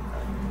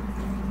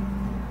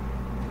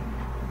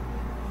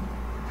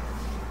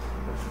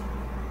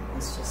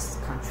it's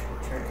just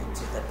contrary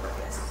to the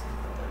purpose.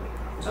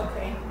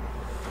 Okay.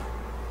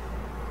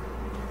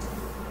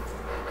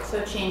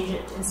 So change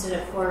it instead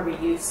of for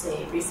reuse,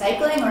 say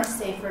recycling, or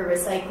say for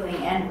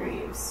recycling and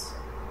reuse.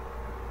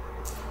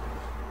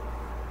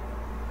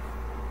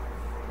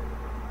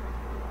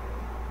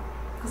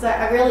 Because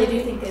I really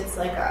do think it's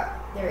like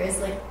there is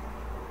like,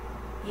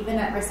 even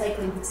at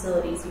recycling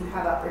facilities, you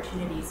have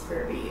opportunities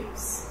for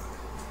reuse.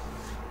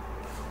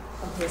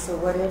 Okay, so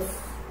what if,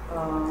 I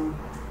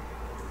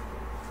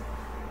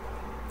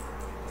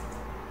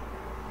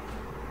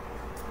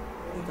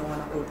really don't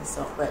want to hold this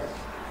up, but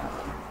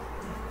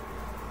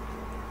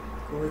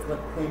go with what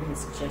Quinn has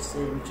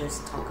suggested and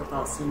just talk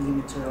about C&D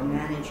material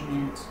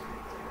management,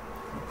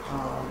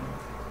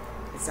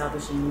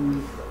 establishing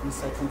new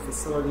recycling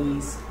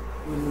facilities,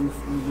 remove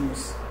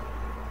reuse,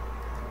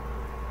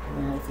 and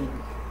then I think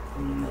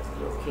we might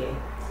be okay.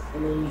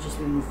 And then you just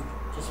remove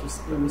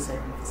new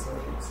recycling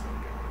facilities.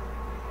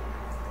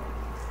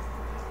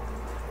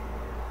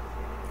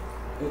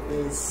 It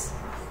is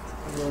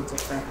a little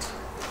different,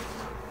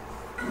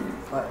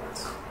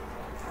 but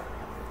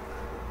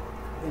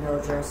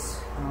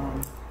address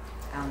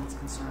Alan's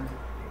concern.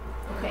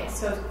 Okay,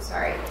 so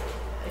sorry.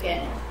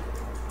 Again,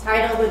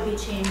 title would be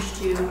changed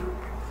to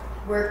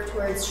work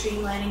towards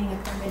streamlining the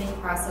permitting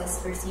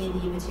process for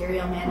C&D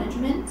material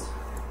management.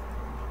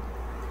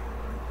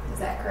 Is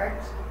that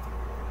correct?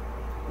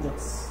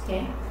 Yes.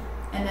 Okay.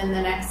 And then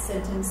the next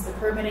sentence, the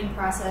permitting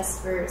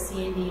process for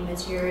C&D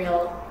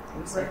material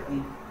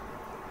recycling.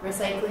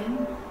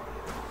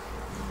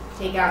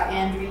 Take out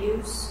and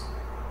reuse.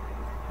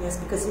 Yes,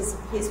 because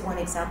his one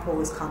example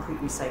was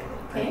concrete recycling.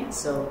 Okay. Right?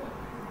 So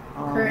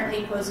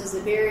currently poses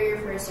a barrier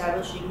for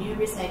establishing new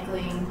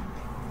recycling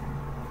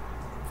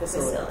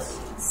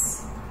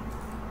facilities.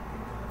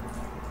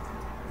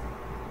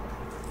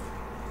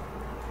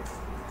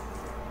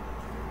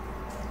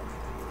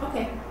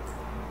 Okay,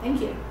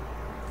 thank you.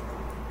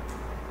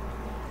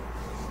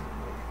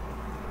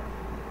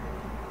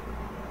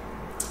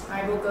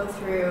 I will go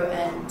through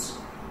and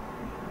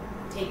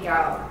take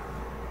out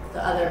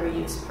the other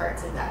reuse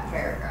parts of that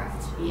paragraph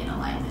to be in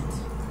alignment.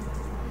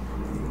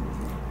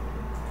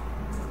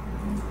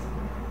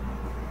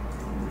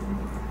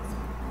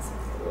 That's a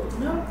little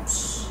note.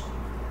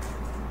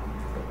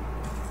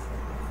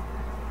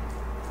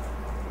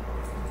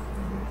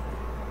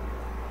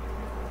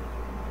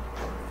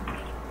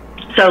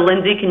 So,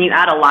 Lindsay, can you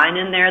add a line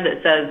in there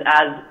that says,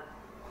 as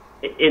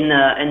in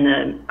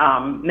the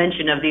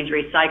mention of these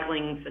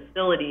recycling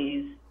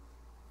facilities,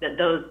 that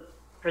those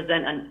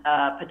present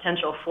a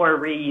potential for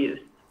reuse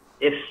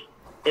if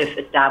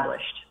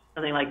established,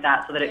 something like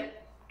that, so that it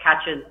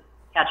catches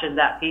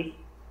that piece?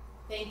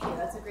 Thank you.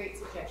 That's a great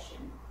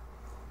suggestion.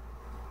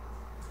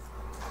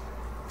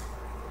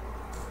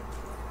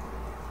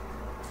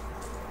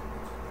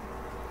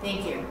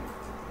 Thank you.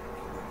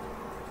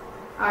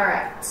 All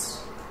right.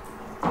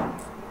 I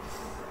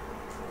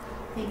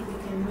think we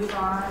can move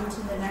on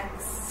to the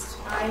next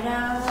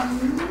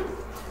item.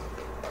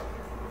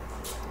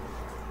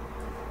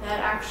 That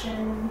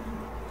action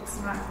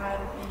does not have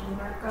any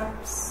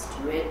markups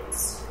to it.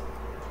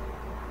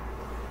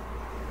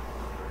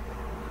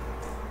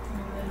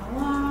 Moving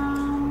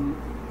along.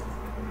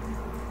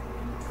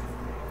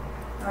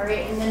 All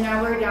right, and then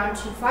now we're down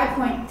to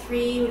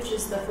 5.3, which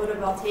is the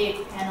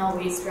photovoltaic panel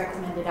waste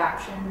recommended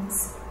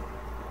actions.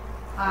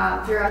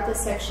 Throughout this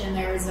section,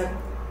 there was a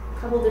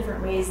couple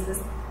different ways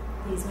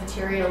these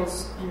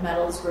materials and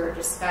metals were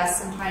discussed.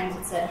 Sometimes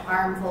it said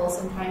harmful,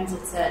 sometimes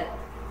it said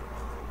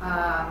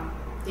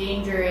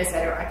dangerous.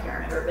 I can't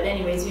remember. But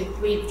anyways,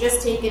 we've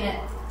just taken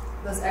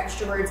those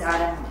extra words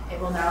out, and it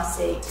will now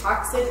say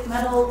toxic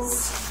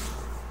metals.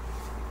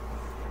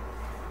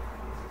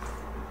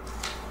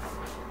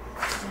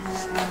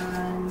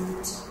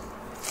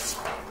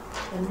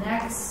 And the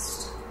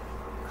next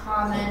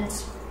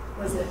comment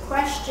was a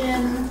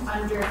question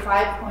under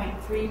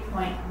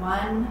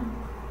 5.3.1.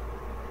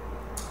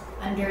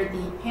 Under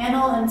the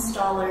panel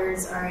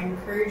installers are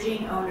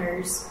encouraging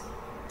owners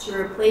to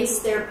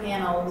replace their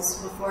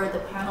panels before the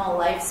panel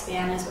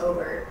lifespan is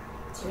over,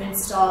 to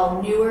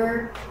install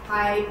newer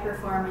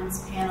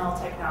high-performance panel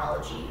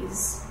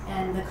technologies.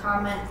 And the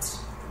comment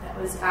that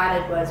was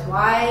added was,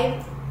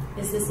 why?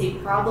 Is this a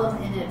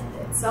problem in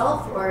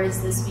itself, or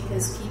is this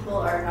because people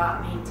are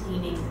not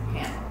maintaining the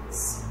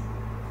panels?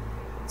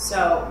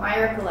 So my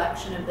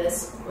recollection of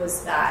this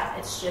was that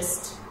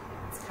it's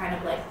kind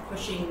of like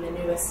pushing the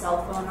newest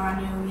cell phone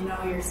on you. You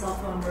know, your cell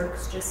phone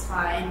works just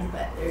fine,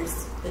 but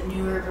there's the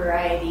newer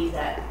variety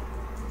that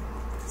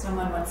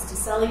someone wants to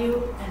sell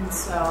you. And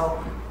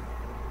so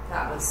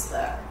that was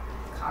the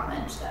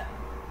comment that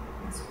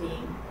was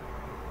being,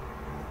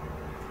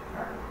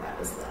 or that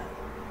was the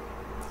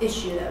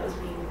issue that was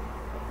being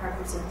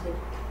represented.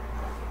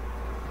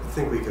 I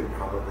think we could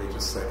probably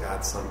just like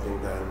add something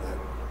then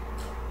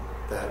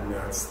that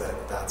notes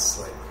that's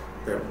like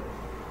their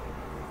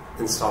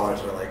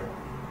installers are like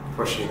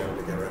pushing them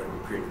to get rid of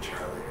them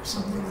prematurely or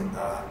something like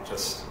that.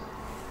 Just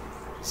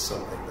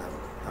something that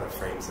kind of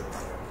frames it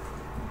better.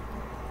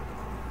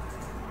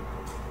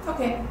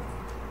 Okay.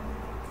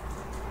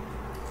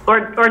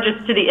 Or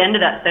just to the end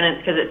of that sentence,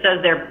 because it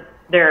says the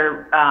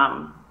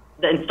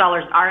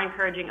installers are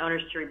encouraging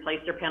owners to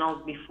replace their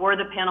panels before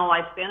the panel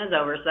lifespan is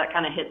over. So that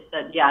kind of hits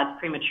that, yeah, it's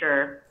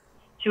premature.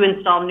 To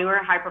install newer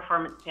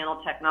high-performance panel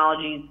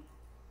technologies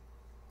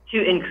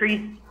to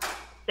increase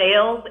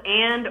sales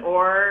and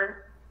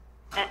or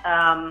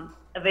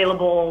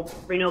available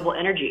renewable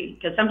energy.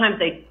 Because sometimes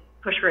they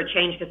push for a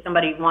change because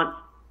somebody wants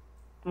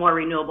more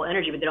renewable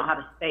energy, but they don't have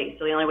a space.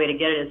 So the only way to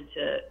get it is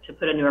to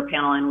put a newer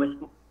panel in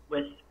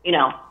with you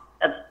know,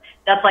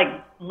 that's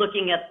like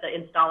looking at the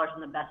installers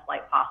in the best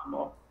light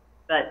possible.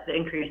 But the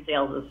increased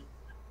sales is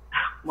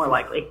more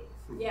likely.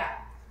 Yeah.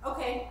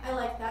 Okay, I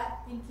like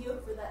that. Thank you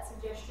for that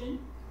suggestion.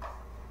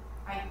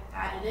 I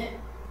added it.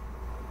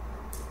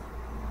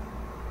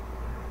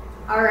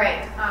 All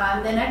right,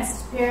 the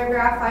next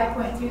paragraph,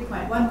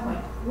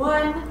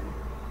 5.3.1.1,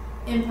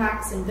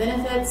 impacts and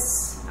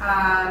benefits.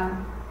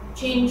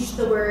 Change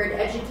the word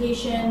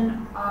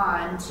education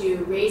on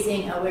to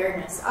raising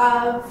awareness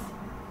of,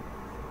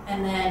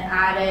 and then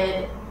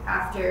added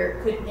after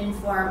could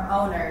inform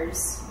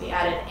owners, we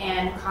added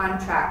and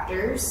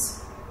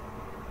contractors.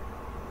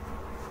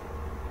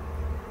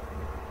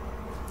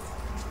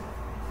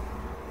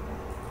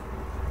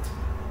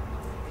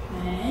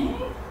 Okay.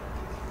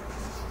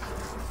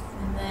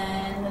 And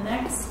then the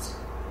next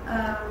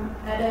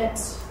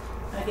edit,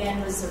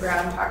 again, was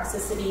around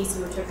toxicity,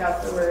 so we took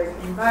out the word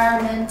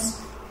environmental.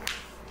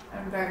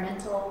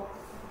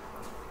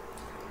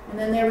 And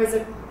then there was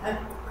a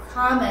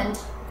comment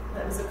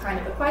that was a kind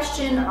of a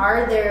question,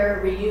 are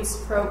there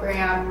reuse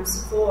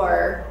programs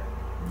for,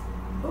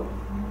 oh,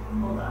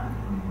 hold on,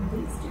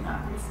 please do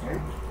not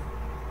restart.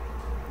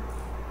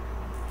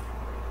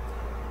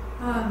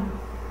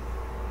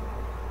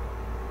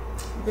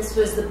 This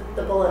was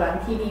the bullet on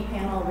PV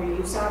panel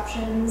reuse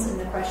options, and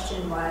the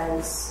question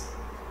was,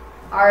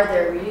 are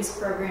there reuse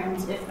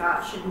programs? If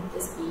not, shouldn't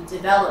this be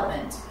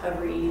development of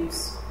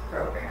reuse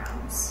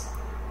programs?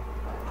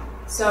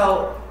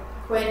 So,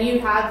 Quinn, you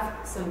have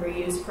some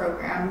reuse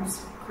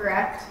programs,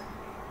 correct?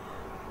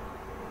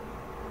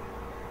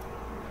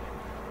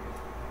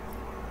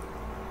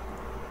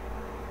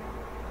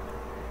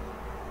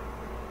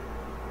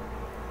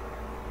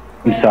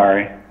 I'm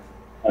sorry.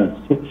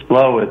 I'm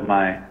slow with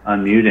my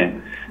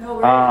unmuting. No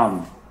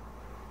worries.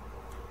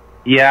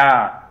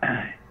 Yeah,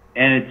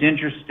 and it's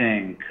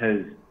interesting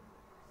because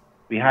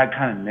we had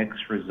kind of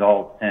mixed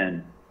results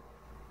in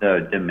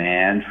the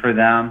demand for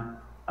them.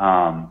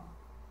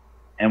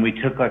 And we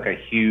took like a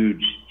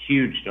huge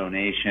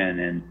donation,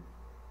 and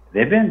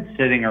they've been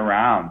sitting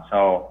around.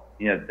 So,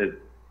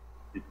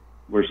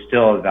 we're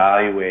still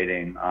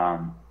evaluating,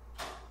 how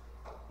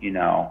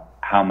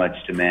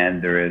much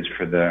demand there is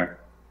for the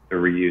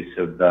reuse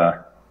of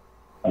the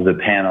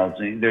panels.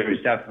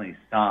 There's definitely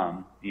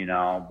some, a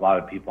lot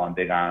of people on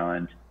Big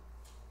Island,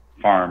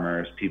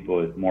 farmers, people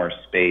with more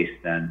space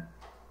than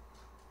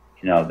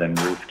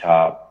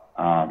rooftop.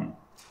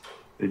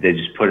 They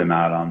just put them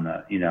out on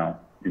the,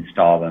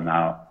 install them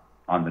out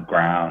on the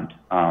ground.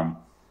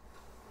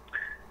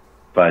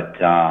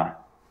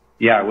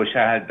 Yeah, I wish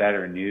I had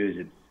better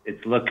news.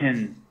 It's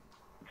looking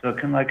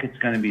like it's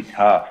going to be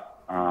tough.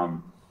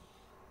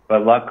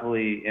 But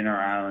luckily, Inner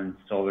Island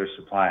Solar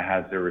Supply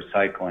has their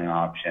recycling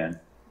option.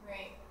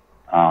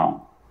 Right.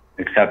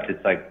 Except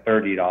it's like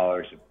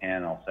 $30 a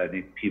panel, so I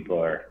think people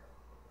are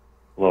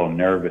a little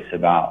nervous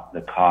about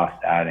the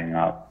cost adding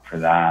up for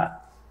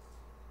that.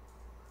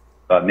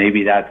 But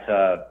maybe that's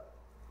a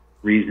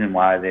reason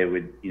why they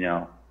would,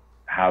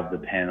 have the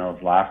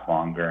panels last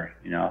longer,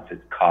 if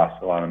it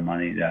costs a lot of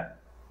money to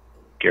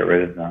get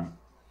rid of them.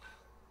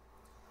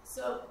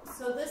 So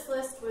this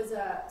list was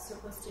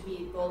supposed to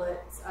be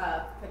bullets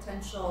of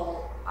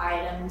potential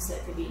items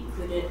that could be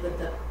included with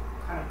the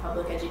kind of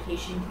public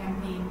education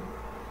campaign.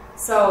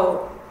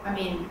 So, I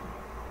mean,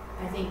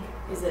 I think,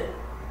 is it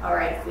all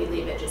right if we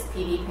leave it just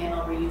PV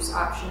panel reuse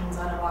options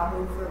on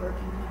Oahu for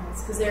working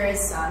panels? Because there is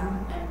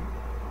some, and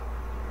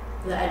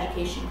the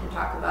education can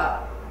talk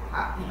about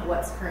how,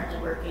 what's currently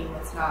working,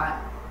 what's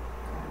not,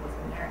 kind of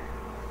within there.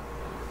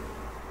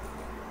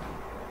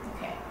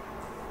 Okay.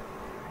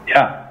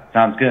 Yeah,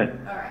 sounds good.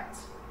 All right.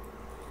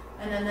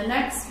 And then the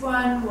next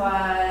one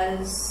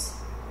was,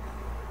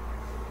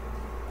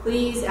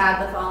 please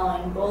add the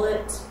following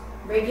bullet: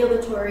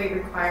 regulatory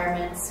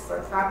requirements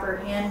for proper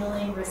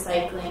handling,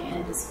 recycling,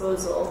 and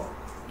disposal,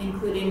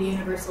 including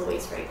universal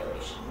waste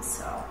regulations.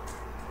 So,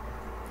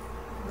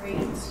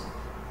 great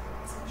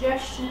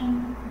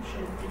suggestion. I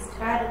should have just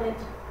added it.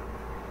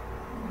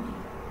 Let me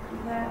do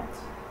that.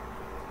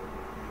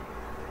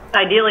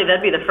 Ideally,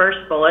 that'd be the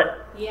first bullet.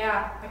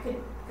 Yeah, I could.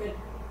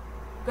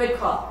 Good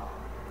call.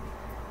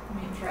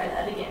 Let me try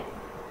that again.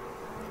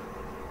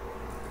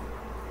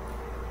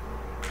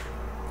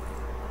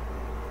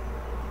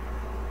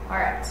 All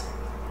right.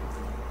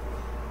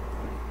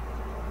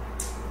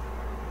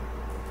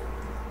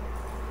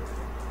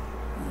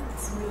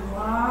 Let's move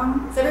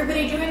along. Is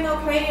everybody doing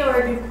okay,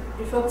 or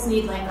do folks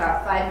need like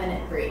a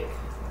 5-minute break?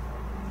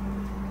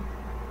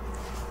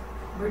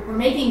 We're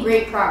making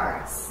great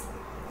progress.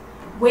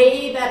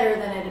 Way better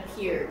than it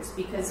appears,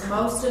 because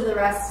most of the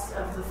rest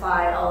of the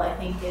file, I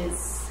think,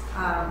 is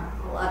a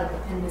lot of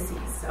appendices.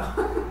 So,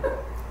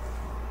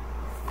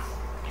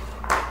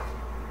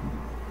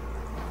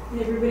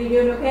 everybody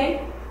doing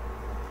okay?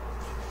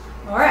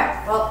 All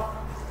right. Well,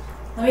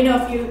 let me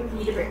know if you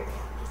need a break.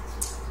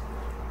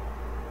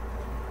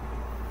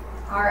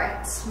 All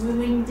right.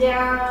 Moving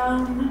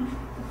down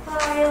the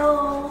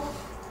file.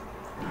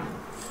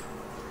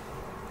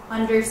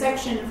 Under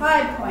section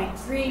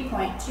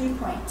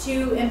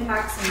 5.3.2.2,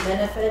 impacts and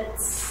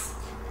benefits,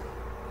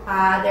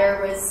 there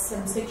was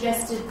some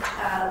suggested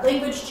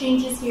language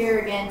changes here,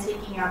 again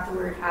taking out the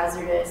word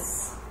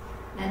hazardous.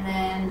 And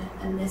then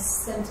in this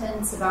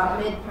sentence about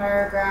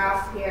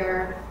mid-paragraph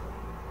here,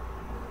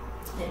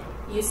 it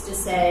used to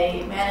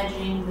say,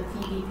 managing the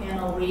PV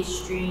panel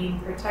waste stream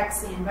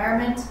protects the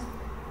environment.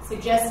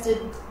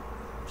 Suggested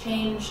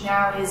change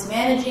now is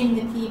managing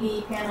the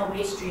PV panel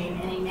waste stream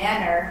in a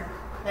manner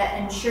that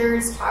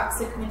ensures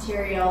toxic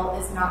material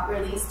is not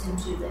released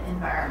into the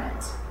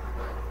environment.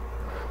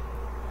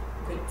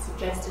 Good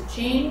suggested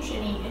change.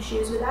 Any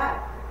issues with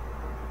that?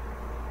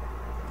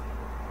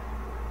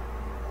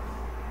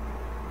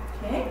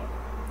 Okay.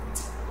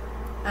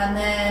 And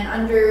then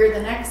under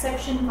the next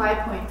section,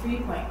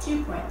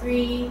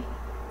 5.3.2.3,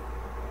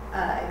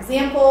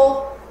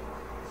 example,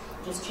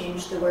 just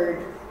change the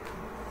word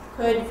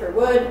could for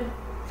would.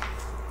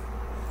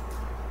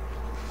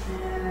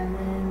 And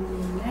then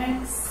the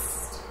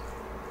next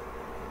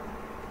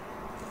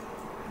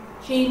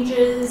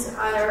changes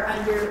are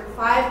under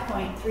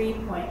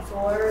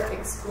 5.3.4,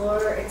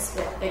 explore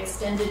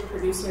extended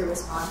producer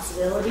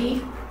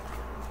responsibility.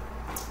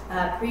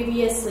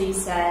 Previously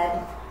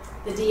said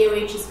the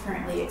DOH is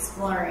currently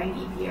exploring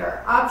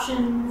EPR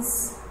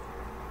options.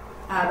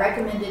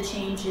 Recommended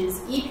changes,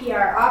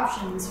 EPR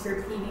options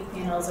for PV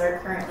panels are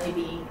currently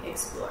being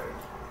explored.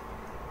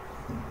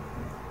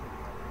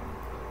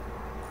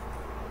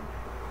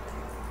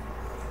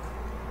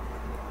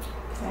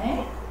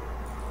 Okay.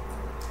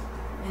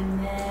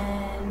 And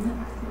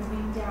then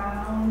moving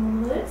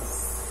down the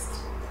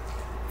list,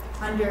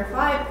 under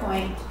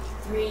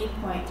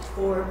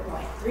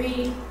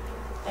 5.3.4.3,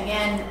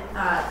 again,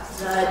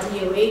 the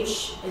DOH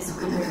is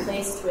being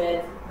replaced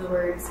with the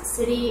words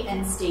city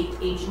and state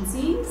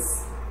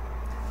agencies.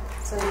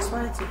 So I just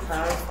wanted to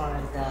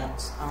clarify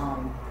that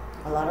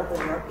a lot of the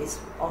work is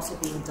also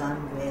being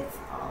done with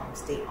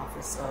State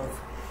Office of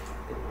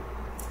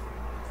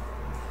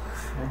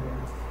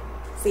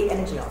State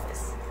Energy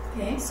Office.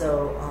 Okay.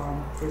 So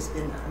there's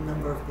been a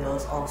number of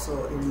bills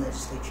also in the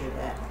legislature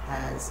that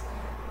has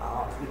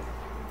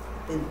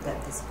been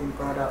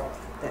brought up,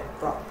 that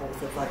brought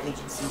both of our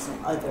agencies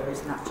and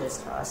others, not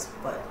just us,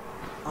 but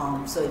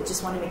so I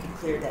just want to make it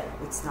clear that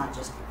it's not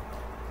just,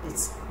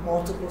 it's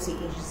multiple state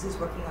agencies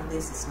working on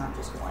this, it's not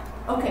just one.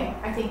 Okay,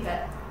 I think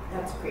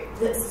that's great.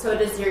 So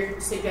does your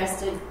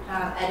suggested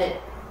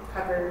edit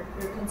cover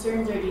your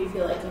concerns, or do you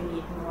feel like you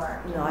need more?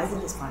 No, I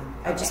think it's fine.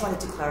 Okay. I just wanted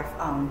to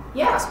clarify,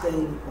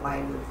 explain why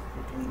we're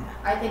doing that.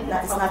 I think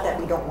that's it's not that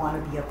we don't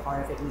want to be a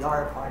part of it. We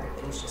are a part of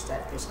it. It's just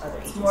that there's other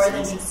agencies. More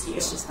than just you.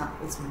 It's just not.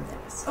 It's more than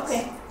us.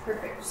 Okay,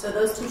 perfect. So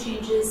those two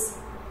changes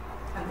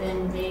have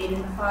been made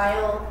in the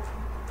file,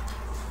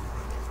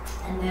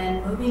 and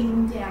then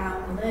moving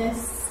down the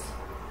list,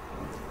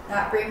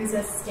 that brings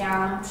us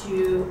down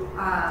to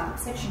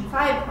section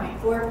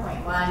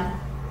 5.4.1,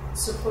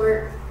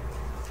 support.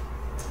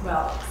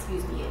 Well,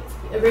 excuse me,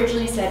 it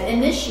originally said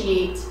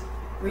initiate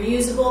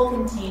reusable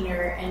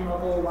container and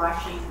mobile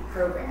washing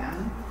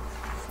program.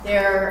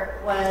 There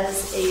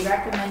was a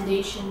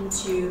recommendation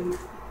to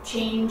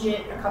change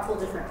it a couple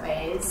different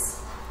ways.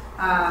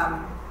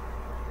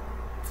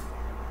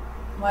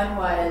 One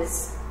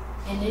was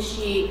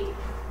initiate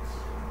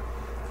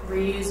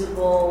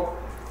reusable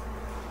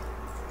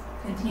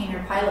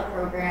container pilot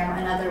program.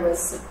 Another was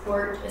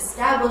support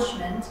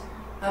establishment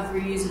of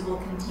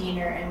reusable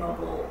container and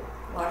mobile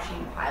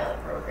washing pilot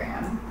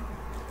program.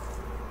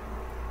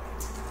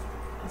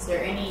 Is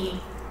there any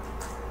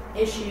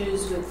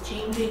issues with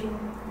changing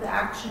the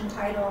action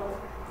title?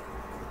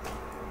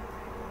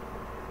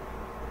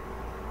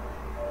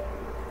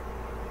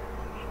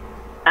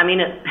 I mean,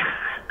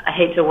 I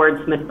hate to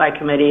wordsmith by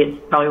committee. It's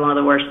probably one of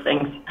the worst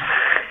things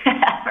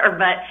ever.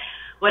 But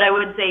what I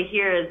would say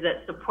here is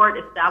that support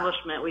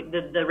establishment,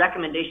 the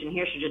recommendation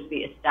here should just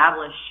be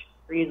establish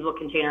reusable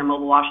container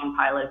mobile washing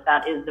pilot. If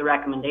that is the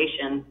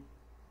recommendation,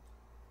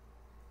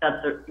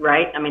 that's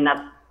right. I mean,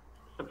 that's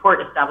support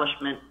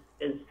establishment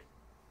is.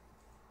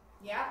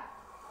 Yeah.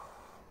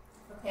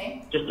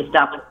 Okay. Just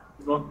establish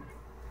people.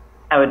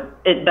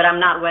 But I'm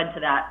not wed to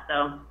that,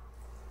 so.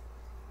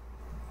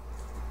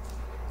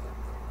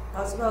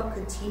 How's about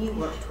continue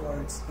work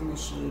towards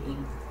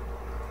initiating?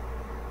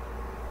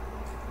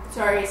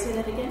 Sorry, say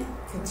that again.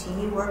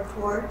 Continue work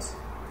towards.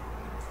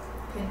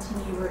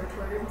 Continue work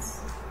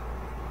towards.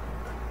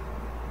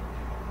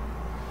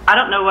 I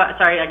don't know what.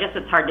 Sorry, I guess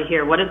it's hard to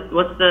hear.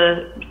 What's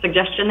the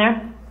suggestion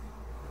there?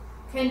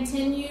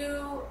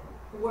 Continue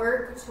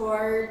work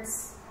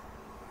towards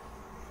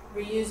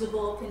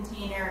reusable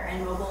container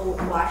and mobile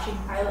washing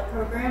pilot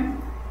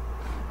program.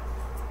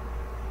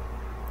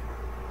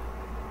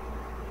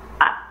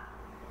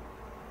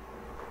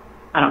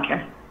 I don't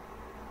care.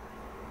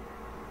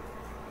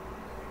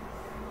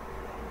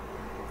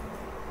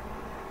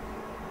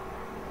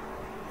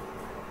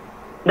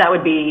 That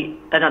would be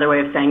another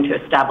way of saying to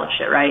establish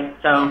it, right?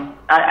 So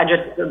I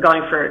just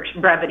going for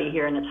brevity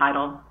here in the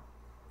title.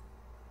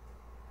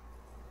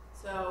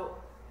 So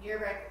your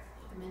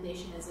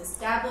recommendation is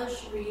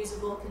establish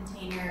reusable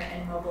container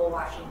and mobile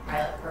washing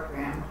pilot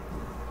program.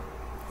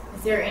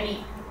 Is there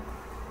any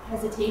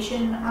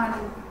hesitation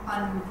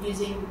on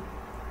using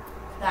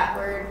that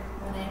word,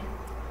 Renee?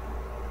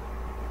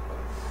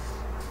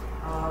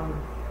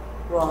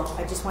 Well,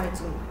 I just wanted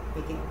to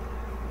make it,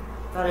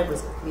 thought it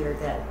was clear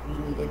that we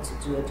needed to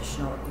do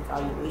additional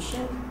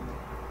evaluation.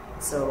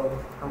 So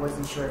I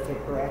wasn't sure if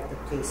it were at the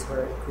place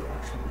where it could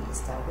actually be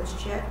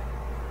established yet.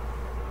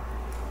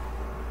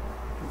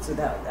 So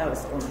that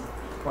was the only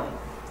point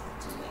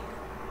to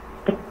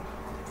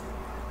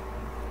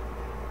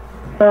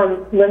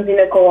make. Lindsay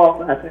Nicole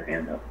also has her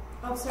hand up.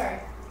 Oh, sorry.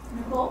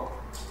 Nicole?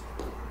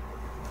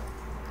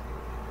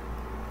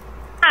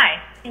 Hi,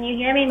 can you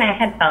hear me? My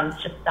headphones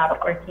just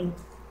stopped working.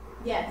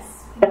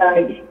 Yes.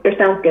 Your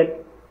sound's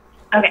good.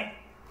 Okay.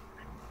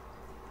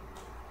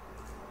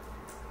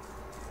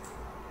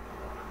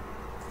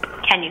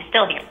 Can you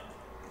still hear me?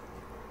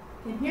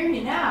 I can hear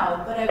you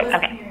now, but I wasn't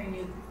Okay. hearing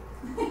you.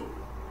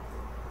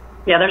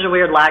 Yeah, there's a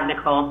weird lag,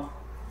 Nicole.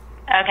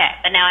 Okay,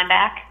 but now I'm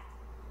back.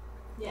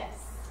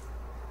 Yes.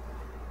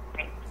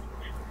 Great.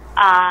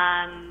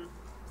 I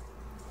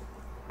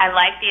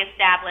like the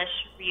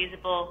established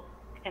reusable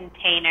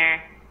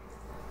container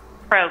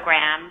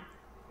program.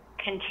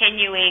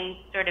 Continuing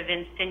sort of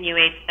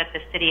insinuates that the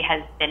city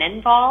has been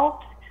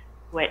involved,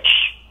 which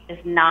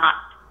is not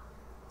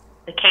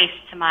the case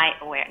to my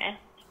awareness.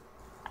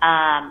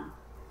 And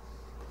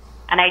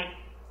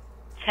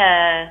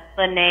to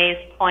Lene's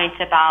point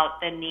about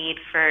the need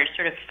for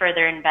sort of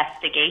further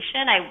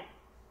investigation, I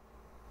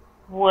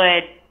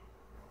would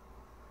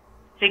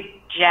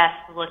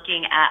suggest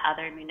looking at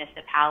other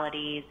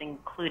municipalities,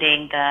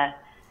 including the,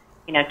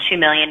 $2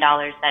 million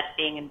that's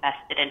being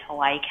invested in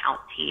Hawaii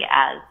County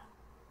as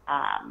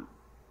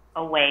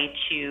a way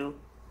to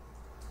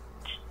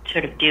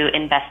sort of do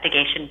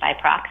investigation by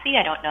proxy.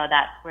 I don't know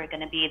that we're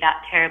going to be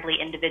that terribly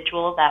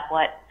individual that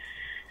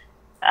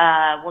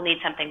we'll need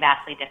something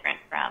vastly different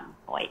from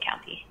Hawaii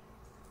County.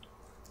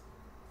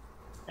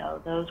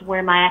 So those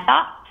were my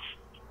thoughts.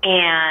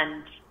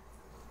 And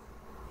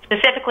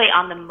specifically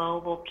on the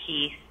mobile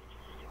piece,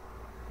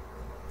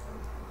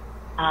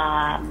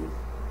 I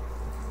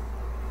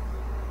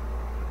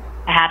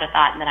had a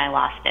thought and then I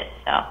lost it,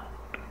 so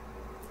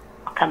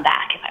I'll come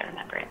back if I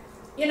remember it.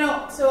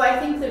 So I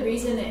think the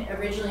reason it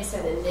originally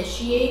said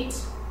initiate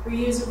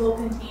reusable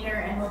container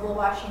and mobile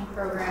washing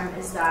program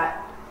is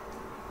that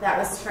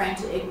was trying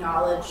to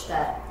acknowledge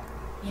that,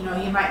 you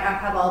might not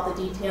have all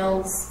the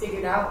details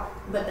figured out,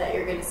 but that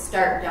you're going to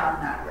start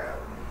down that road.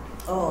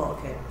 Oh,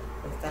 okay.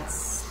 If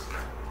that's,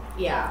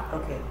 Yeah.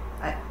 okay.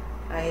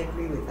 I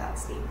agree with that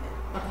statement.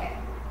 Okay.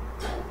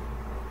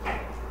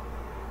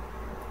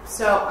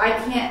 So I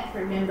can't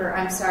remember,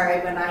 I'm sorry,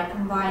 when I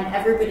combine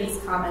everybody's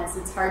comments,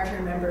 it's hard to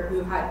remember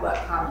who had what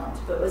comment,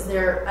 but was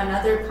there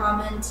another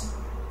comment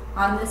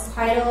on this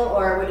title,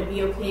 or would it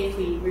be okay if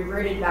we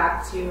reverted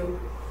back to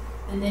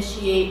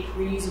initiate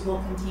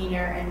reusable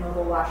container and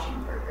mobile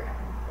washing program?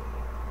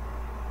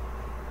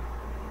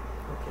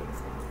 Okay.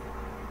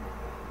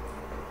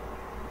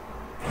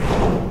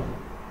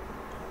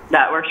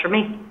 That works for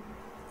me.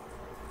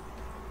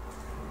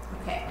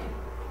 Okay.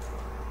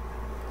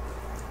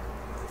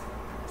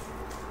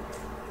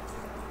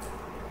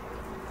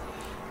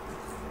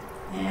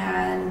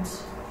 And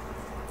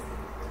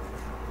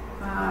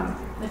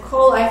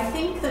Nicole, I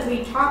think that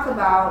we talk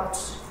about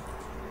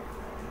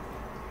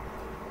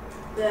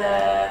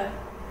the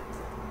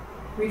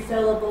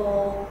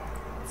refillable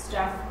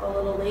stuff a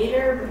little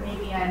later, but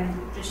maybe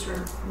I'm just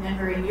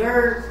remembering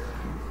your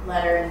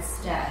letter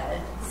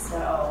instead,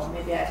 so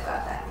maybe I've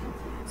got that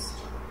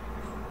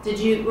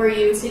confused. Were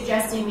you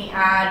suggesting we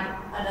add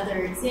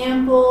another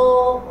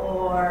example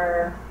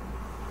or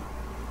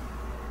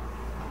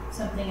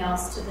something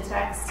else to the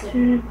text?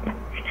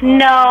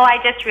 No, I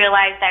just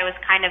realized I was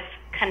kind of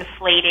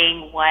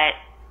conflating what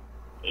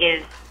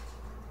is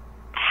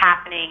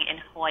happening in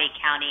Hawaii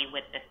County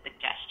with this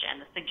suggestion.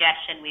 The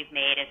suggestion we've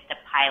made is to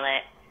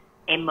pilot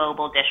a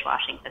mobile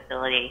dishwashing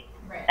facility.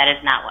 Right. That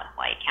is not what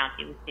Hawaii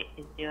County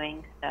is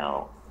doing.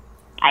 So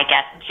I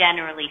guess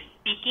generally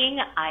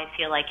speaking, I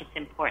feel like it's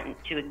important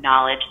to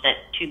acknowledge that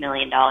 $2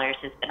 million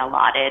has been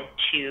allotted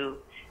to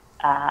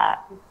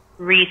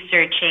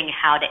researching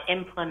how to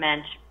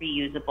implement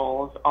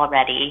reusables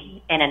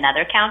already in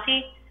another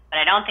county, but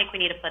I don't think we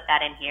need to put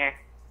that in here.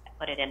 I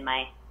put it in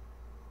my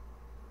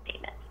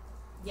statement.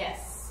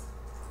 Yes,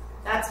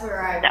 that's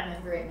where I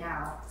remember it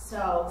now.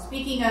 So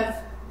speaking of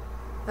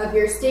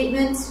your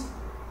statement,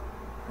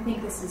 I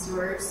think this is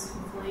yours,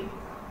 hopefully.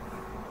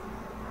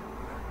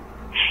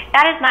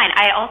 That is mine.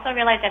 I also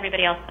realized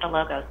everybody else put a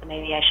logo, so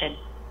maybe I should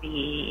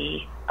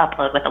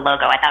upload with a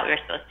logo. I thought we were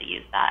supposed to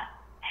use that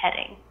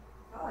heading.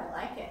 Oh, I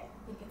like it. I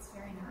think it's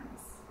very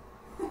nice.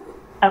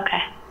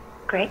 Okay,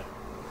 great.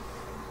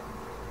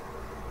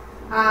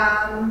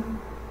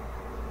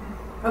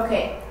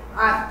 Okay.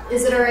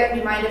 Is it all right? Do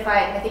you mind if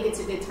I think it's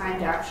a good time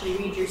to actually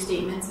read your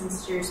statement,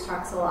 since yours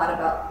talks a lot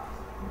about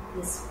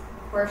this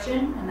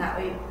portion, and that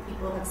way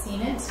people have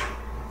seen it.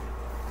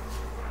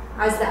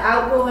 As the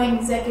outgoing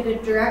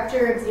executive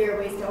director of Zero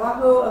Waste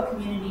Oahu, a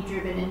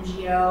community-driven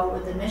NGO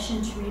with a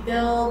mission to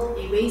rebuild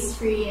a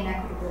waste-free and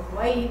equitable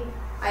Hawaii,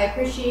 I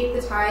appreciate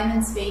the time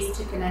and space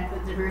to connect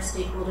with diverse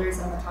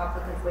stakeholders on the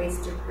topic of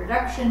waste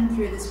reduction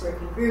through this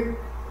working group.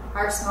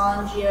 Our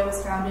small NGO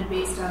was founded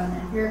based on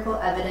empirical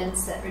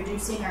evidence that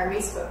reducing our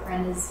waste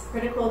footprint is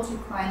critical to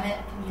climate,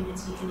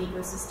 community, and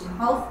ecosystem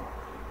health.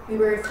 We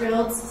were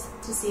thrilled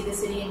to see the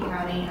city and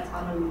county of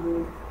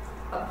Honolulu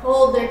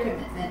uphold their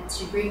commitment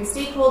to bring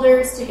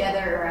stakeholders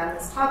together around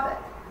this topic.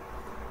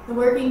 The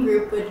working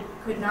group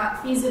could not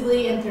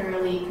feasibly and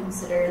thoroughly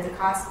consider the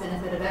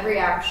cost-benefit of every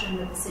action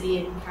that the city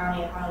and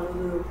county of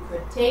Honolulu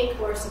could take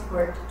or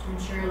support to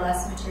ensure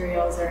less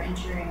materials are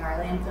entering our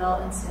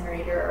landfill,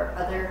 incinerator,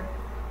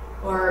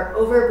 or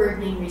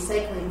overburdening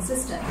recycling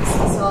systems.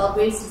 Solid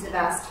waste is a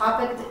vast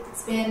topic that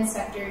spans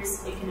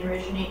sectors. It can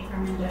originate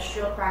from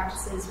industrial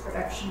practices,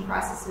 production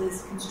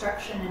processes,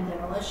 construction and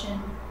demolition,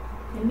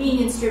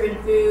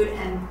 convenience-driven food,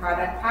 and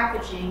product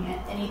packaging,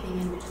 and anything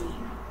in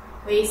between.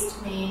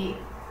 Waste may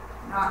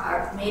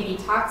be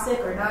toxic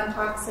or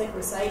non-toxic,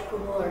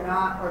 recyclable or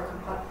not, or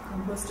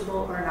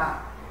compostable or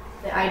not.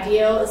 The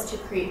ideal is to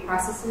create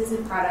processes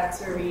and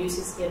products where reuse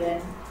is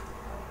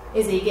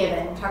a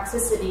given.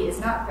 Toxicity is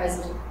not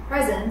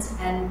present,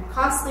 and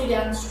costly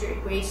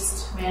downstream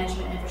waste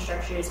management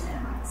infrastructure is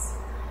minimized.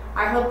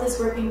 I hope this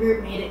working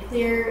group made it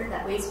clear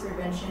that waste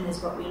prevention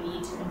is what we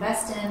need to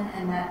invest in,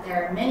 and that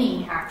there are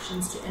many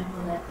actions to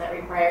implement that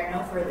require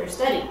no further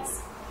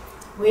studies.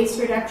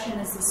 Waste reduction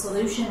is the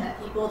solution that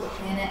people, the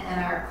planet,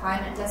 and our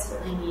climate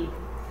desperately need.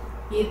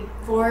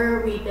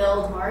 Before we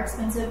build more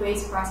expensive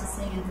waste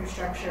processing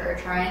infrastructure or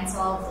try and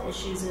solve the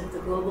issues of the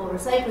global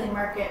recycling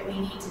market, we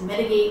need to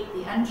mitigate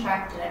the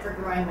unchecked and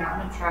ever-growing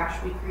mountain of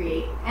trash we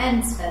create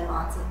and spend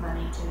lots of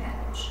money to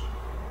manage.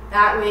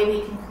 That way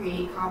we can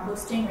create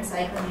composting,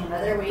 recycling, and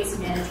other waste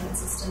management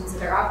systems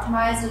that are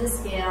optimized at a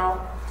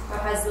scale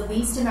that has the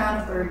least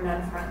amount of burden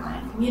on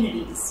frontline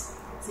communities.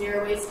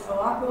 Zero Waste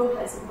Oahu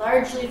has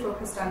largely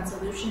focused on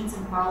solutions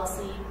and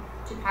policy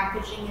to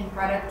packaging and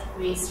product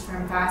waste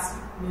from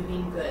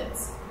fast-moving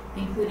goods,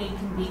 including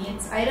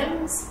convenience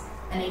items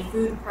and a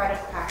food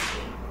product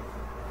packaging.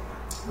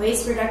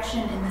 Waste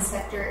reduction in this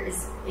sector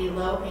is a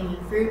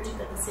low-hanging fruit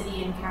that the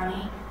city and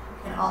county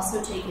can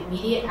also take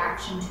immediate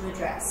action to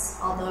address.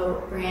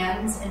 Although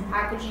brands and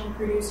packaging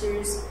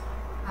producers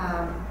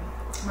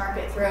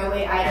market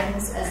throwaway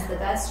items as the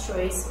best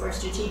choice or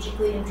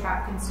strategically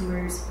entrap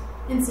consumers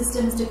in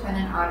systems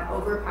dependent on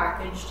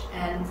overpackaged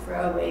and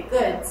throwaway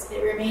goods,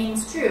 it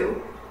remains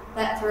true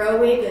that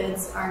throwaway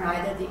goods are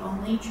neither the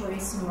only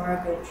choice nor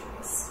a good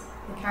choice.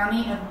 The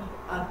County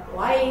of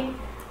Hawaii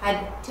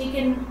has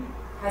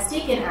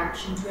taken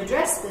action to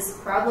address this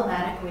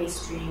problematic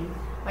waste stream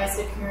by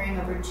securing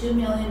over $2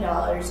 million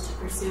to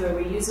pursue a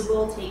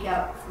reusable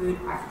takeout food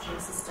packaging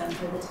system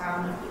for the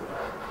town of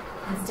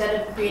Hilo.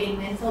 Instead of creating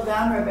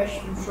landfill-bound rubbish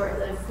from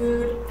short-lived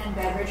food and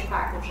beverage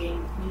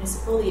packaging,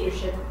 municipal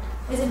leadership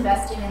is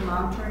investing in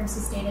long-term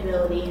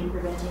sustainability and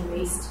preventing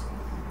waste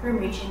from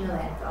reaching the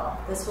landfill.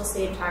 This will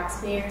save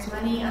taxpayers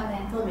money on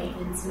landfill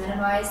maintenance,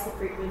 minimize the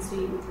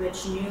frequency with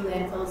which new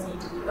landfills need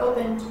to be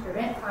opened to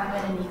prevent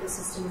climate and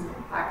ecosystem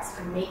impacts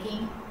from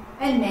making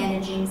and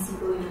managing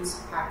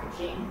single-use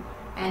packaging,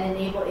 and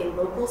enable a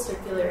local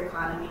circular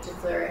economy to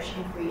flourish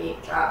and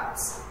create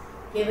jobs.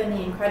 Given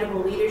the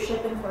incredible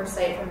leadership and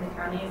foresight from the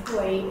County of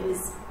Hawaii, it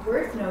is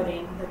worth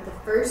noting that the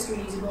first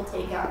reusable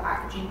takeout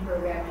packaging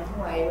program in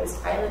Hawaii was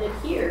piloted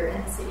here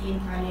in the city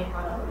and county of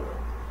Honolulu.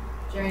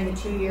 During the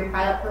 2-year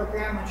pilot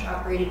program, which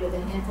operated with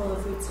a handful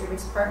of food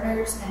service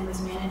partners and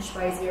was managed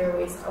by Zero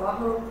Waste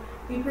Oahu,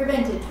 we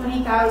prevented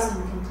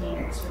 20,000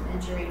 containers from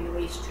entering the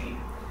waste stream.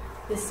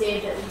 This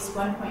saved at least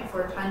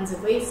 1.4 tons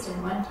of waste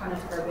and 1 ton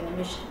of carbon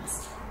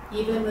emissions.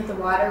 Even with the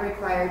water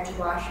required to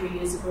wash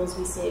reusables,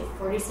 we saved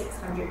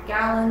 4,600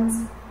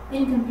 gallons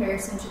in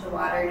comparison to the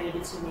water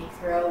needed to make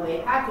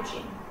throwaway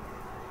packaging.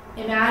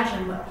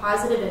 Imagine what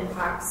positive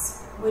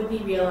impacts would be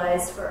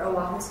realized for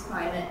Oahu's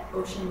climate,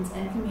 oceans,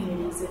 and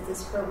communities if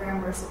this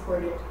program were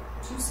supported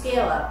to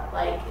scale up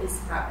like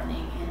is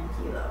happening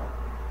in Hilo.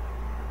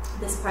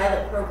 This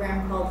pilot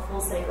program called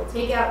Full Cycle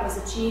Takeout was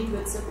achieved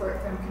with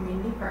support from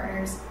community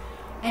partners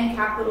and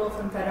capital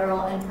from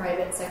federal and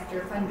private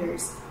sector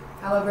funders.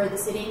 However, the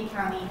city and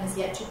county has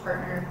yet to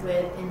partner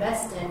with,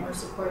 invest in, or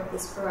support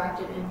this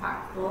proactive,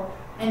 impactful,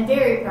 and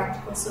very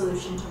practical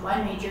solution to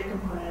one major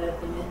component of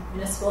the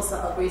municipal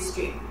solid waste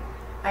stream.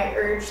 I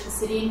urge the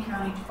city and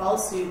county to follow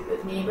suit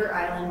with neighbor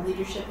island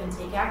leadership and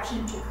take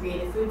action to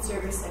create a food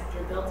service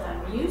sector built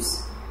on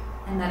reuse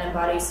and that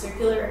embodies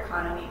circular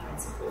economy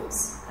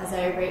principles. As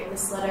I write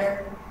this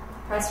letter,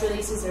 press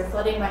releases are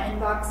flooding my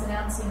inbox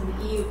announcing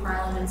the EU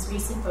Parliament's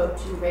recent vote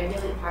to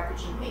regulate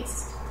packaging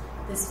waste.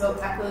 This vote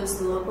echoes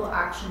the local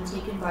action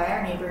taken by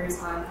our neighbors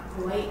on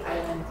Hawaii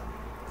Island.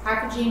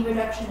 Packaging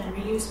reduction and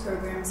reuse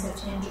programs have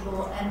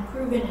tangible and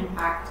proven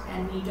impact,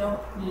 and we don't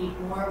need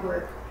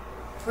more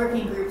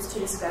working groups to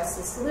discuss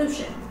the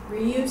solution.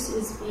 Reuse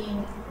is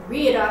being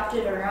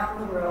readopted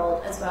around the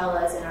world as well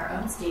as in our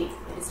own state.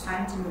 It is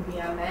time to move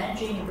beyond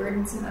managing a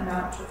burdensome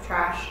amount of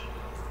trash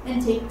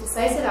and take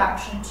decisive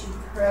action to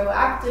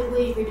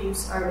proactively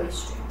reduce our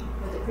waste stream.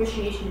 With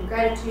appreciation and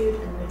gratitude,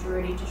 and the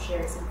majority to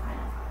share some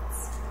final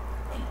thoughts.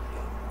 Thank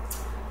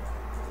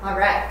you. All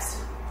right,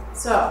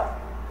 so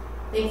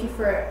thank you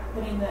for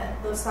putting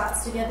those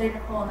thoughts together,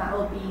 Nicole, and that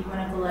will be one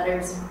of the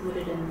letters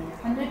included in the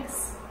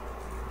appendix.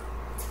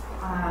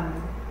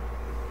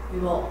 We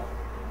will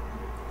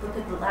look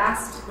at the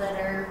last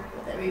letter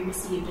that we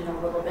received in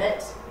a little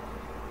bit.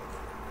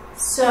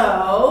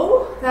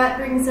 So that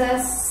brings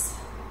us,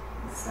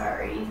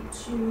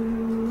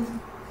 to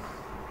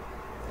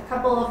a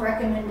couple of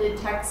recommended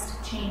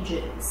text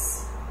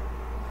changes.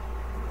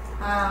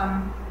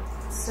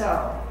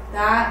 So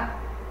that,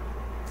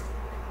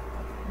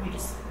 let me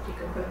just take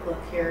a quick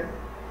look here.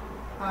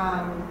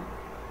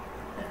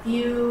 A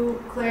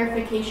few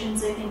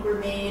clarifications I think were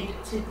made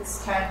to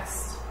this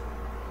text.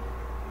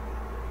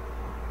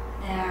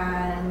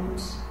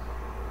 And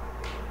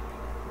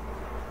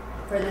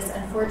for this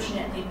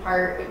unfortunately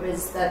part, it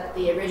was that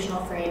the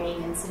original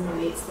framing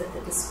insinuates that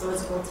the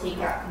disposable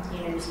takeout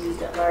containers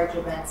used at large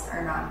events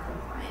are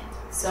non-compliant.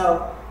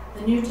 So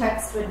the new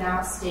text would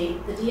now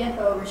state, the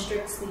DFO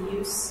restricts the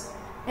use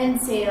and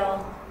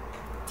sale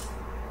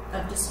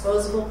of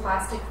disposable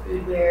plastic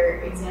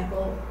foodware,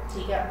 example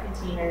takeout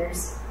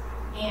containers,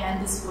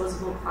 and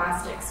disposable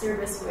plastic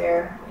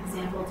serviceware,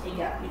 example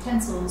takeout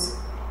utensils,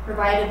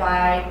 provided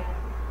by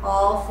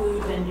all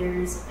food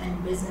vendors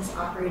and business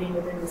operating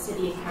within the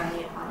city and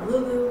county of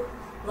Honolulu.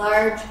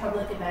 Large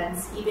public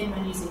events, even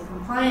when using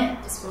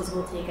compliant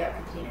disposable takeout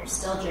containers,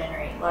 still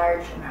generate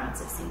large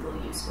amounts of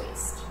single-use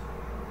waste.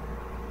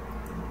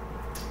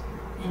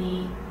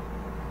 Any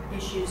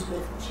issues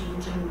with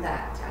changing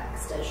that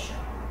text as shown?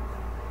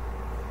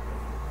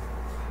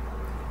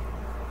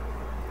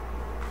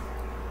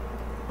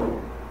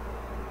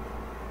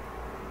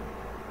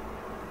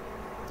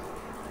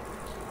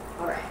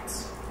 All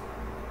right.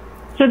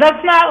 So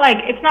that's not like,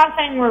 it's not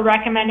saying we're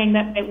recommending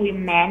that we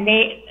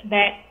mandate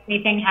that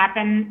anything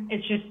happen.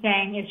 It's just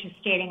saying, it's just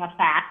stating a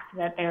fact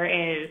that there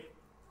is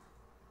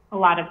a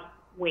lot of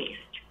waste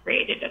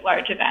created at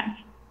large events.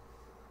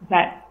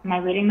 Am I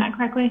reading that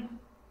correctly?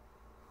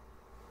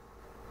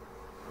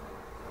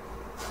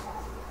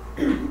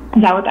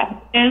 Is that what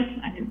that is?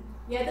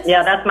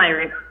 Yeah, that's my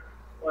read.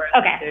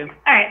 Okay. Too.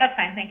 All right, that's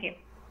fine. Thank you.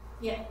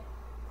 Yeah.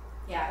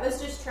 Yeah, I was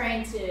just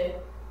trying to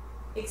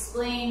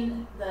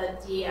explain the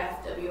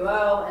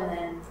DFWO and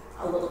then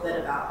a little bit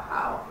about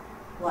how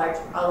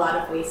a lot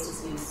of waste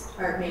is used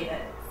or made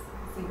at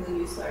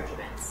single-use large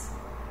events.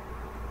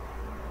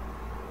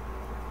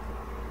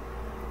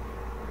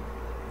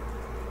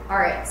 All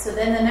right, so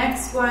then the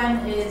next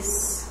one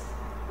is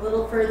a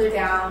little further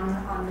down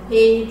on the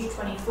page,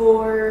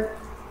 24.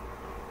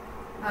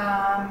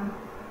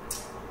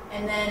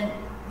 And then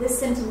this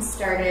sentence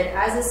started,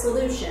 as a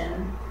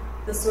solution,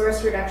 the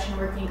Source Reduction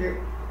Working Group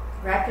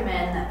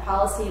recommend that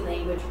policy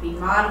language be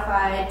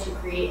modified to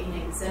create an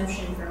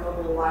exemption for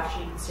mobile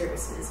washing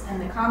services.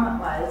 And the comment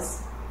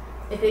was,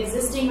 if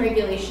existing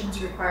regulations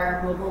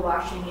require mobile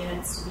washing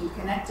units to be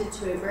connected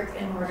to a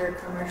brick-and-mortar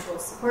commercial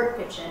support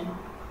kitchen,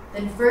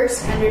 then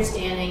first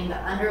understanding the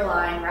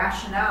underlying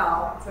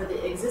rationale for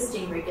the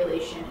existing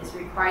regulation is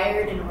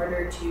required in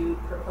order to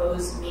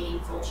propose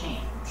meaningful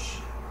change.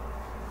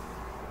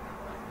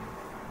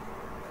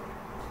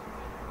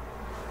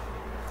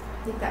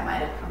 I think that might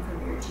have come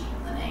from your team,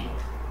 Lene.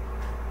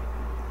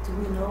 Do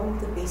we know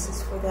the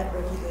basis for that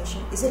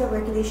regulation? Is it a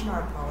regulation or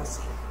a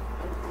policy?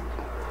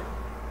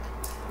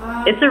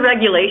 It's a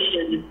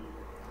regulation.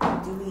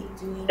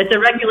 It's a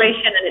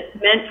regulation, and it's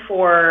meant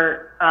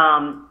for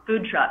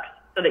food trucks,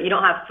 so that you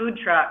don't have food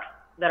trucks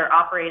that are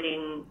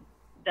operating,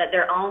 that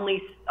their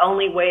only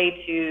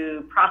way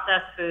to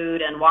process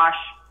food and wash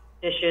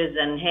dishes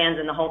and hands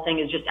and the whole thing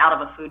is just out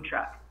of a food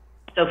truck.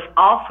 So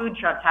all food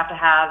trucks have to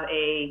have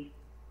a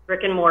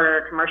brick and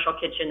mortar commercial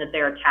kitchen that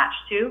they're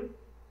attached to.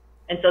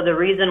 And so the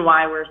reason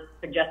why we're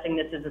suggesting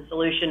this as a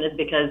solution is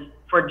because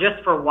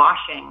just for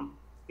washing,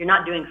 you're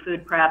not doing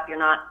food prep, you're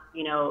not,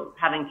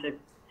 having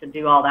to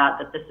do all that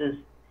this is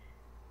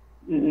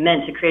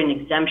meant to create an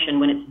exemption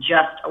when it's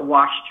just a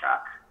wash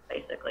truck,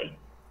 basically.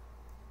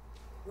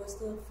 Was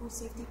the food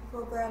safety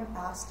program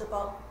asked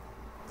about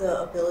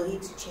the ability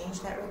to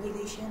change that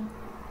regulation?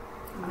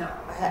 No.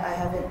 I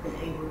haven't been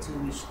able to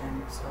reach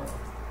them, so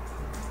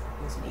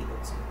I wasn't able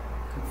to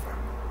confirm.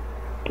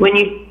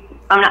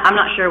 I'm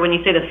not sure, when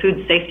you say the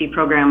food safety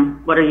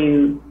program, what are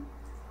you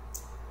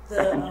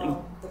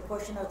referencing? The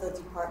portion of the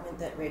department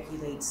that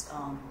regulates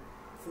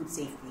food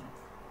safety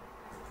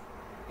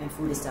and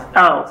food establishments.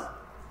 Oh.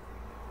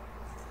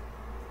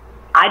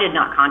 I did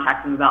not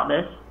contact them about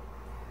this.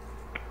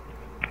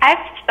 I've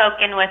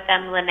spoken with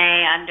them,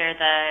 Lene, under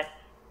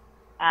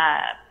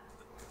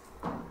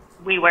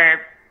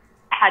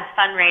had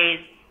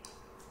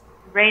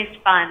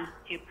raised funds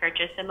to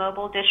purchase a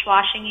mobile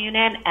dishwashing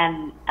unit,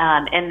 and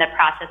in the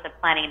process of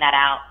planning that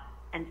out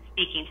and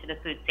speaking to the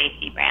food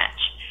safety branch,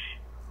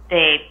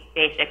 they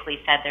basically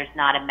said there's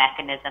not a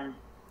mechanism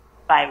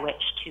by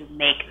which to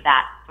make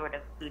that sort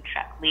of food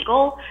truck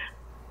legal.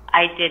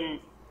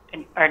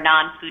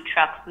 Non-food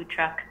truck, food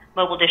truck,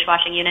 mobile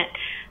dishwashing unit.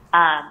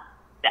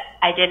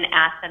 I didn't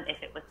ask them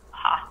if it was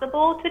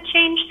possible to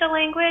change the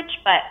language,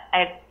 but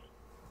I've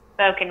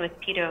spoken with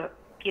Peter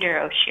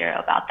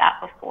Oshiro about that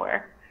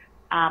before.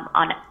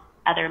 on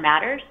other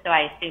matters. So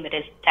I assume it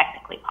is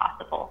technically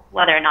possible.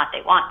 Whether or not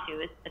they want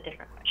to is a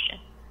different question,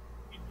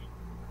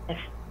 if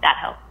that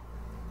helps.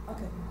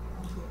 Okay,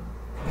 thank you.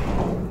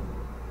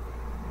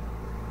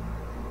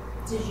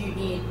 Did you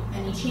need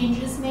any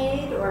changes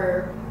made,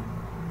 or?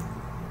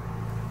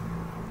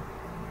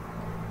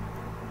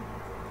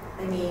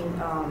 I mean,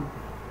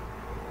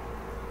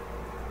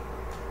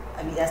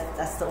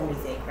 that's the only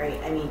thing,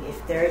 right? I mean,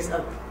 if there's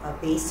a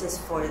basis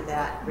for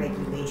that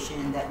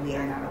regulation that we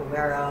are not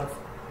aware of,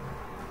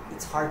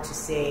 it's hard to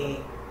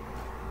say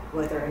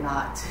whether or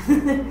not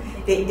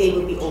they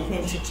would be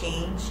open to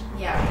change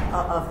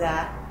of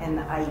that. And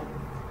I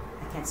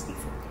can't speak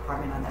for the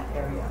department on that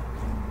area.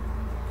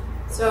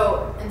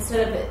 So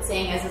instead of it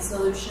saying as a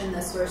solution,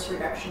 the source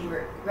reduction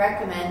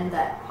recommend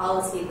that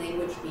policy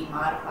language be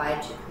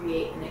modified to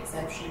create an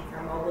exemption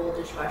for mobile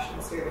dishwashing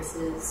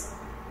services,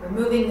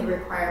 removing the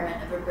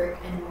requirement of a brick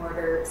and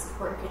mortar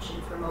support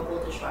kitchen for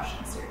mobile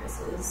dishwashing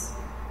services.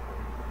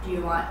 Do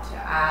you want to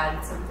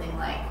add something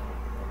like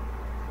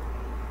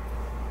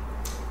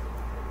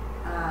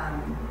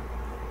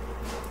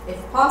if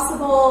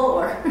possible,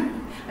 or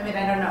I mean,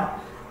 I don't know.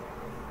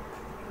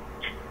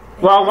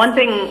 Well, one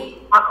thing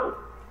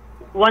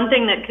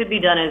that could be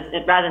done is,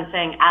 rather than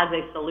saying as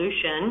a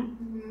solution,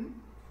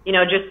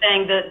 just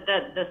saying that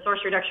the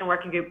source reduction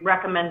working group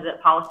recommends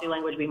that policy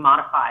language be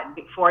modified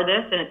for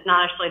this, and it's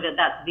not actually that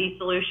that's the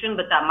solution,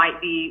 but that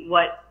might be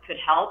what could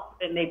help.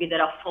 It may be that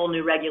a full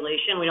new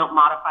regulation, we don't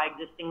modify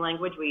existing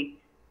language.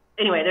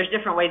 Anyway, there's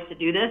different ways to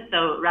do this.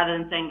 So rather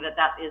than saying that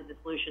that is the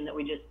solution, that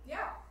we just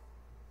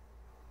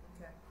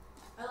Okay,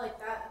 I like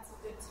that. That's a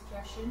good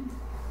suggestion.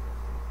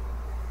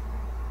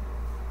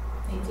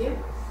 Thank you.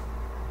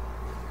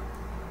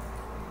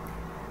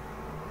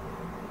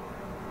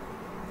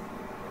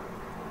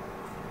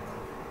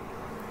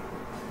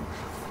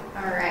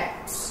 All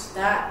right,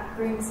 that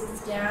brings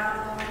us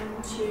down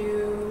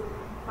to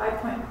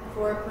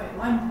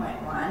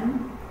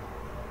 5.4.1.1.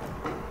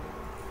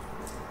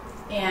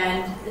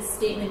 And this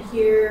statement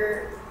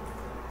here,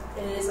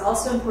 it is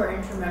also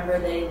important to remember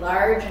that a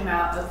large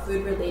amount of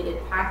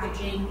food-related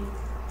packaging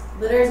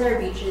litters our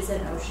beaches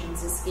and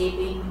oceans,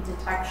 escaping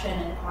detection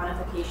and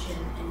quantification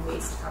in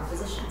waste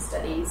composition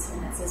studies.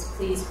 And it says,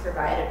 please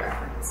provide a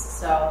reference.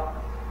 So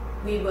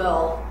we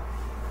will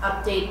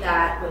update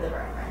that with a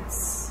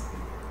reference.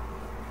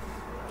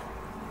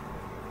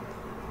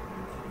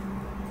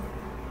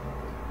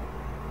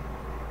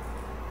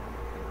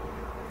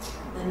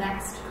 The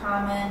next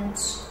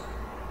comment.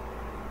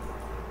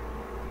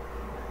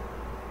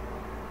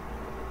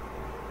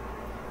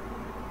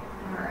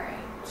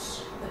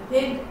 The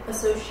PIG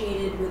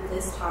associated with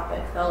this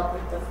topic felt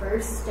that the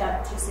first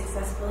step to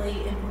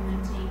successfully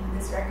implementing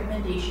this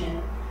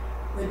recommendation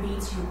would be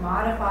to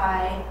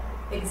modify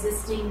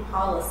existing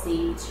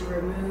policy to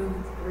remove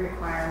the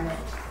requirement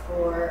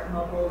for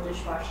mobile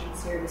dishwashing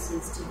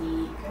services to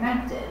be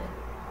connected.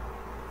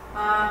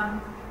 I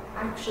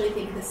actually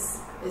think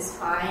this is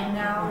fine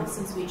now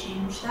since we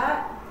changed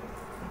that.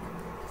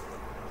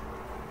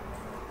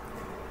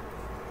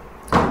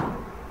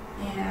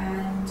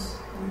 And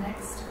the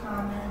next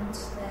comment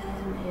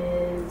then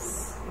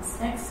is this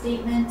next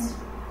statement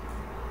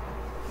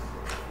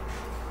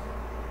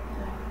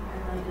that I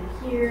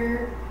highlighted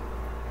here.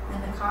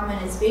 And the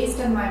comment is, based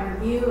on my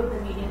review of the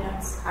meeting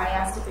notes, I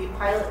asked if a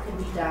pilot could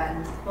be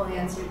done. Fully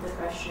answered the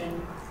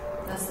question,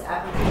 thus the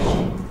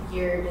application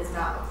here does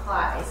not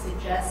apply.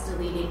 Suggest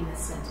deleting this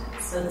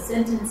sentence. So the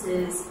sentence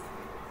is,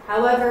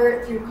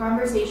 however, through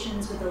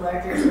conversations with the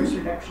larger source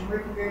reduction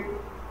working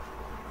group,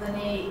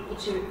 Lene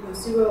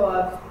Ichikusugo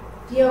of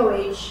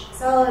DOH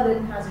Solid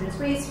and Hazardous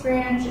Waste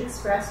Branch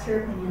expressed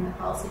her opinion that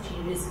policy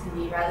changes can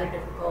be rather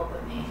difficult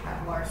but may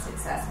have more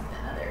success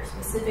than others.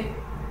 Specific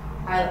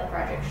pilot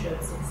projects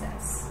showed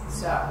success.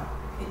 So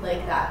we'd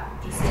like that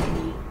just to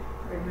be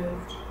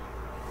removed.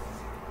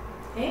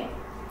 Okay?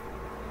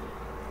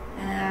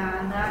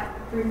 And that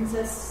brings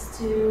us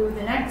to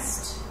the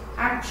next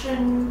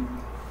action,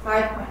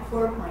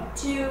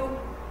 5.4.2.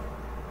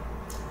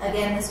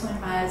 Again, this one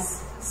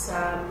has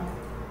some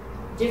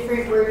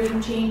different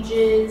wording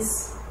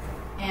changes,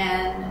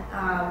 and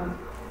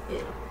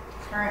it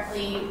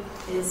currently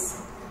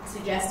is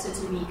suggested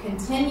to be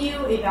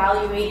continue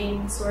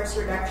evaluating source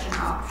reduction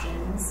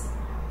options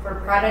for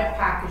product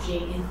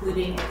packaging,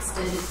 including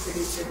extended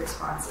producer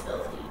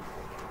responsibility.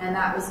 And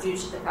that was due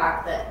to the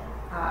fact that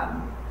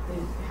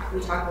we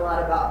talk a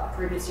lot about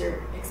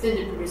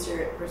extended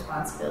producer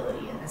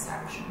responsibility in this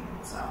action.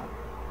 So,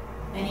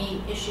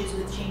 any issues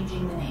with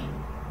changing the name?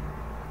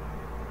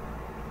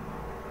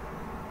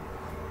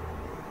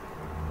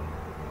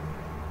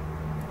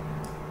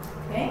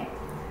 Okay.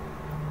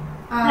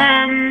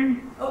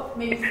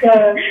 Maybe.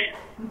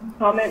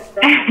 Comment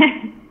from.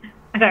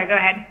 Sorry, go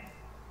ahead.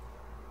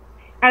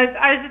 I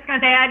was just going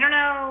to say, I don't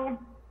know.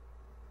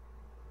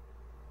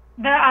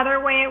 The other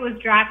way it was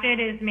drafted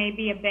is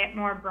maybe a bit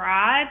more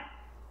broad.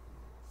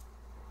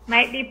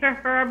 Might be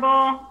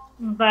preferable,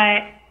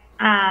 but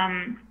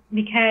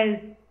because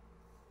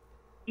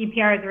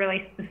EPR is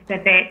really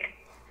specific,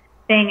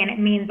 thing, and it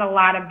means a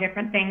lot of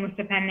different things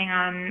depending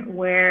on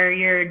where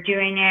you're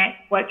doing it,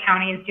 what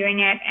county is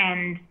doing it,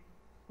 and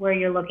where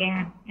you're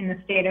looking in the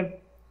state of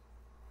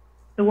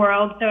the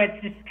world. So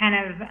it's just kind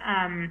of,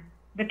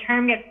 the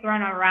term gets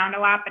thrown around a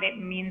lot, but it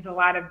means a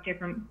lot of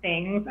different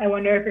things. I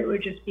wonder if it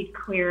would just be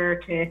clearer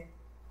to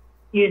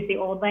use the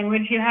old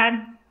language you had.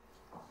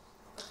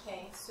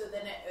 Okay, so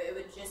then it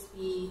would just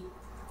be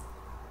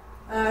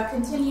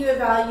continue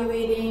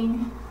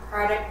evaluating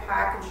product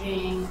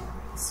packaging,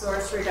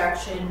 source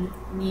reduction,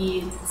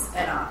 needs,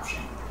 and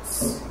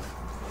options.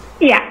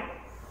 Yeah.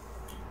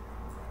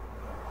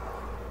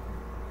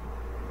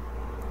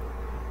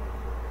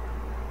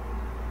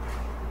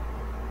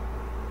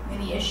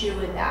 Any issue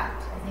with that?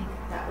 I think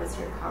that was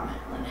your comment,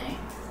 Lene.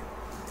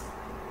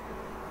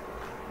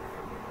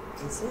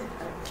 Is it?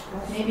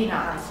 Maybe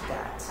not like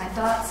that. I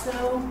thought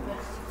so, but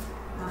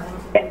I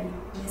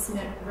could be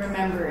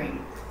misremembering.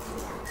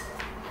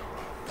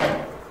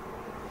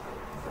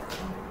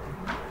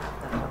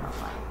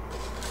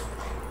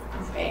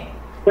 Okay.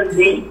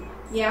 Lindsay,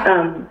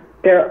 Yeah.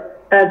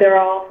 there are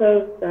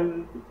also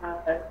some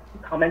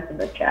comments in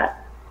the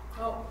chat.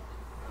 Oh.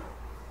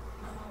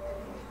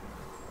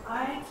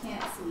 I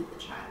can't see the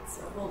chat,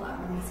 so hold on.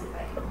 Let me see if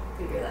I can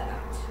figure that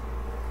out.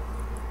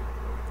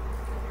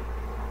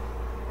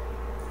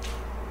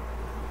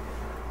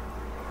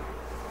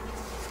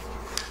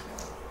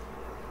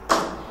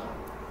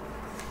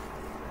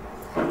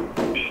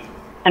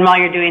 And while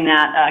you're doing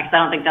that, because I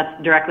don't think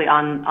that's directly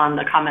on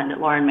the comment that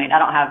Lauren made, I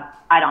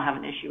don't have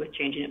an issue with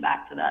changing it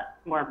back to that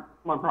more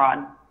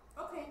broad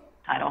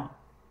title.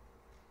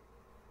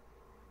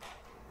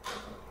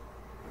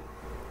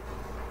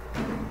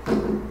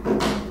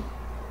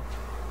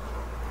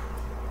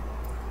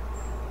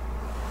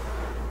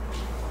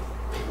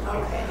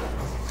 Okay,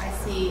 I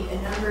see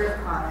a number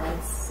of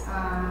comments.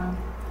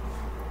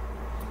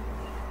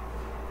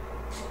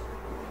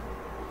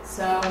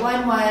 So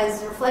one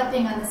was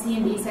reflecting on the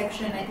C&D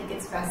section. I think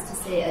it's best to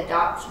say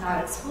adopt,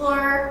 not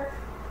explore.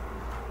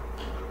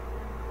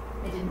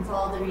 I didn't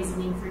follow the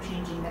reasoning for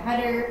changing the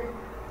header.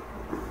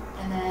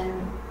 And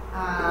then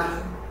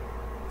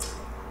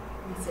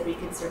we said we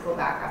could circle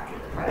back after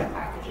the product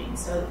packaging.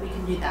 So we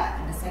can do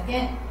that in a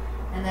second.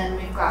 And then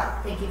we've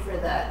got, thank you for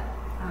the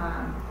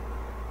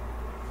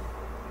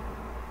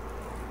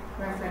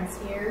reference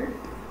here.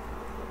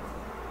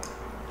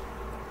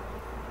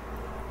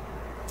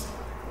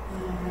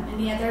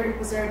 Any other,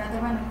 was there another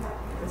one? I thought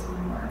there was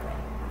one more.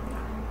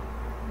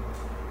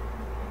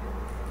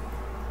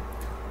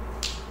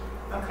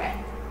 Okay.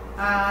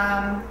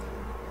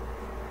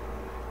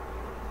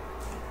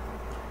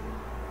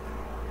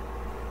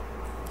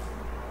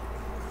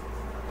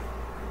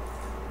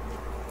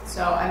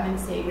 So I'm going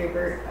to say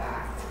revert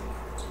back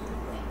to the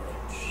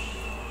language.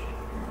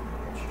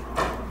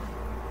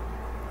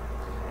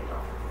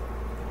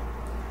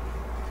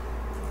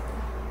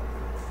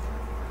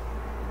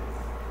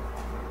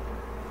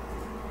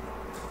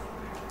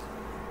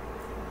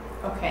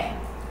 Okay.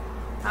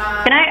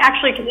 Can I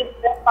actually, can you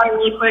clarify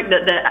really quick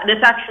that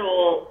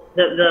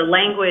the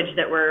language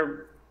that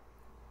we're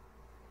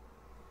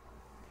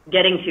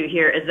getting to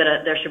here is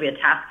that there should be a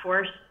task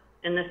force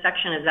in this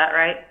section, is that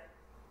right?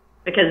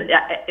 Because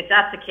if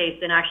that's the case,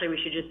 then actually we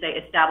should just say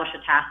establish a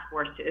task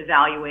force to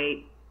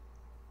evaluate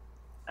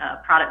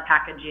product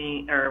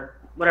packaging or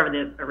whatever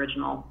the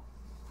original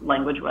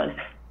language was.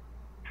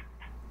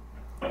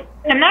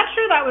 I'm not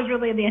sure that was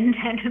really the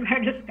intent of our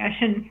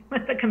discussion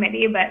with the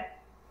committee, but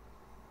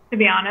to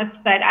be honest,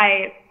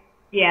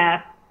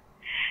 yeah.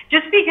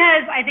 Just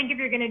because I think if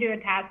you're going to do a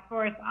task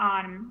force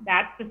on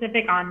that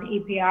specific on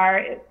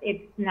EPR,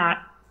 it's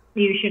not,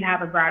 you should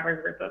have a broader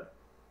group of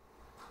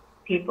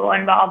people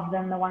involved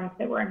than the ones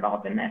that were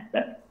involved in this.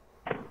 But,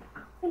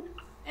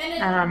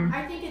 and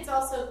I think it's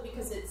also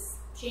because it's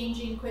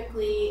changing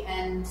quickly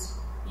and,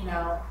 you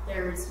know,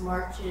 there's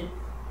more to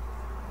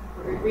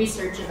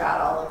research about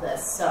all of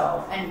this.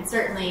 So, and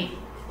certainly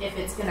if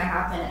it's going to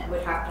happen, it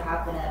would have to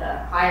happen at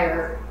a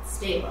higher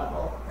state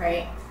level,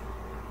 right?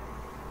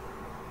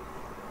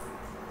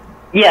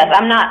 Yes,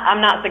 I'm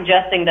not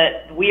suggesting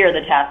that we are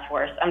the task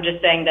force. I'm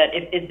just saying that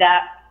is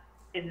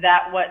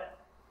that what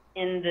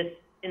in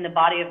the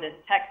body of this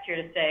text here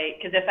to say?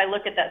 Because if I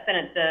look at that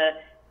sentence, the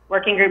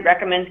working group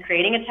recommends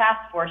creating a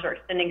task force or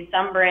extending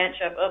some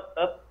branch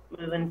of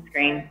moving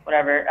screen,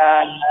 whatever.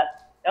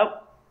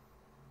 All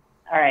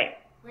right.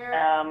 Where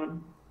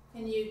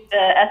can you?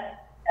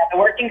 The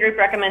working group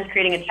recommends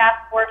creating a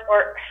task force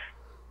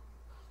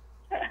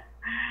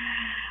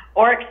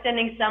or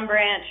extending some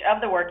branch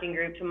of the working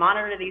group to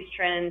monitor these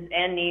trends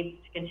and needs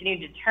to continue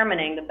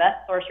determining the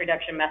best source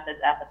reduction methods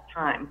at the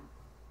time.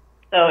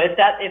 So if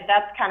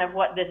that's kind of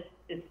what this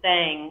is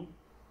saying,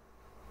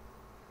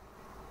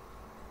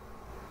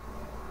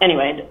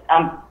 anyway,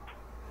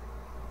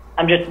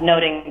 I'm just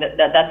noting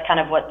that's kind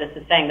of what this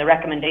is saying. The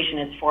recommendation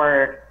is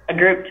for a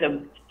group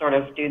to sort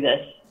of do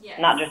this, yes.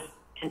 Not just,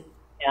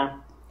 yeah.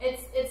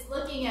 It's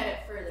looking at it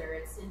further.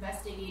 It's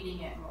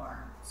investigating it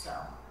more. So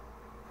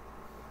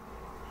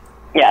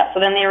Yeah, so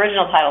then the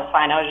original title's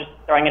fine. I was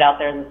just throwing it out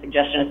there as a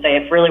suggestion to say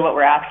if really what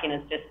we're asking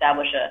is to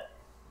establish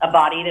a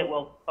body that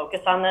will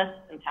focus on this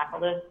and tackle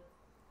this,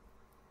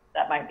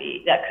 that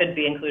could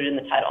be included in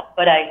the title.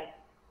 But I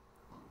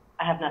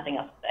have nothing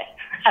else to say.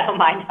 I don't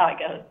mind how it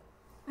goes.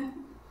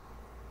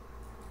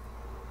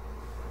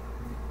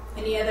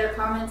 Any other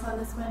comments on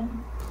this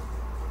one?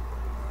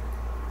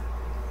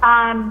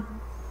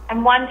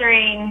 I'm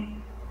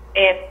wondering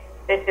if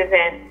this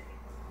isn't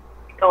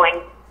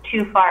going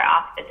too far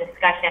off the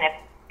discussion,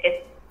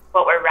 if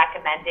what we're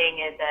recommending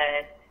is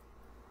a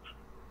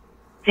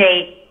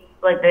state,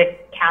 like the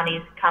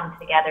counties come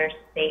together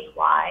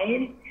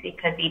statewide,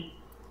 because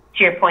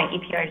to your point,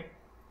 EPR is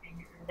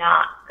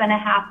not going to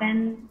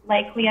happen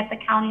likely at the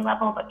county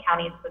level, but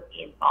counties would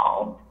be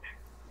involved.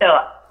 So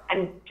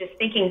I'm just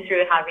thinking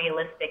through how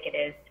realistic it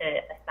is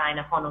to assign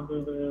a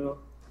Honolulu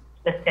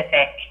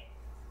specific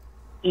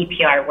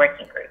EPR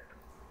working group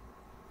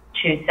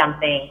to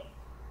something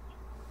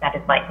that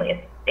is likely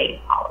a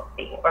state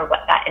policy, or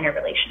what that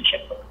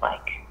interrelationship looks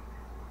like.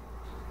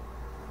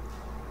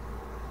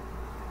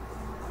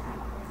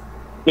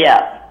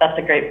 Yeah, that's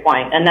a great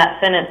point. And that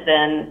sentence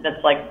then,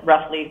 that's like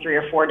roughly 3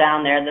 or 4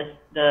 down there,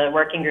 the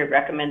working group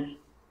recommends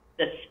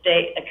the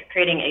state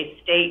creating a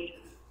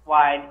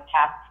statewide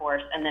task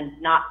force, and then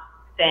not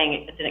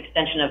saying it's an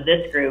extension of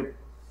this group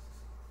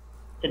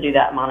to do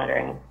that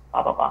monitoring,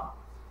 blah, blah, blah.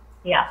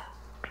 Yeah.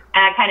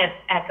 And it kind of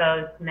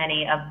echoes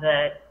many of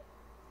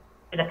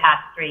for the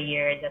past 3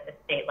 years at the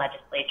state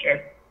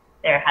legislature,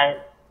 there has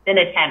been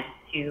attempts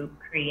to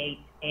create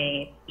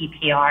a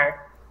EPR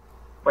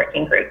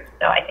working group.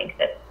 So I think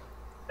that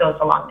goes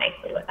along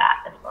nicely with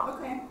that as well.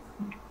 Okay.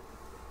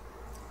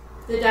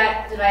 Did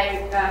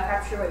I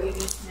capture what you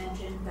just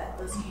mentioned, that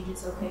those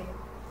changes okay?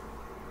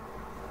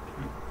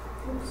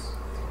 Oops.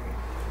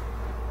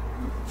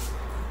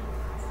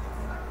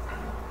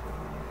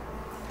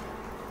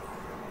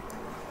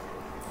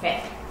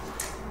 Okay.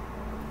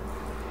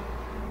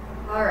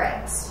 All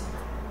right.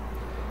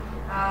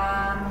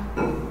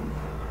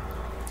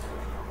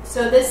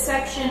 So this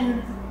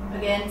section,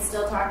 again,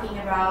 still talking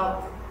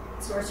about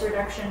source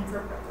reduction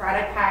for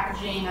product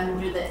packaging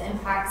under the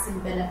impacts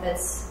and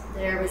benefits.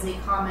 There was a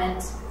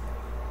comment.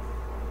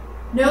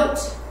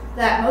 Note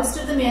that most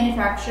of the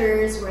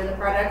manufacturers where the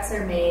products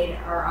are made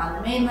are on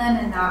the mainland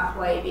and not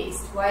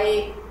Hawaii-based.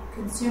 Hawaii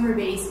consumer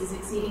base is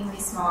exceedingly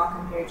small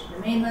compared to the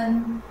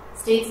mainland.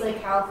 States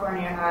like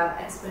California have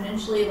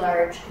exponentially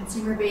large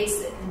consumer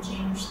base that can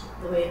change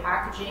the way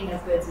packaging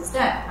of goods is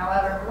done.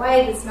 However,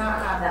 Hawaii does not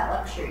have that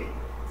luxury.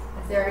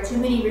 If there are too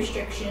many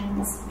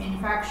restrictions,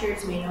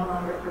 manufacturers may no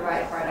longer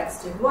provide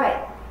products to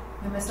Hawaii.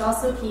 We must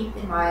also keep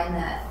in mind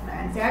that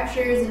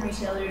manufacturers and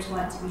retailers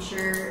want to be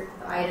sure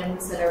the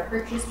items that are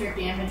purchased are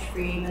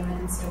damage-free when the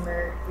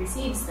consumer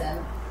receives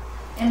them.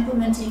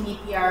 Implementing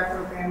EPR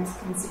programs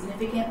can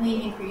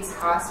significantly increase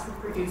costs for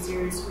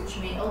producers, which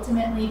may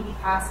ultimately be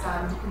passed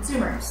on to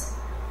consumers.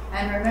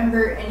 And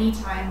remember, any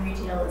time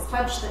retail is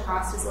touched, the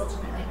cost is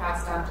ultimately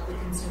passed on to the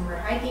consumer,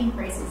 hiking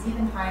prices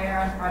even higher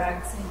on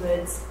products and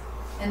goods,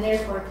 and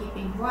therefore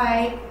keeping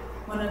Hawaii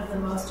one of the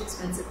most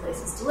expensive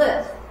places to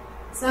live.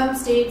 Some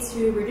states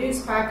who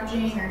reduce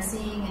packaging are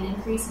seeing an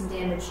increase in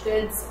damaged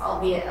goods,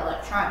 albeit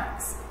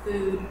electronics,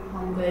 food,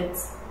 home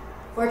goods.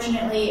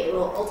 Fortunately, it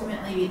will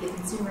ultimately be the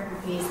consumer who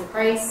pays the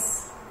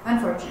price,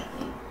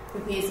 unfortunately, who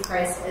pays the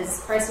price,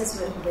 as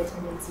prices would have a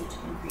tendency to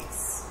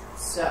increase.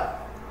 So,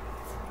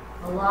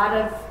 a lot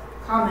of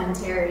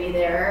commentary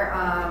there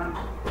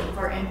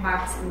for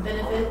impacts and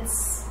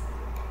benefits.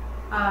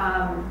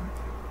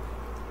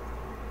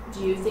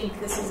 Do you think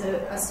this is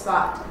a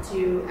spot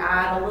to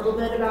add a little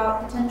bit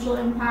about potential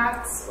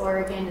impacts, or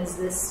again, is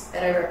this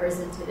better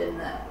represented in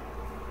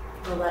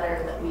the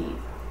letter that we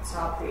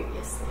saw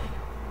previously?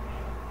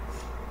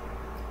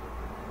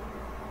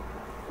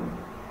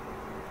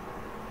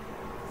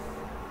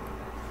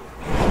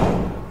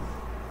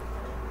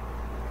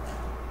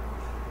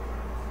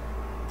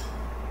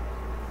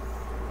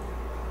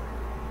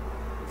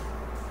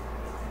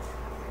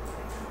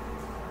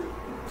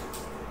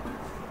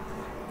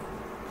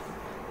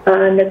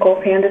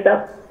 Nicole's hand is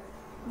up.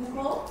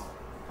 Nicole?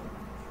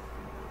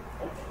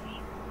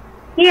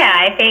 Yeah,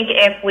 I think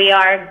if we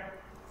are,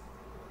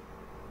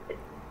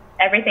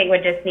 everything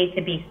would just need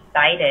to be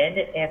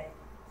cited if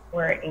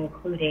we're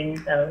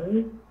including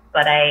those.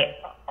 But I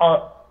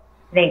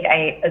think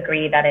I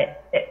agree that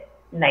it fits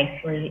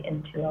nicely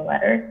into a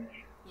letter.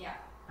 Yeah.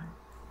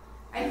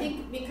 I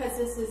think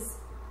because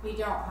we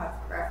don't have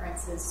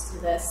references to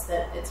this,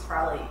 that it's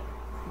probably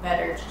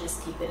better to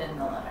just keep it in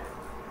the letter.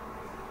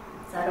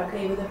 Is that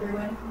okay with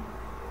everyone?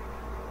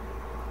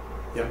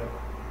 Yep.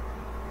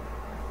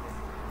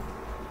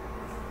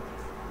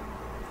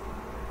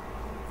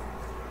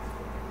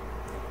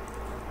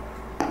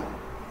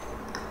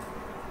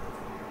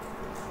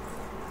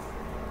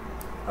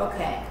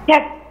 Okay.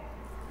 Yep.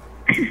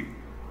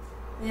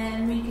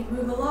 Then we can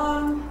move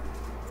along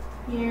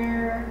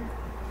here.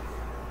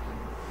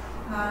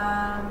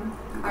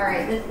 All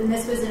right, and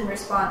this was in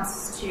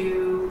response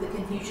to the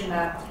confusion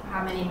of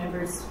how many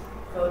members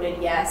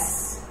voted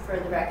yes for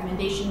the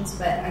recommendations,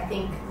 but I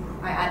think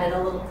I added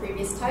a little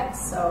previous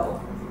text,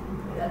 so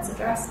maybe that's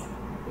addressed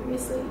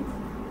previously.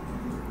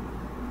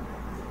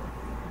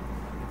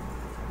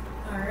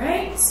 All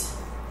right,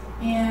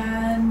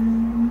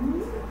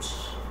 and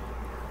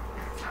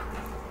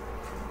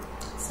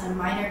some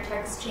minor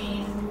text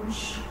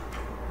change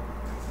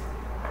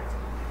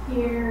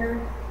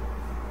here.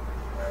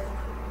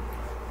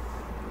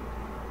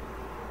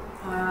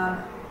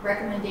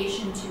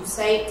 Recommendation to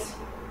cite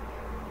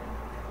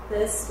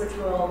this, which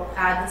will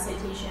add the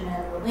citation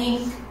and the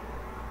link.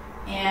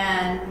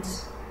 And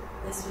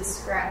this was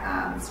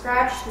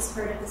scratched, this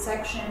part of the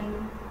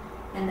section.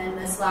 And then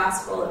this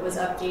last bullet was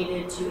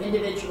updated to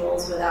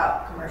individuals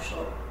without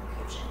commercial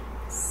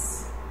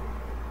kitchens.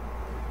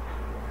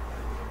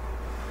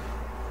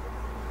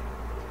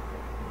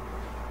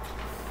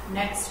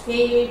 Next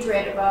page,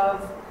 right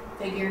above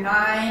figure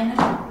 9,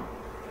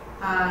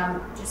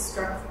 just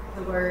struck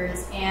the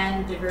words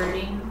 "and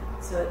diverting,"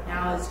 so it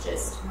now is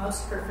just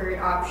most preferred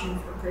option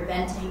for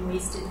preventing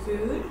wasted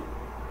food.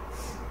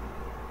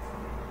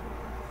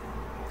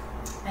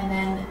 And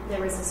then there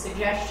was a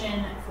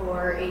suggestion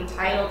for a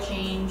title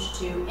change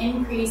to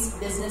increase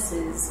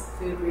businesses'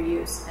 food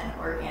reuse and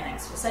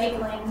organics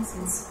recycling,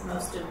 since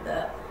most of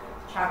the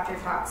chapter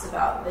talks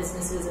about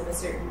businesses of a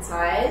certain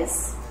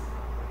size.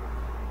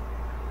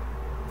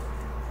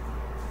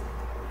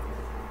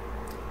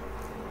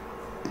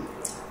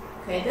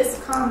 Okay, this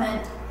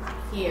comment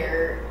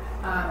here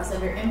is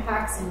under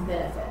impacts and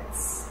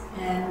benefits.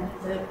 And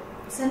the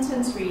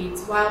sentence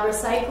reads, while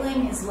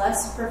recycling is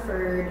less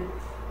preferred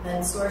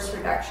than source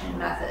reduction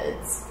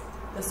methods,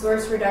 the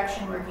source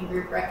reduction working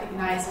group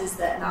recognizes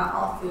that not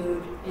all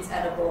food is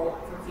edible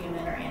for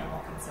human or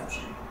animal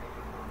consumption.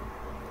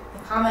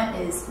 The comment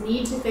is,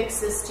 need to fix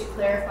this to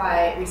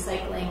clarify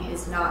recycling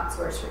is not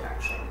source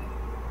reduction.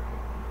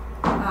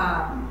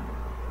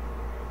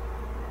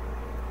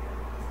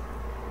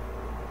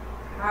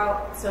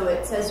 So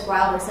it says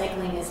while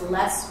recycling is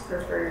less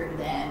preferred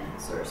than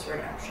source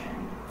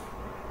reduction.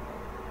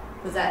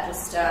 Was that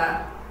just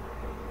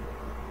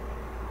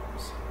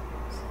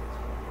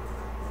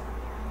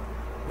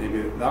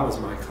maybe that was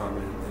my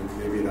comment, and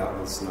maybe that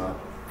was not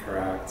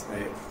correct.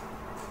 I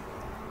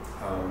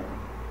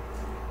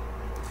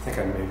think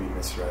I maybe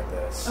misread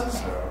this. Okay.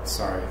 So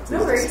sorry.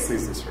 No worries.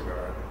 Please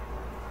disregard.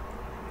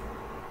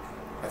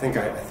 I think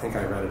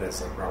I read it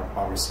as like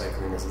while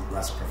recycling is a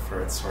less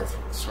preferred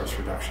source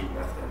reduction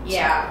method.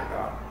 Yeah.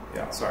 Like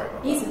yeah. Sorry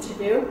about that. Easy to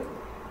do.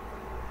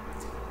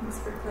 Thanks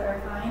for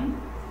clarifying.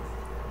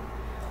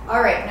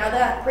 All right, now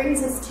that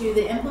brings us to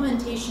the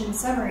implementation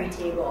summary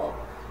table.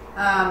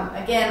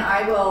 Again,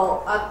 I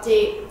will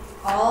update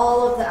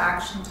all of the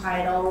action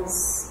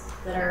titles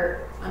that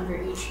are under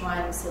each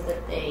one so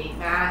that they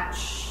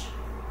match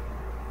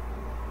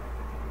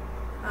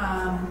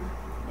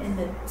in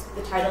the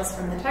titles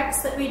from the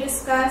text that we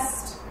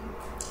discussed.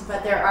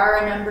 But there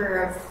are a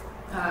number of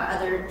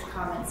other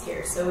comments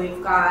here. So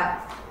we've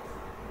got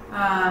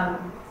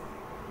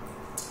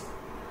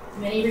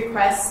many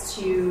requests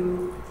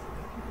to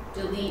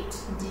delete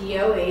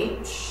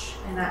DOH,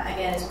 and that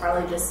again is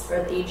probably just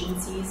for the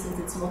agencies since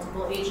it's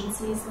multiple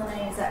agencies.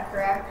 Lene, is that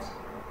correct?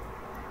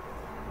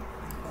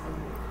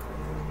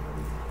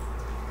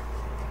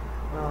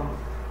 Well,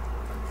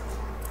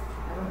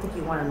 I don't think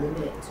you want to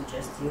limit it to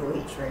just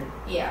DOH, right?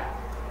 Yeah.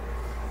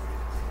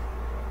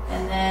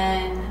 And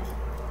then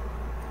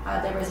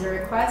there was a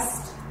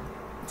request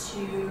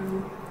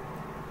to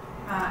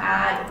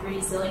add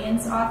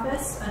resilience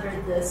office under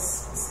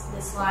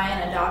this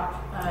line, adopt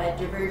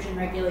diversion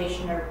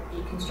regulation or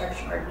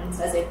deconstruction ordinance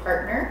as a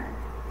partner.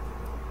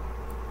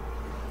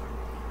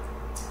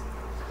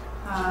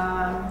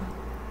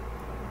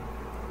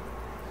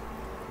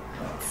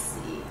 Let's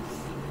see.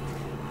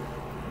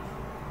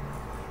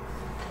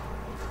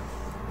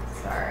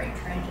 Sorry,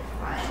 trying to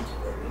find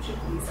where each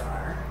of these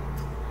are.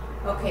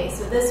 Okay,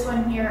 so this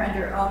one here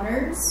under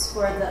owners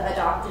for the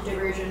adopted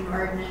diversion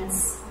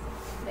ordinance,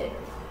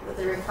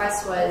 the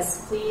request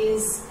was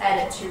please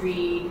edit to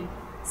read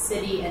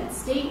city and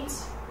state.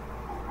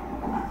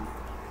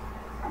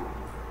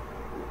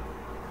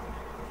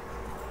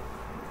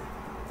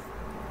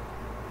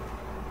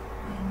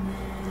 And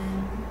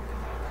then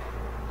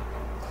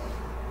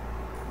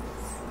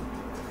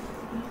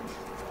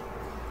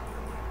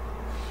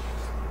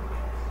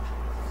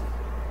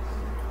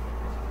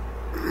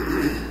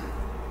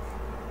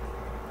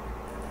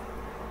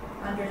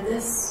under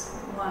this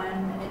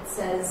one, it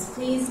says,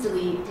 please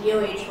delete,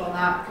 DOH will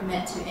not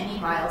commit to any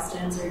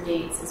milestones or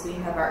dates as we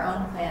have our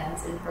own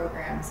plans and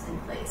programs in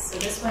place. So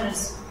this one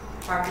is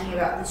talking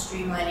about the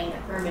streamlining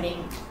the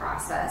permitting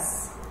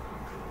process.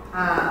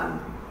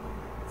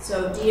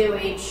 So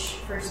DOH,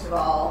 first of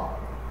all,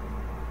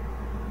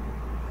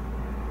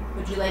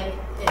 would you like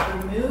it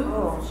removed?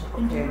 Oh,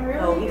 okay. entirely,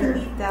 No, we or- can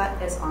leave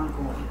that as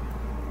ongoing.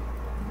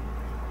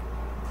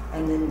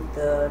 And then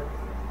the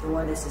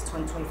one that says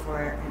 2024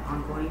 and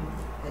ongoing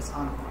is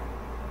ongoing.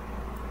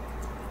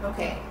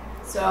 Okay,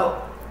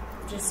 so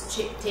just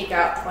take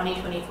out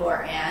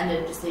 2024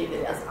 and just leave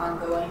it as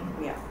ongoing.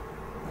 Yeah.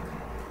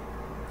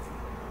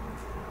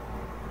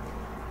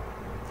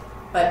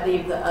 but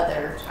leave the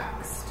other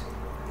text.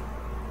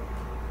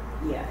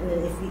 Yeah, and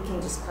then if we can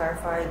just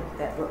clarify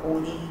that we're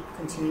only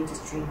continuing to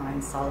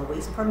streamline solid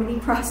waste permitting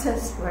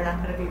process, we're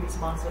not going to be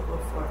responsible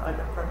for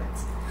other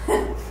permits.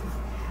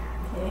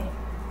 Okay.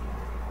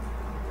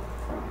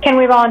 Can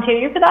we volunteer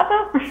you for that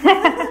though?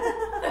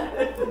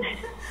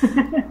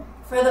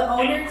 For the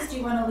owners, do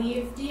you want to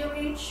leave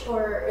DOH,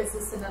 or is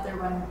this another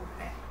one?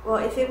 Well,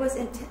 if it was,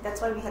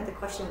 that's why we had the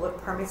question, what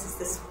permits is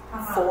this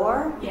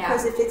for? Yeah.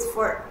 Because if it's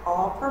for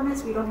all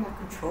permits, we don't have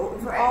control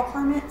over all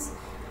permits.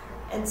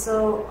 And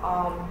so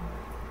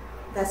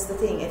that's the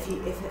thing. If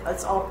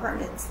it's all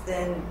permits,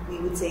 then we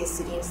would say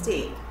city and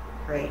state,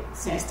 right?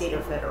 City, state,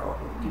 or federal,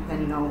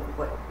 depending on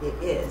what it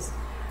is.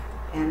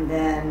 And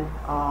then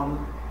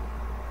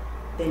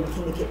we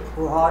can make it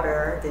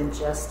broader than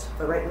just,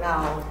 but right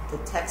now the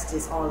text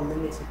is all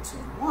limited to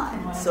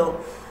one.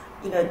 So,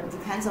 it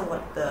depends on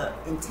what the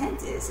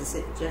intent is. Is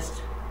it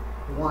just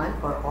one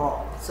or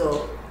all?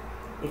 So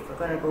if we're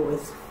going to go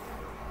with,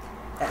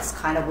 that's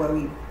kind of where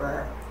we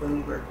were when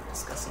we were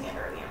discussing it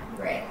earlier.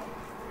 Right.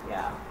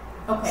 Yeah.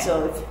 Okay.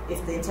 So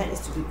if the intent is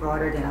to be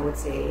broader, then I would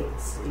say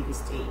city,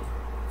 state,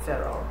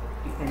 federal,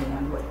 depending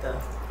on what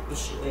the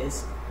issue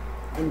is.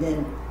 And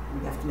then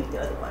we have to make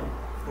the other one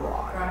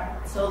broad.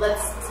 So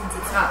since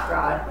it's not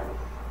broad,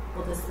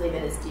 we'll just leave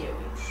it as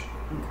DOH.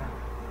 Okay.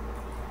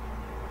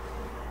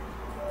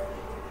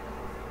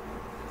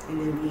 And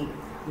then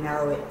we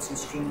narrow it to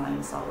streamline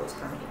the solid waste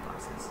permitting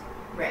process.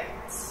 Right.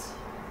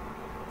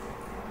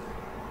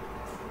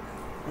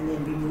 And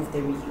then remove the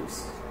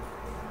reuse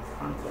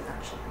from the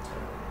action.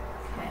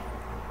 Okay.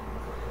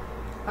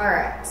 All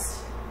right.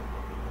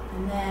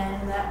 And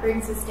then that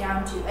brings us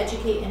down to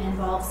educate and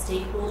involve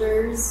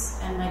stakeholders.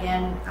 And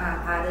again,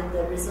 added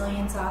the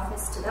resilience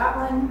office to that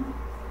one.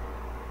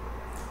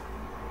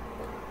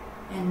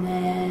 And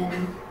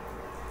then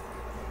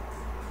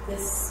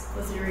this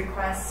was a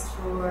request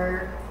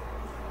for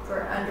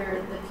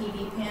under the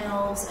PV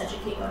panels,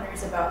 educate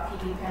owners about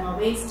PV panel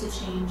waste, to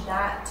change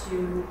that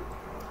to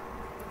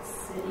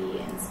city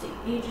and state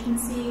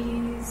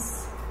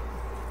agencies.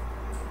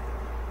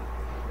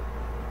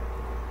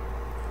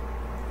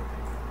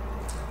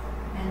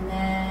 And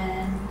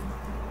then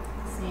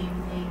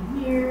same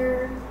thing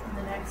here,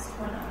 the next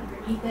one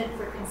underneath it,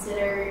 for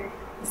consider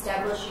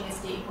establishing a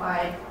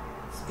statewide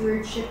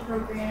stewardship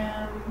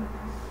program.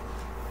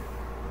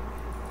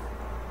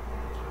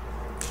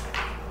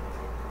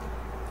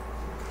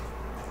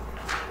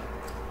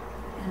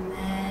 And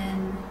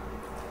then,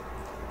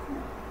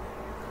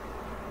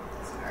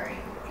 sorry,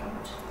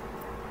 jumped.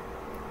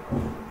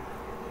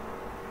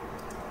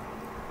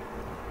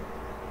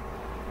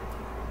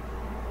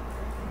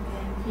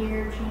 And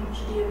here, change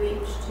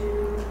DOH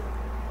to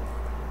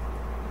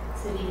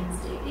city and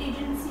state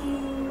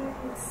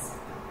agencies.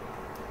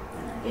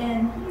 And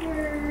again,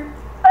 here.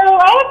 So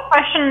I have a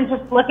question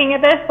just looking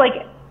at this.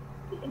 Like,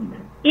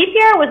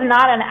 EPR was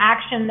not an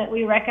action that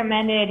we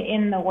recommended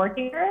in the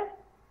working group.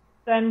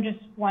 So I'm just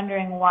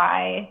wondering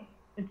why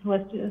it's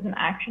listed as an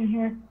action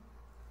here.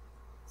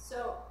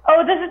 So.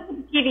 Oh, this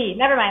is TV.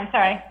 Never mind.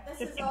 Sorry.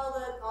 This is all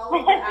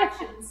of the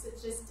actions.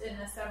 It's just in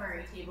a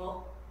summary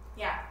table.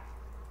 Yeah.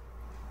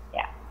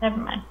 Yeah. Never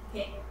mind.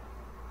 Okay.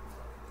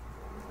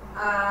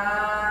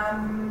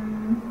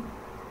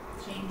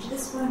 Change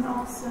this one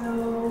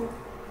also.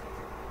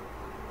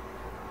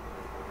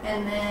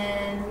 And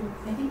then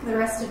I think the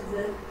rest of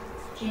the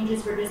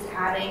changes were just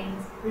adding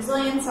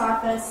resilience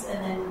office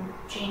and then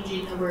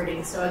changing the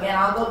wording. So again,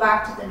 I'll go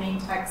back to the main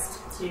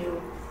text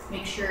to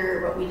make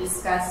sure what we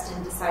discussed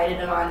and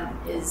decided on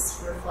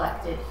is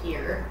reflected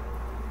here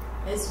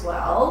as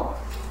well.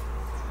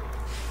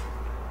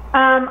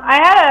 I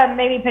had a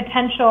maybe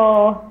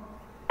potential,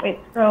 wait,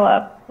 scroll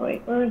up.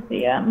 Wait, where's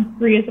the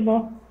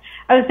reusable?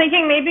 I was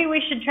thinking maybe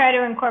we should try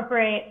to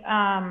incorporate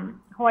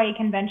Hawaii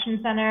Convention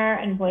Center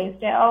and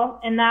Blaisdell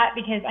in that,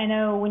 because I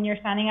know when you're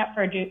signing up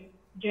for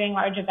doing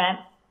large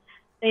events,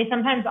 they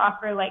sometimes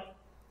offer like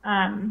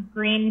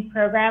green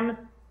programs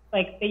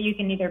like that you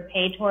can either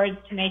pay towards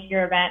to make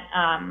your event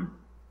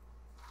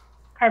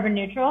carbon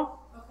neutral.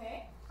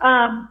 Okay.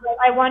 But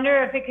I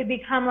wonder if it could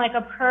become like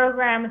a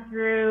program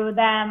through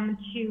them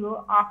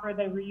to offer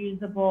the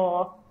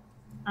reusable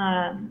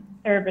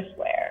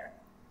serviceware.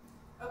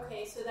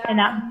 Okay, so that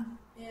one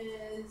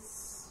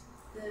is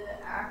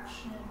the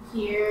action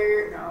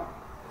here. No.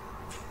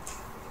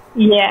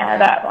 Yeah,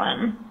 that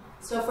one.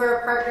 So for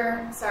a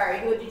partner, sorry,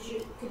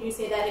 could you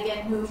say that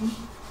again, whom?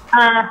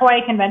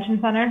 Hawaii Convention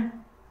Center.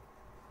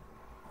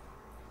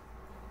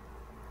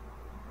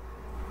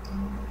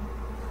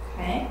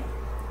 Okay.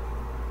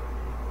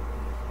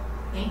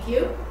 Thank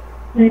you.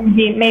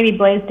 Maybe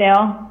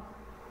Blaisdell.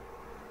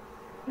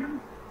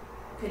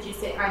 Could you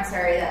say, I'm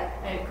sorry, that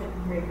I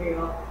couldn't hear very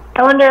well.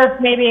 I wonder if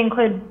maybe you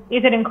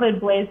could include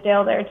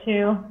Blaisdell there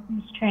too.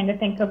 I'm just trying to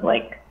think of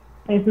like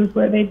places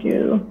where they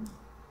do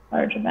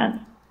large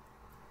events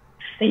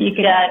that you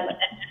could. Yeah,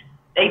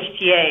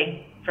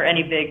 HTA for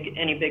any big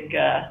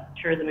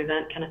tourism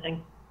event kind of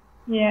thing.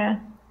 Yeah.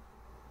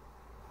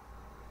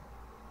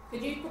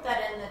 Could you put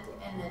that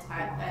in the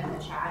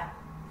chat?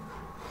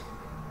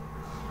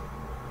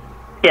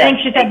 I think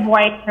she said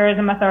White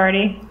Tourism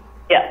Authority.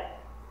 Yeah.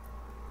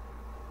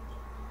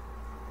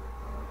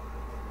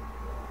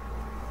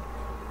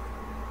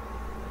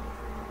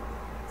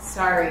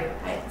 Sorry,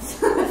 that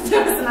was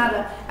not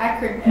an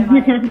acronym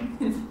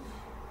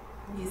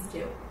I'm used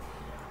to.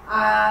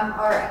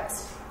 All right.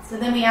 So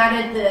then we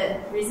added the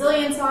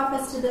Resilience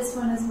Office to this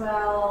one as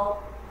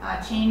well.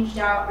 Changed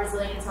out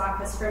Resilience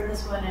Office from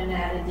this one and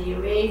added the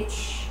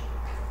UH.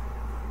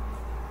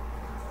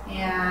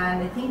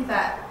 And I think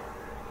that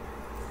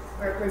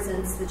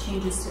represents the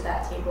changes to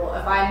that table.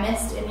 If I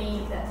missed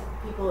any that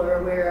people are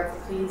aware of,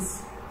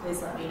 please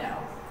let me know.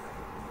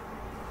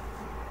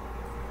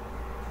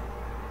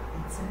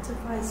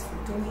 Incentivize for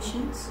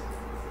donations?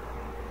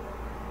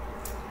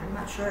 I'm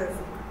not sure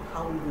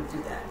how we would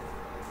do that.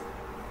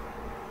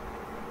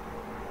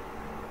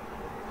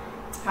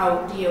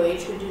 How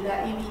DOH would do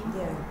that, you mean?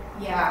 Yeah.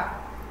 Yeah.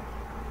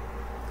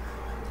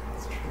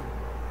 That's true.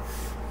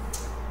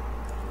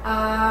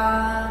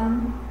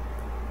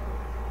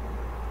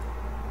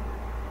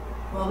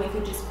 Well, we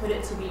could just put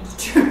it to be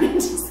determined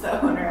as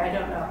the owner. I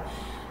don't know.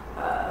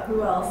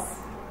 Who else?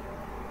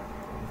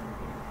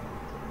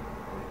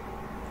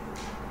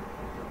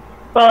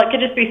 Well, it could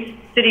just be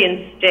city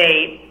and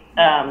state.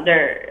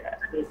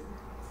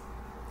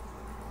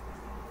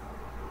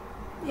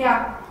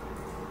 Yeah.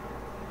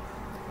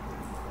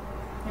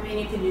 I mean,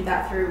 you can do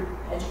that through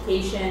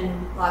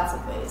education, lots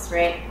of ways,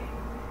 right?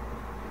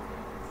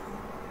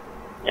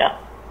 Yeah.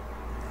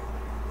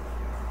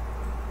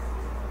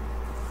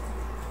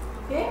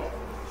 Okay.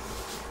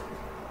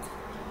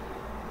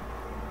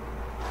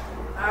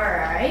 All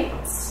right.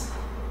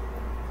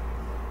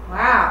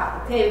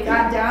 Wow. Okay, we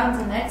got down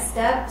to next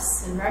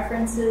steps and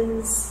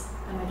references,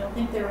 and I don't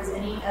think there was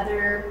any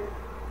other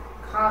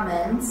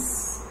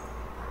comments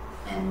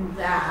in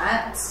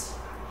that.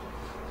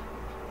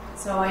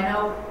 So I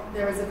know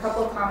there was a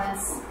couple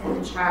comments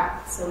in the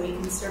chat, so we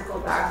can circle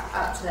back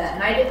up to that.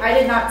 And I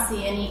did not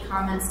see any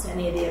comments to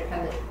any of the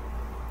appendix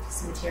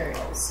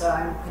materials, so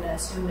I'm going to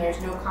assume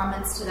there's no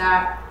comments to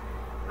that.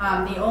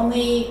 The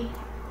only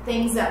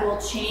things that will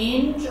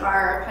change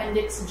are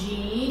Appendix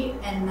G,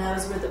 and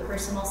those were the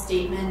personal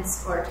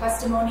statements or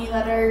testimony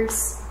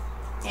letters,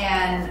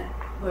 and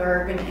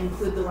we're going to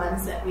include the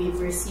ones that we've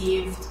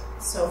received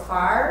so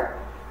far.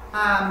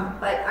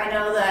 But I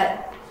know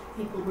that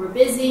people were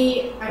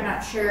busy. I'm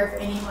not sure if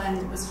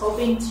anyone was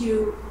hoping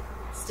to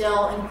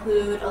still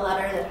include a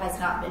letter that has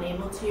not been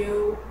able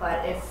to,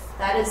 but if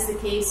that is the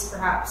case,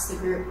 perhaps the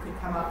group could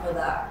come up with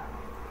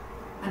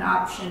an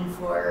option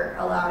for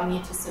allowing you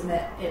to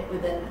submit it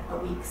within a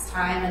week's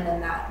time, and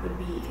then that would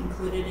be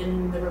included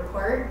in the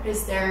report.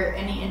 Is there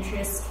any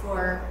interest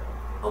for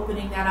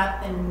opening that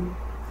up and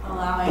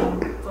allowing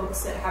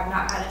folks that have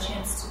not had a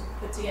chance to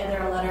put together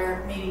a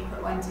letter, maybe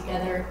put one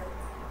together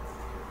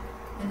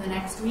in the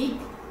next week?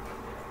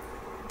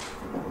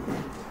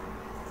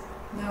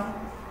 No?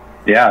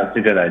 Yeah, it's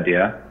a good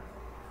idea.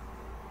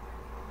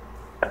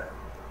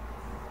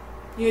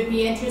 You would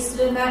be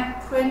interested in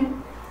that,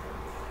 Quinn?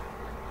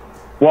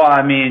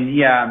 Well,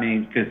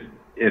 because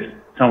if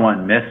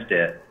someone missed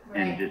it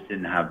and Right. just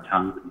didn't have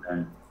time,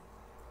 then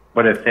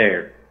what if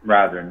they're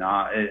rather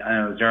not?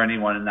 Is there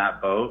anyone in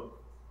that boat?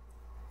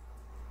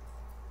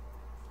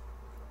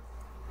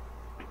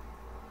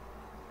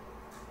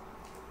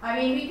 I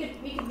mean, we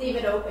could leave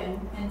it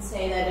open and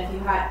say that if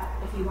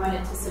you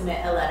wanted to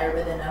submit a letter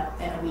within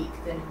a week,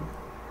 then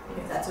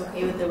if that's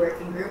okay with the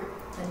working group,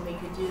 then we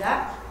could do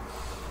that.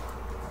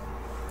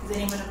 Is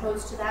anyone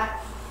opposed to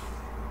that?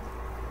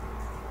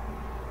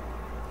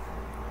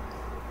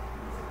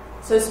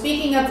 So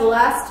speaking of the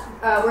last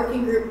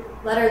working group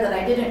letter that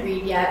I didn't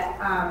read yet,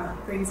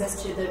 brings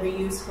us to the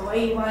Reuse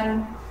Hawaii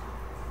one.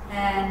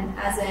 And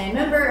as a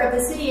member of the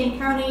City and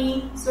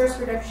County Source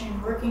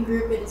Reduction Working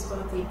Group, it is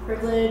both a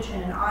privilege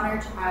and an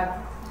honor to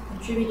have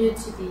contributed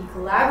to the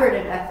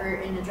collaborative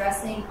effort in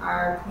addressing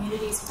our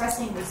community's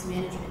pressing waste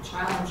management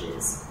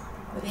challenges.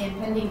 With the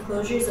impending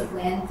closures of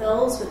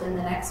landfills within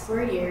the next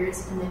 4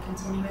 years and the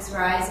continuous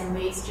rise in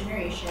waste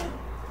generation,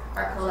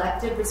 our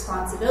collective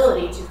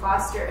responsibility to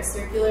foster a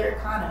circular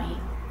economy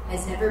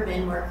has never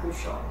been more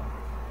crucial.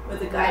 With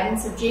the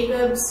guidance of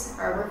Jacobs,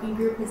 our working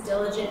group has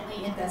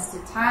diligently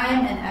invested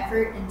time and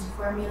effort into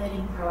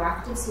formulating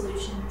proactive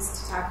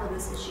solutions to tackle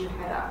this issue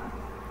head-on.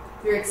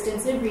 Through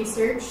extensive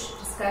research,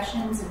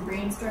 discussions, and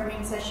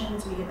brainstorming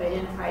sessions, we have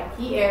identified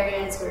key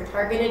areas where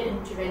targeted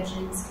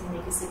interventions can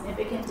make a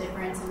significant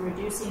difference in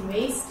reducing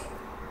waste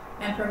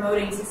and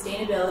promoting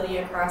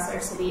sustainability across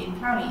our city and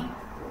county.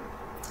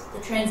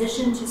 The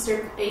transition to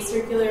a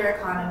circular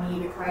economy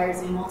requires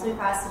a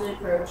multifaceted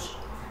approach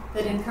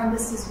that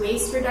encompasses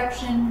waste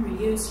reduction,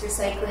 reuse,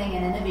 recycling,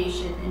 and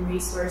innovation in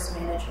resource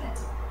management.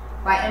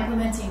 By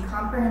implementing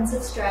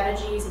comprehensive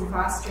strategies and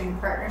fostering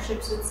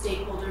partnerships with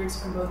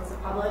stakeholders from both the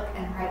public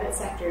and private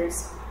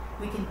sectors,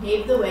 we can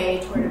pave the way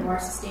toward a more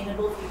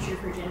sustainable future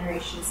for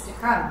generations to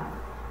come.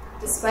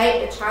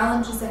 Despite the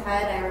challenges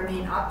ahead, I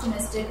remain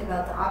optimistic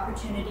about the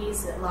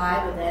opportunities that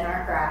lie within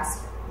our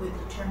grasp. With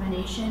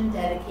determination,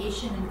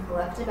 dedication, and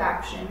collective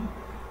action,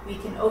 we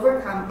can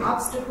overcome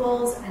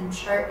obstacles and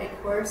chart a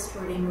course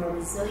toward a more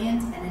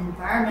resilient and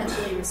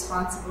environmentally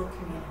responsible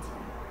community.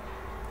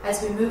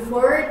 As we move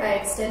forward, I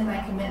extend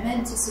my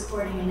commitment to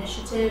supporting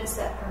initiatives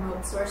that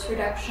promote source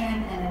reduction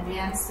and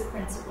advance the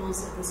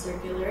principles of the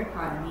circular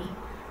economy.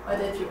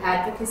 Whether through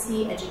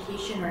advocacy,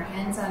 education, or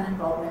hands-on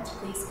involvement,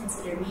 please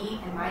consider me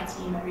and my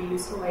team at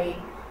Reuse Hawaii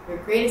your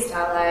greatest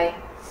ally.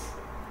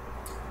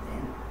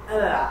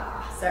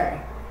 Sorry,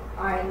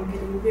 I'm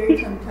getting very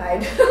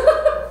tongue-tied.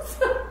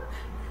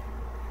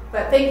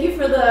 But thank you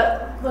for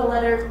the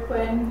letter,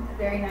 Quinn.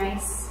 Very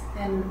nice.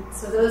 And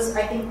so those,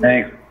 I think,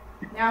 Thanks.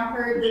 we've now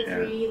heard the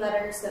 3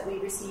 letters that we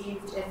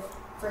received. If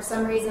for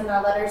some reason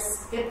a letter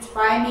skipped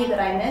by me that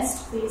I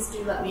missed, please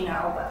do let me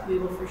know. But we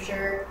will for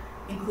sure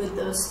include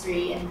those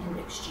 3 in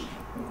Appendix G.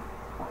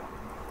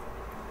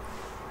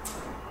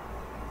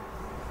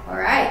 All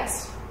right.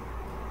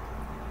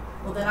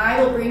 Well, then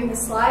I will bring the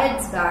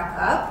slides back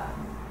up,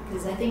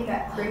 because I think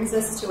that brings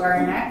us to our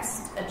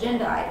next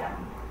agenda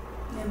item.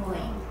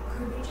 Emily.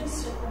 Could we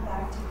just circle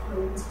back to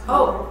Quinn's comment?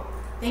 Oh,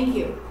 thank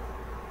you.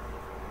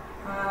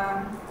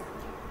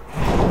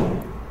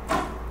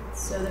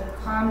 So the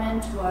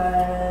comment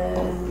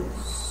was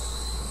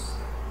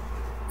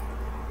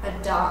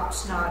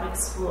adopt, not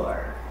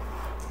explore.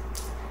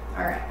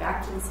 All right,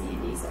 back to the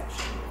C&D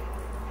section.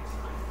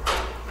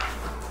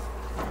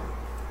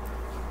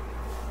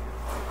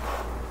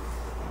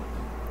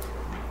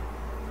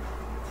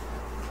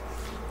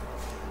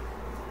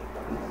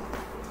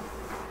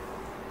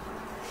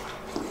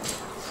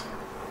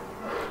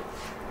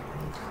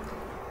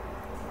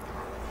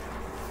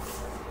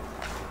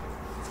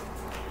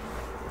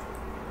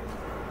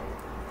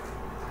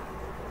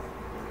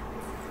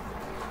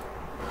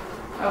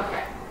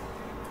 Okay.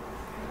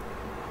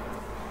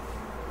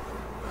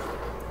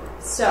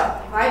 So,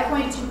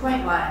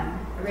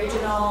 5.2.1,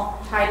 original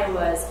title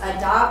was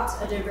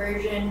Adopt a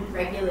Diversion,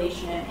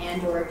 Regulation,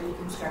 and/or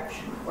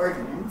Deconstruction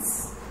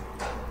Ordinance.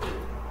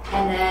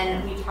 And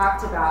then we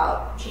talked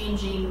about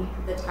changing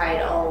the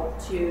title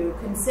to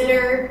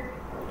Consider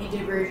a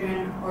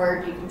Diversion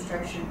or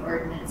Deconstruction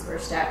Ordinance or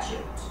Statute.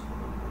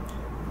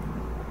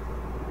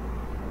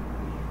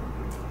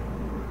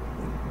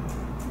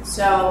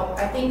 So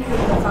I think the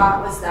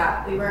thought was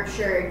that we weren't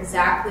sure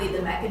exactly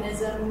the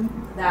mechanism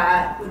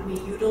that would be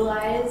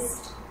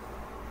utilized,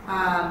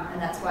 and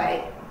that's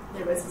why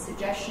there was a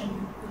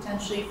suggestion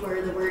potentially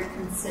for the word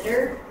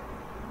consider.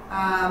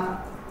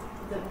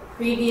 The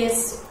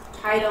previous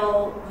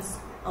title was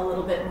a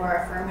little bit more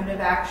affirmative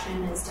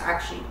action, is to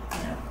actually,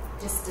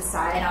 just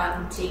decide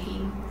on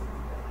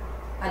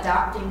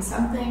adopting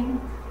something.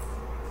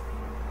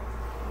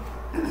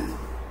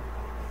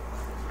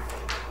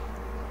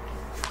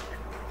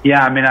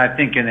 Yeah, I mean, I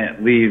think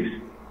it leaves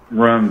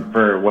room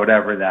for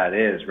whatever that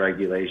is,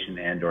 regulation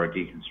and/or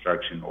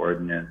deconstruction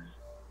ordinance.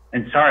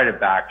 And sorry to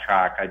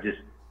backtrack, I just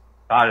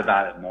thought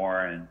about it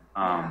more, and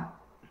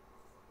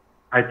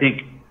I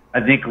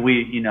think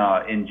we,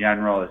 in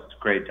general, it's a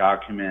great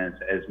document.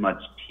 It's as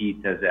much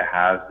teeth as it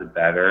has, the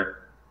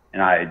better.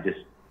 And I just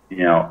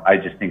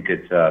think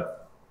it's a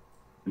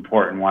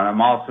important one.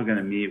 I'm also going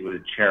to meet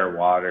with Chair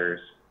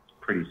Waters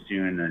pretty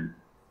soon, and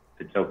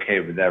if it's okay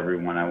with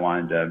everyone, I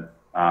wanted to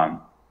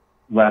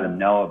let him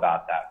know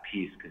about that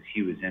piece, because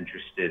he was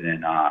interested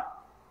in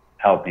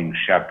helping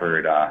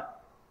shepherd a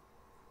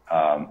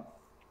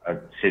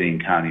city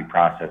and county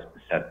process to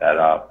set that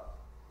up.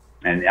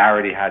 And I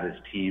already had his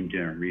team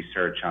doing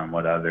research on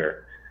what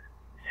other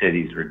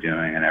cities were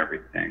doing and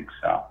everything.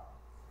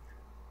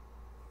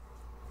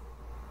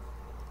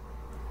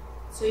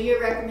 So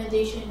your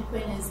recommendation,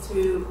 Quinn, is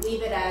to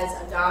leave it as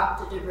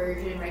adopt a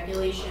diversion,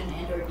 regulation,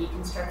 and/or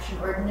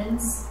deconstruction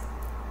ordinance?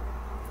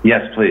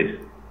 Yes, please.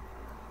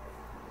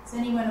 Is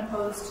anyone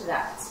opposed to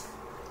that?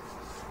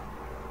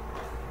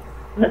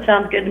 That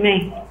sounds good to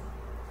me.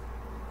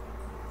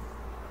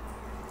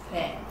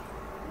 Okay.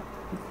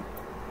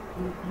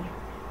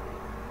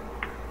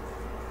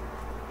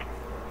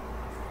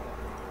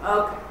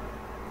 Okay.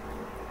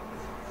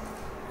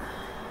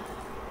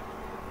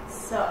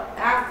 So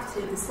back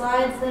to the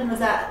slides then. Was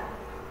that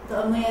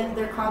the only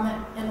other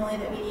comment, Emily,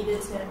 that we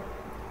needed to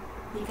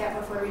peek at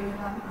before we move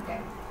on? Okay.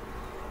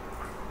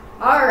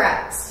 All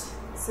right.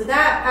 So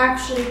that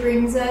actually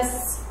brings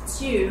us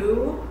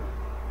to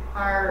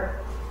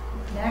our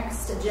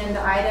next agenda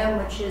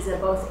item, which is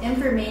both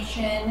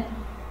information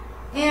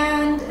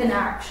and an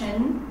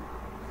action.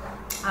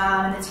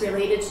 And it's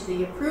related to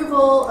the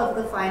approval of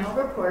the final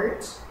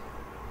report.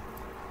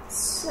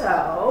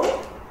 So,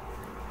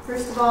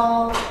 first of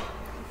all,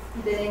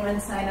 did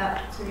anyone sign up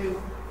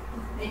to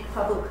make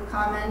public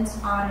comment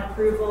on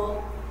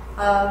approval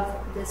of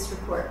this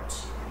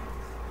report?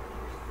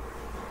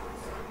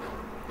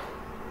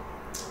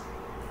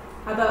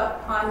 How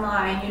about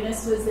online?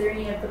 Eunice, was there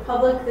any of the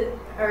public that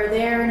are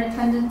there in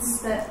attendance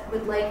that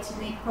would like to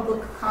make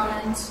public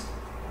comment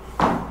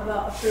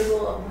about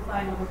approval of the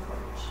final report?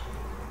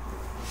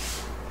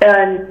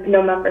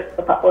 No members of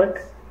the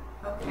public.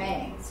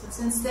 Okay, so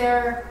since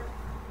there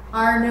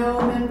are no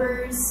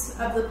members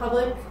of the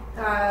public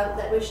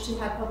that wish to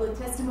have public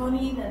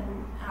testimony,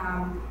 then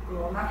we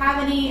will not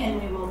have any,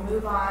 and we will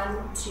move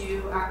on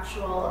to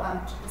actual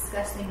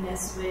discussing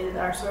this with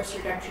our source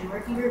reduction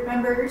working group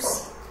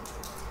members.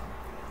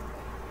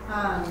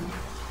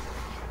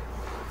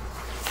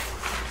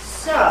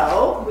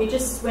 So we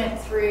just went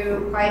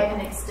through quite an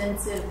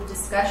extensive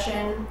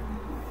discussion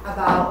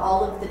about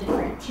all of the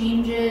different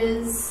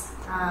changes.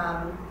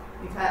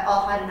 We've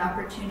all had an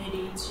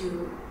opportunity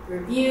to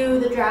review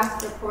the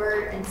draft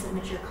report and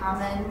submit your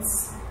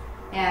comments,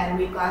 and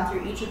we've gone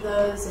through each of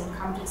those and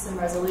come to some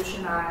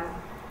resolution on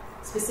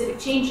specific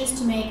changes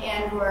to make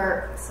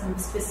and/or some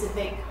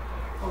specific,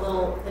 a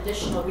little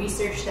additional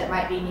research that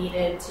might be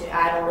needed to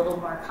add a little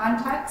more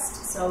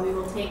context. So we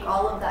will take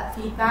all of that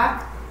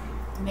feedback,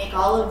 make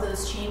all of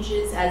those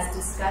changes as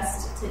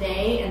discussed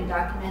today and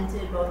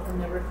documented both in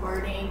the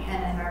recording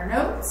and in our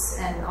notes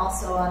and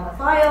also on the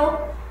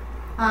file.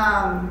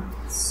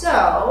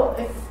 So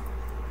if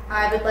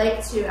I would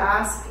like to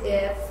ask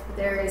if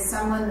there is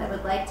someone that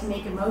would like to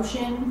make a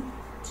motion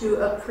to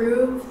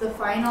approve the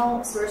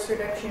final source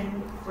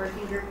reduction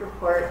working group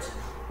report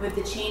with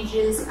the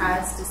changes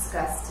as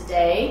discussed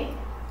today.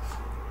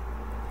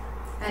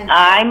 And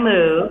I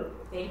move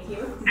thank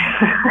you.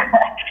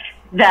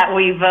 that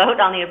we vote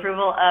on the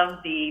approval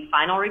of the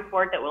final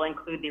report that will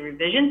include the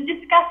revisions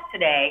discussed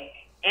today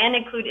and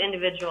include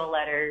individual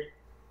letters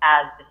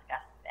as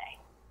discussed today.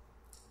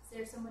 Is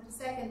there someone to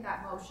second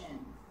that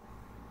motion?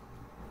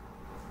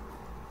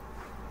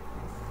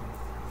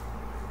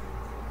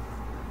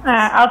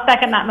 I'll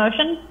second that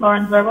motion.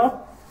 Lauren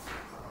Zerble.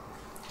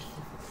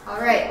 All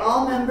right,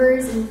 all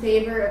members in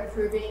favor of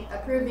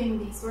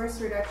approving the source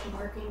reduction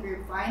working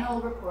group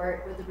final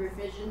report with the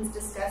revisions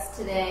discussed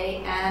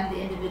today and the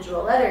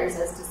individual letters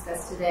as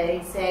discussed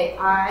today, say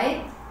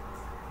aye.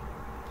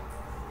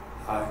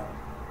 Aye.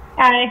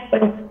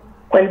 Aye.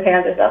 Quinn's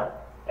hand is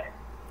up.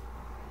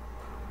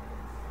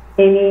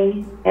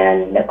 Amy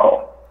and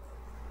Nicole.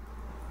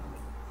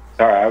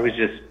 Sorry, I was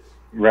just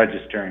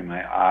registering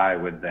my eye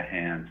with the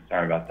hand.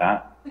 Sorry about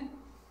that.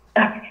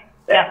 Okay.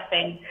 Yeah,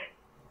 same.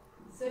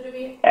 So do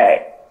we? All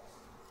right.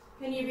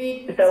 Can you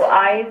read? So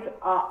eyes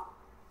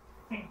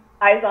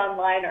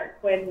online are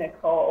Quinn,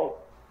 Nicole,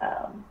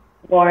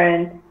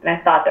 Lauren, and I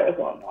thought there was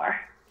one more.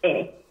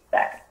 Amy,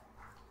 back.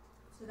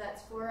 So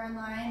that's 4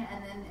 online,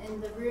 and then in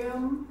the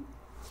room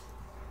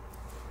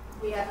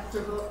we have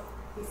approval.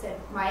 We said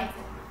Mike.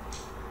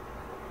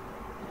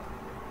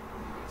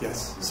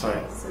 Yes, sorry.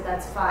 Okay, so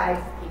that's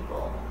 5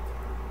 people.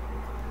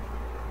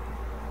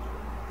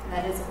 And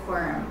that is a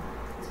quorum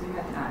because we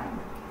have 9.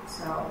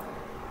 So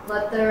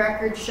let the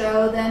record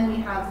show then we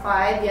have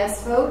 5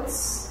 yes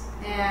votes,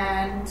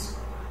 and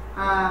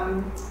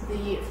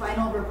the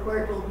final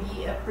report will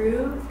be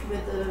approved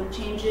with the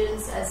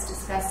changes as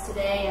discussed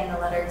today and the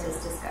letters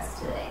as discussed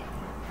today.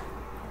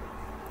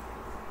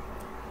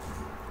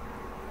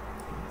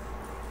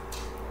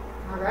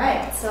 All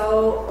right,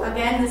 so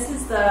again, this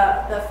is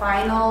the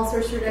final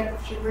source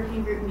reduction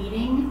working group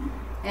meeting.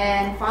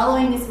 And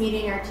following this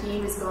meeting, our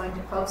team is going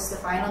to post the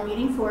final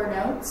meeting 4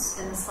 notes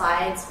and the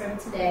slides from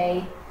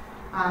today.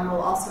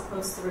 We'll also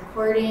post the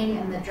recording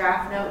and the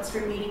draft notes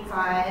from meeting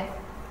 5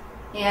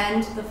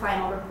 and the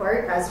final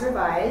report as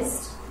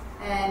revised.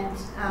 And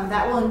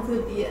that will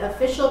include the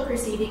official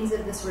proceedings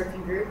of this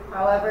working group.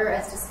 However,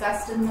 as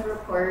discussed in the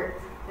report,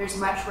 there's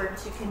much work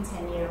to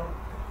continue.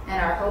 And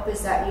our hope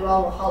is that you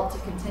all will help to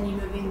continue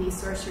moving these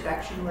source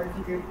reduction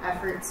working group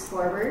efforts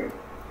forward.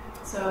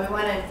 So we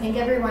want to thank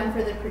everyone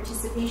for their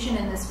participation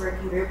in this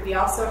working group. We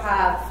also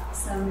have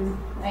some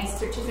nice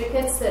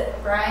certificates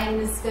that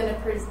Brian is going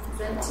to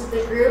present to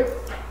the group.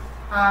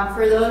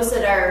 For those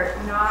that are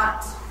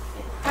not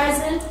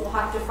present, we'll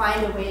have to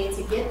find a way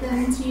to get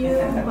them to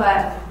you.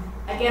 But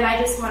again, I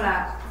just want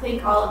to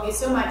thank all of you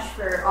so much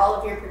for all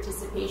of your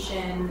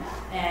participation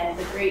and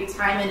the great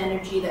time and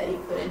energy that you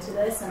put into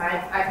this. And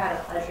I've had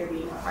a pleasure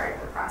being a part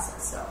of the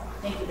process. So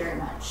thank you very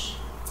much.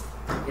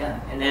 Yeah,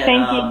 and then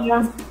Thank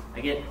you. I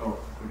get. Oh,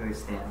 where do I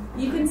stand?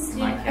 You can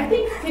stand. I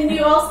think. Can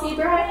you all see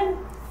Brian?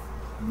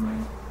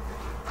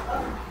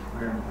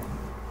 Where am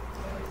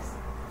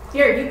I?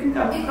 Here, you can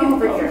come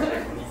over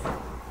here.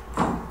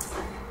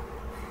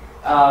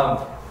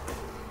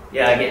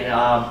 Yeah, again,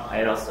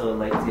 I'd also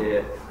like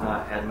to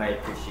add my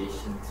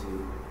appreciation to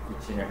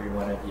each and every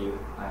one of you.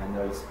 I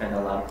know you spend a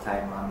lot of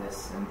time on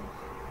this,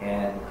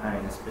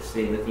 and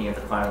especially looking at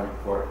the final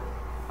report.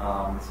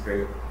 It's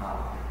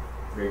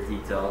very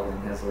detailed and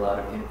has a lot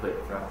of input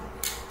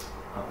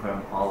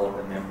from all of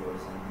the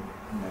members,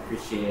 and I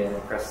appreciate and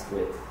impressed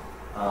with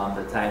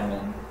the time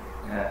and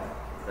that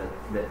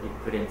you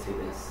put into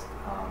this.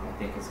 I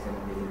think it's going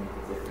to really make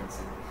a difference,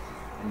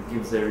 and it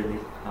gives a really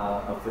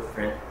a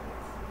footprint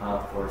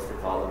for us to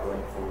follow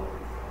going forward.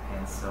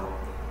 And so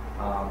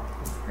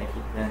thank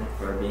you, Ken,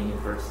 for being in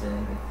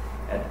person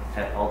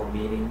at all the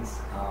meetings.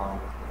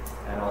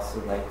 I'd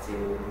also like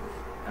to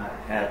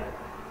add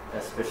a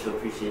special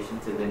appreciation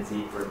to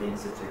Lindsay for being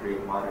such a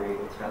great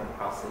moderator throughout the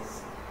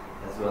process,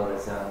 as well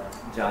as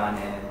John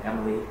and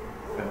Emily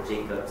from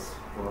Jacobs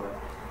for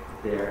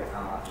their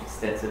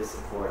extensive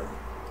support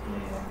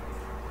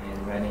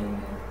in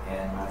running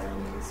and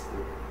monitoring this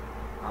group.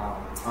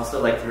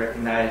 Also like to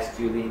recognize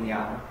Julie and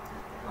Yana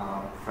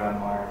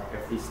from our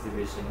Refuse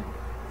Division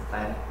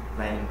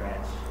planning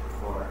branch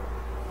for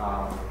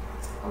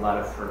a lot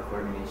of her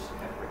coordination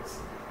efforts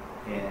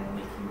in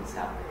making this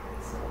happen.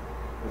 So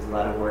there's a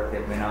lot of work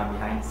that went on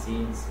behind the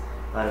scenes,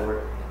 a lot of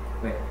work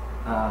went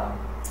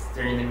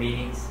during the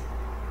meetings,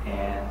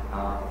 and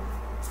I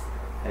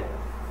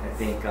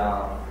think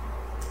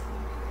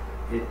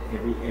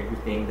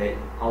everything that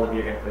all of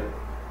your input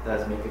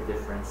does make a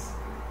difference,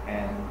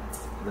 and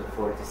look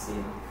forward to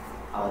seeing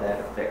how that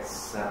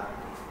affects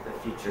the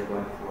future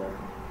going forward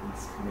in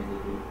this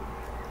community,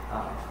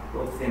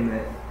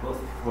 both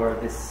for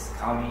this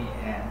county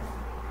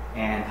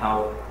and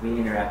how we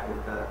interact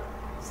with the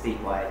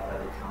statewide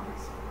other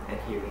counties and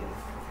here in.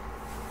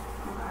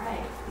 All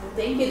right. Well,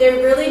 thank you.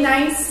 They're really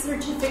nice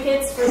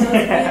certificates for those of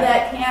you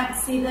that can't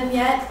see them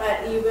yet,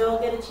 but you will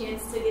get a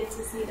chance to get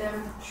to see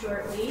them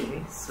shortly.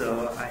 Okay,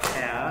 so I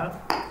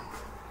have,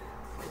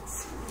 let's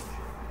see.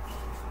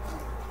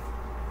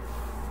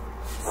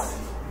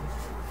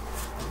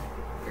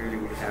 Where do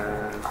we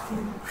have?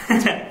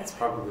 It's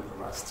probably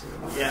the last two.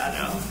 Yeah, I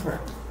know.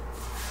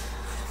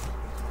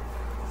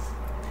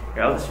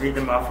 Here, I'll just read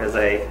them off as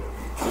I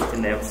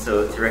read them.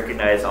 So to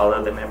recognize all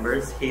of the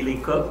members: Haley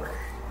Cook,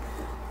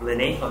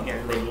 Lene, oh here,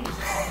 Lene,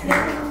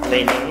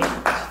 Lene,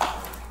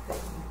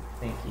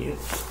 thank you.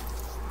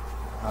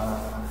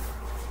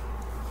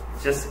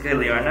 Jessica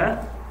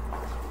Leona,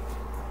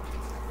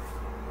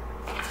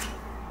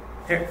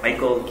 here,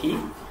 Michael Key.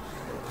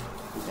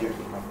 Thank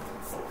you, Michael.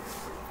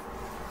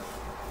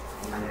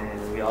 And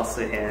then we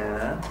also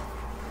have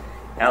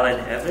Alan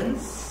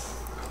Evans,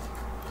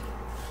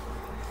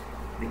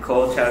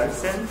 Nicole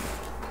Chatterson,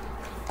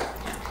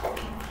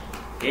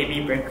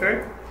 Amy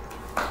Brinker,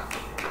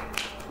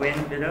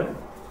 Gwen Biddle,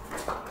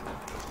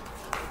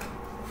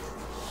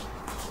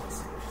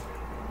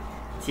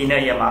 Tina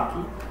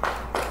Yamaki,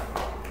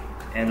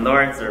 and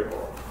Lauren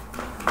Zerbel.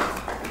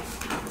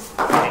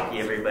 Thank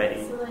you,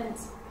 everybody. Excellent.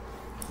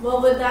 Well,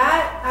 with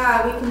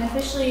that, we can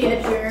officially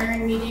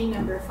adjourn meeting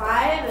number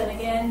 5. And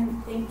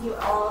again, thank you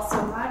all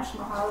so much.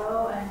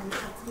 Mahalo, and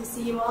hope to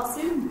see you all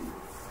soon.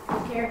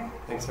 Take care.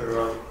 Thanks,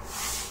 everyone.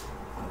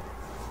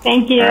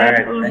 Thank you. All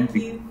right. Thank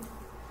you.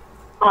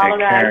 All Take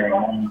right.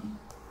 care.